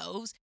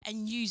themselves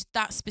and use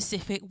that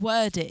specific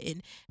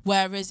wording.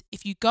 Whereas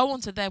if you go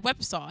onto their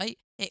website,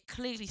 it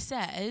clearly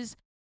says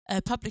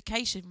a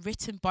publication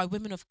written by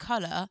women of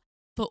colour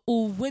for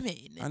all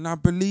women. And I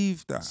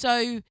believe that.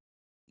 So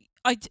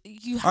I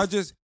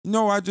just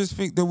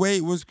think the way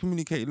it was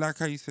communicated, like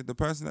how you said, the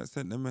person that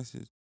sent the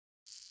message,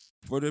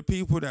 for the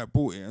people that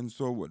bought it and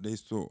saw what they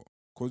saw,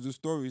 because the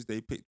stories they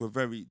picked were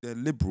they're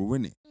liberal,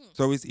 innit?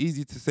 So it's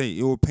easy to say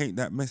it will paint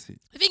that message.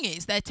 The thing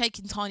is, they're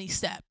taking tiny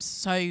steps.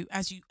 So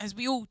as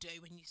we all do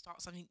when you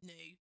start something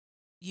new,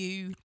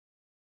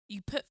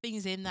 you put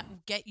things in that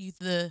will get you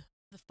the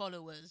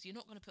followers. You're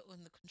not going to put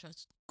on the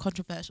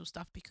controversial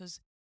stuff because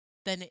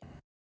then it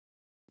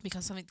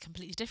becomes something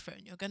completely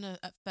different. You're going to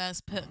at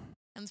first put,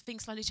 and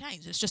things slowly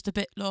change. It's just a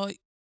bit like,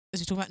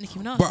 as we talk about Nicki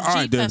Minaj,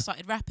 when she first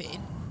started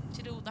rapping,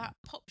 she did all that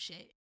pop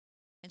shit.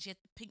 And she had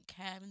the pink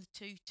hair and the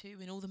tutu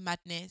and all the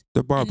madness.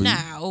 The Barbie. And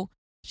now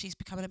she's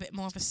becoming a bit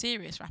more of a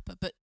serious rapper.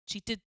 But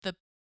she did the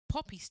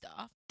poppy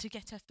stuff to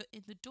get her foot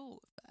in the door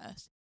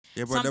first.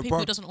 Yeah, but Some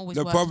people it doesn't always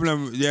the work.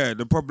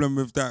 The problem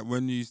with that,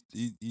 when you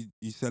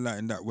sell out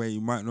in that way, you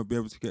might not be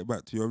able to get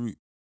back to your root.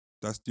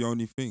 That's the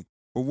only thing.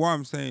 But what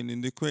I'm saying, in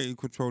the creative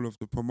control of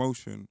the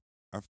promotion,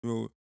 I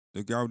feel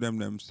the girl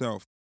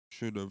themselves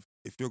should have,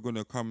 if you're going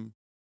to come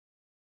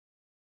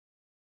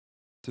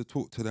to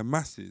talk to the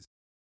masses,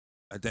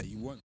 that you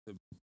want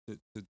to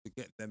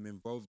get them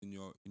involved in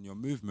your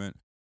movement,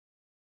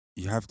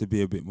 you have to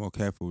be a bit more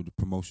careful with the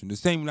promotion. The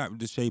same like with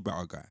the Shea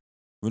Butter guy.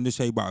 When the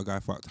Shea Butter guy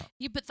fucked up.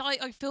 Yeah, but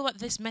I feel like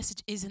this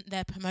message isn't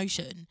their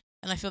promotion,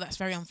 and I feel that's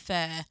very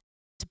unfair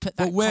to put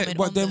that comment on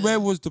But then them. where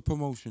was the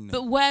promotion then?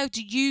 But where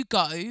do you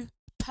go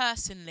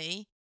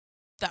personally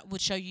that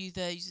would show you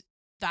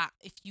that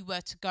if you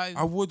were to go?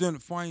 I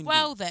wouldn't find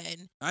well it.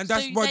 Then. And so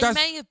that's,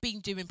 may have been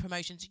doing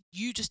promotions.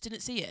 You just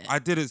didn't see it. I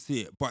didn't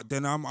see it, but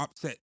then I'm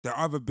upset. The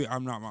other bit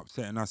I'm not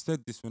upset, and I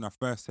said this when I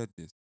first said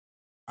this.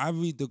 I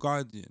read The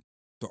Guardian,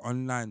 the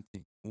online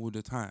thing, all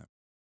the time.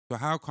 So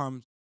how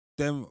comes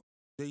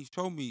they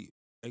show me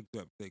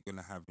excerpts they're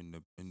gonna have in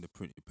the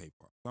printed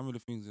paper. Some of the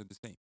things are the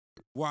same.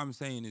 What I'm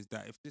saying is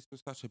that if this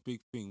was such a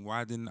big thing,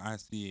 why didn't I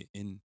see it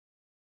in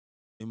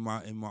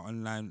my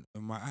online,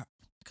 in my app?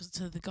 Because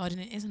to The Guardian,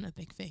 it isn't a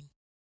big thing.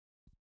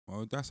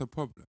 Well, that's a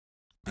problem.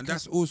 And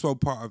that's also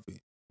part of it.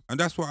 And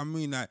that's what I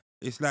mean. Like,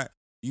 it's like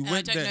you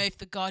went there. I don't know if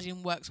The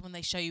Guardian works when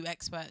they show you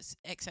excerpts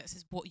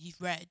is what you've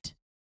read.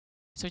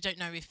 So I don't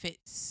know if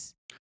it's...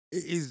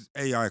 It is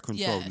AI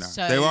controlled now.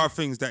 So there are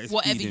things that it's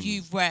whatever feeding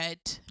you've read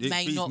it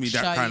may feeds not me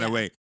that show kind of you.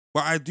 way.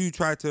 But I do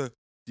try to...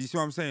 Do you see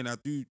what I'm saying? I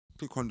do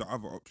click on the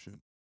other option.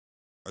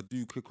 I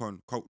do click on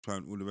culture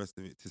and all the rest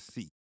of it to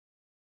see.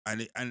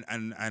 And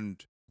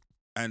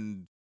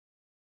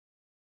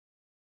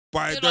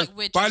I feel like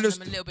we're judging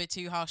them a little bit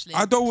too harshly.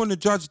 I don't want to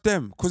judge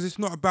them because it's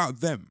not about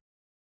them.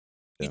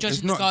 You're It's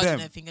judging The not Guardian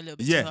them. thing a little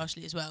bit Yeah. too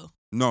harshly as well.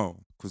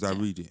 No, because I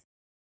Yeah. read it.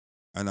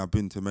 And I've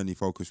been to many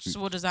focus groups.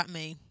 So what does that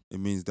mean? It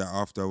means that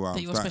after a while...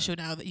 That you're special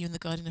now, that you and The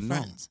Guardian are No.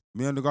 friends?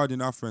 Me and The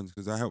Guardian are friends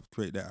because I helped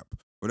create the app.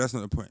 But that's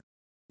not the point.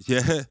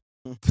 Yeah,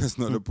 that's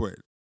not the point.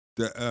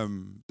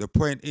 The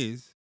point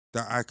is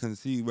that I can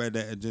see where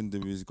their agenda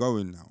is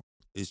going now.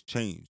 It's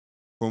changed.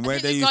 From where I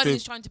think they The used Guardian to...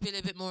 is trying to be a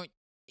little bit more...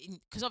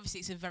 Because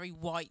obviously it's a very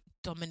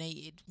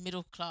white-dominated,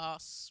 middle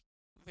class,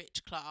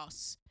 rich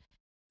class.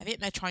 I think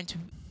they're trying to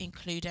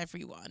include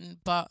everyone,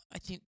 but I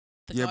think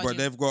The Yeah, Guardian... but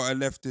they've got a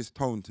leftist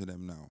tone to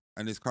them now.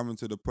 And it's coming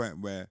to the point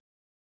where,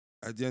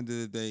 at the end of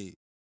the day,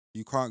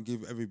 you can't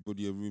give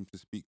everybody a room to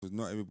speak because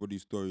not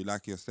everybody's story,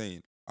 like you're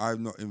saying,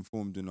 I'm not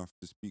informed enough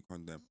to speak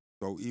on them.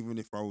 So even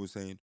if I was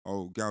saying,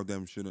 oh, gal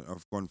them shouldn't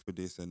have gone for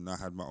this and I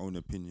had my own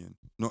opinion,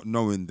 not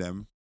knowing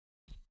them,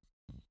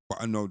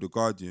 but I know The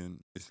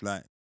Guardian, it's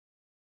like,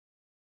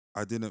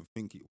 I didn't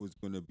think it was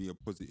going to be a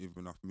positive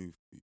enough move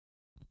for you.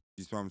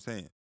 You see what I'm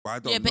saying? But I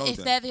don't know but if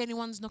them. they're the only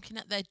ones knocking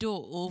at their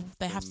door,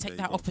 they have to Then take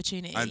there that you go.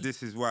 opportunity. And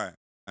this is why.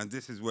 And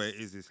this is where it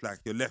is. It's like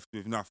you're left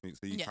with nothing,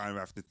 so you Yeah. kind of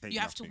have to take You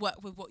have to nothing.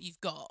 work with what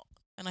you've got.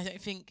 And I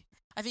think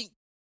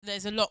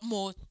there's a lot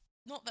more,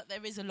 not that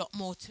there is a lot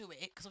more to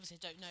it, because obviously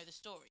I don't know the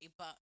story,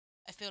 but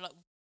I feel like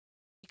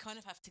you kind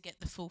of have to get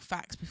the full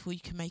facts before you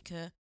can make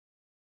an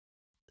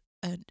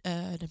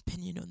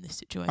opinion on this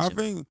situation. I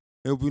think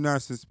it would be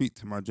nice to speak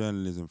to my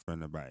journalism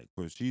friend about it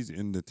because she's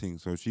in the thing,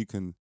 so she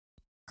can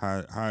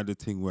how the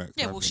thing works.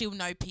 Yeah, I well, think. she'll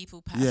know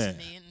people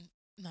personally and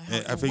know how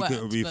it I all think works,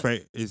 it would be but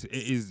it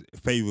is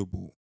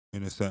favourable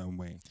in a certain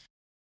way.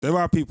 There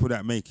are people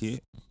that make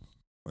it,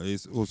 but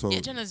it's also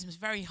yeah, journalism is a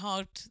very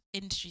hard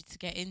industry to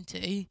get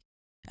into,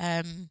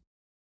 and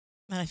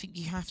I think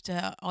you have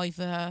to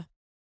either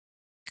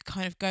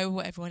kind of go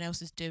what everyone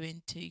else is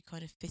doing to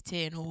kind of fit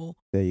in, or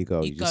There you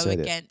go. you You go just said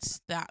it.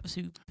 against that.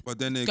 So But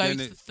then go again,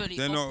 the fully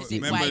they're not. opposite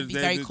Remember, way, and be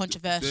very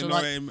controversial.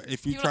 Not, Like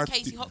if you people try like to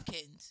Casey do-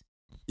 Hopkins.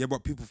 yeah,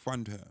 but people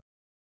fund her.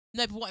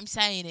 No, but what I'm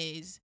saying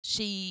is,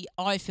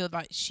 I feel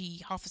like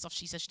half the stuff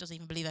she says she doesn't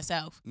even believe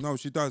herself. No,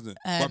 she doesn't.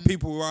 Um, But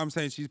people, what I'm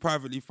saying, she's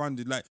privately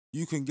funded. Like,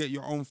 you can get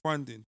your own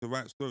funding to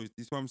write stories.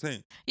 This is what I'm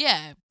saying.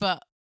 Yeah,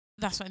 but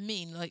that's what I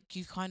mean. Like,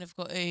 you kind of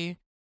got to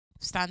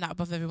stand out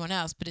above everyone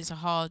else, but it's a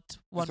hard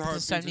one a hard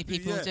because so thing to many do,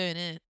 people yeah. are doing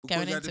it, Because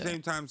going at the into same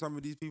it. time, some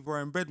of these people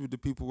are in bed with the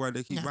people while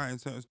they keep No. writing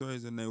certain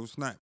stories, and they will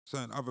snipe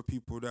certain other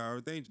people that are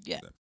a danger Yeah.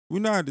 to them. We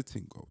know how the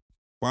thing goes.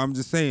 But I'm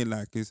just saying,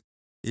 like, it's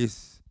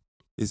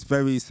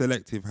very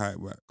selective how it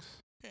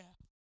works. Yeah.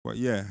 But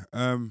yeah,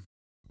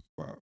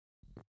 but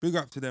big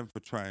up to them for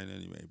trying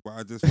anyway. But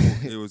I just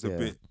thought it was a Yeah.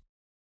 bit.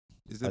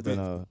 It's I a don't bit.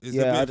 know. It's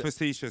Yeah, a bit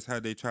facetious how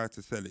they tried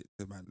to sell it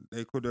to man.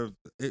 It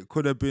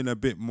could have been a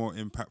bit more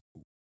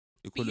impactful.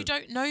 It But could you have.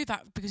 don't know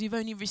that because you've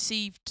only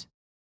received.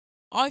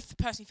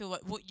 Personally feel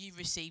like what you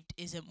received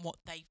isn't what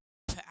they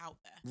put out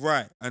there.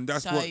 Right, and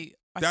that's so what.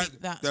 I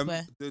think that's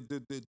where.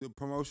 The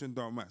promotion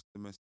don't match the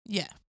message.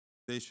 Yeah.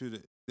 They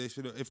should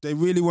if they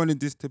really wanted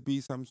this to be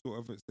some sort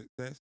of a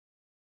success,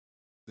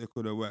 they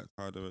could have worked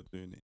harder at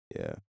doing it.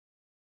 Yeah.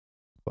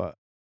 But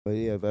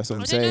yeah, that's what I I'm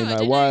don't saying. know, I Like,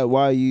 don't know.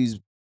 why use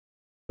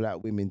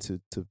black women to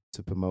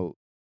promote?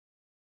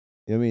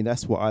 You know what I mean?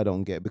 That's what I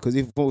don't get. Because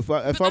if I'm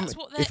that's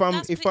what if I'm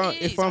that's if what I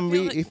it if is. I I'm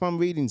feel like- if I'm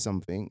reading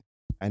something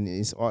and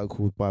it's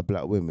articled by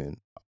black women,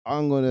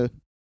 I'm gonna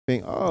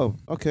think, oh,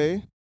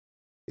 okay,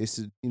 it's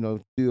to,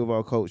 do with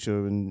our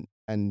culture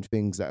and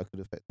things that could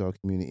affect our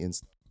community and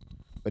stuff.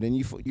 But then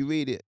you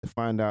read it to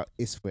find out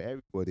it's for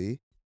everybody.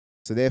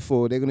 So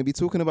therefore, they're gonna be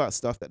talking about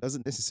stuff that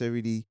doesn't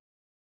necessarily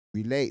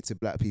relate to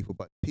black people,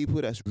 but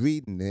people that's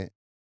reading it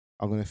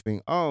are gonna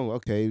think, oh,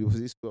 okay, this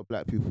is what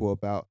black people are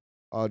about.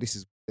 Oh, this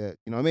is that,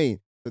 you know what I mean?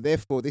 So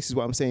therefore, this is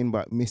what I'm saying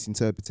about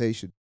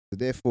misinterpretation. So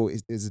therefore,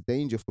 there's a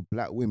danger for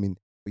black women,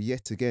 for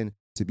yet again,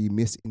 to be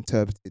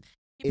misinterpreted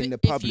Yeah, in the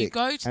but if public. you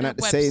go to And the at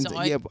the same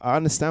website, yeah, but I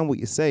understand what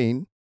you're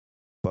saying,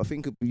 but I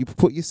think you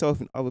put yourself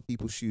in other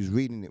people's shoes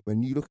reading it.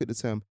 When you look at the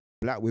term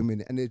black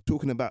women and they're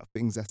talking about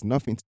things that's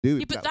nothing to do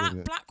with yeah, but black that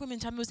women. black women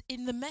term was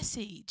in the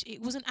message.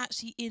 It wasn't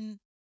actually in.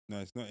 No,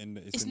 it's not in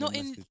the. It's in not the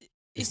in. message.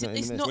 It's not in the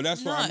it's message. not. Well,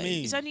 that's what I no,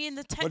 mean. It's only in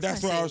the text But that's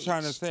message. what I was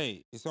trying to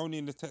say. It's only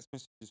in the text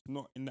message. It's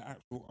not in the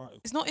actual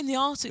article. It's not in the They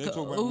article.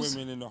 talk about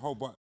women in the whole,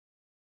 but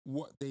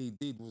what they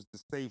did was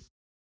the safe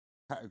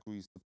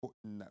categories to put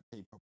in that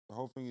paper. The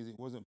whole thing is it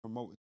wasn't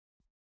promoted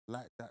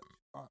like that.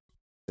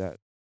 Yeah,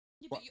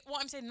 but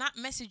what I'm saying, that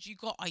message you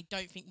got, I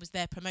don't think was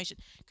their promotion.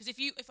 Because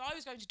if I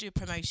was going to do a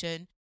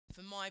promotion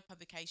for my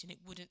publication, it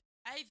wouldn't.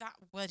 That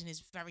wording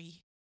is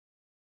very.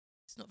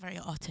 It's not very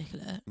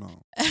articulate.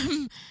 No,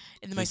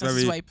 in the most It's nicest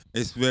very- way.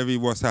 it's very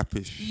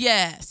WhatsAppish.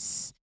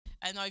 Yes,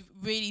 and I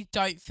really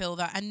don't feel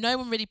that, and no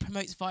one really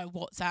promotes via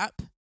WhatsApp.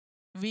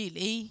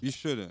 Really, You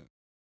shouldn't,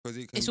 because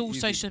it can it's be all easy.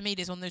 social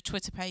medias on the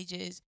Twitter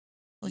pages,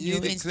 on You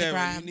your need it clearer.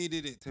 Instagram. You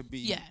needed it to be.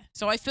 Yeah.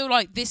 So I feel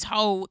like this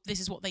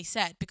is what they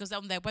said, because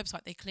on their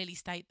website they clearly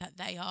state that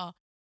they are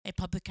a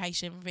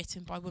publication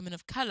written by women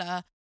of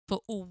colour for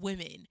all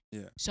women.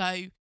 Yeah.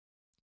 So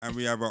And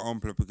we have our own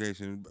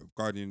publication,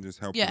 Guardian, just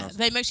helping yeah, us.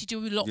 they mostly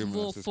do a lot giving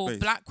more us the for space.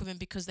 black women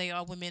because they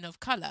are women of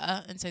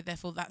colour, and so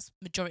therefore that's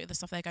majority of the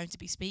stuff they're going to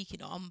be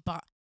speaking on.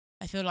 But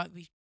I feel like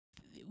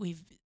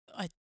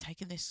I've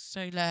taken this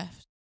so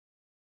left.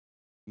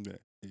 Yeah,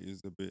 it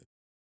is a bit.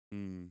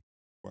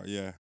 But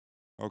yeah,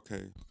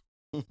 okay.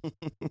 We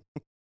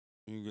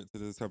can get to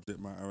the subject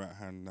matter at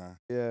hand now.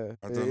 Yeah,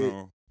 I don't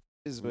know.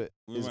 Is what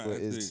We is might what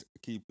have is. to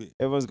keep it.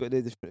 Everyone's got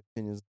their different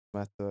opinions.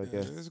 Matter, I Yeah,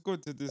 guess. it's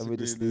good to And disagree. we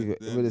just leave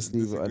it. and We just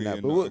leave it on disagree that.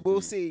 and But not we'll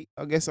agree. see.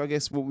 I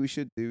guess what we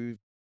should do.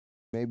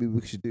 Maybe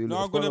we should do a No,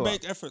 little I'm gonna follow-up.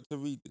 make effort to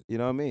read it. You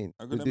know what I mean?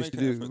 I'm We gonna just make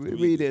an do effort to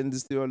read read it it. and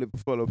just do a little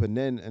follow-up, and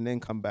then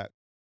come back,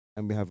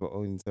 and we have our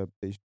own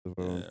interpretation of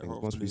our own Yeah, things. Once we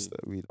hopefully-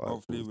 start read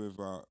Hopefully, articles, with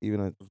our even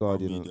on with our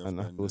Guardian, media and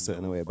I friend, feel a and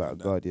certain then way we'll about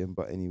find out. Guardian.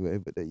 But anyway,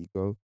 but there you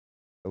go.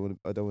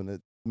 I don't want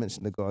to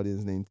mention the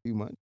Guardian's name too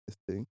much. This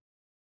thing,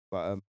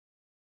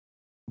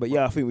 but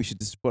yeah, I think we should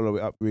just follow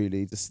it up.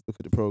 Really, just look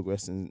at the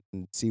progress and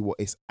see what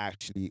it's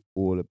actually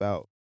all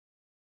about.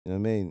 You know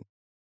what I mean?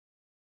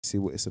 See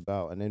what it's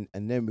about, and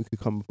then we could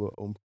come up with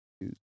our own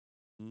views.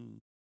 Mm.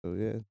 So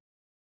yeah,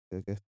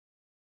 I guess.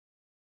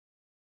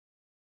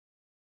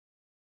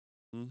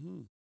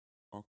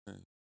 Okay.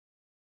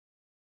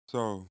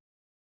 So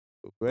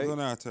I Break. don't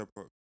know how to.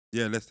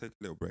 Yeah, let's take a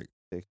little break,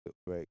 Take a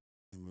break.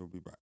 and we'll be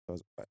back. I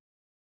was back.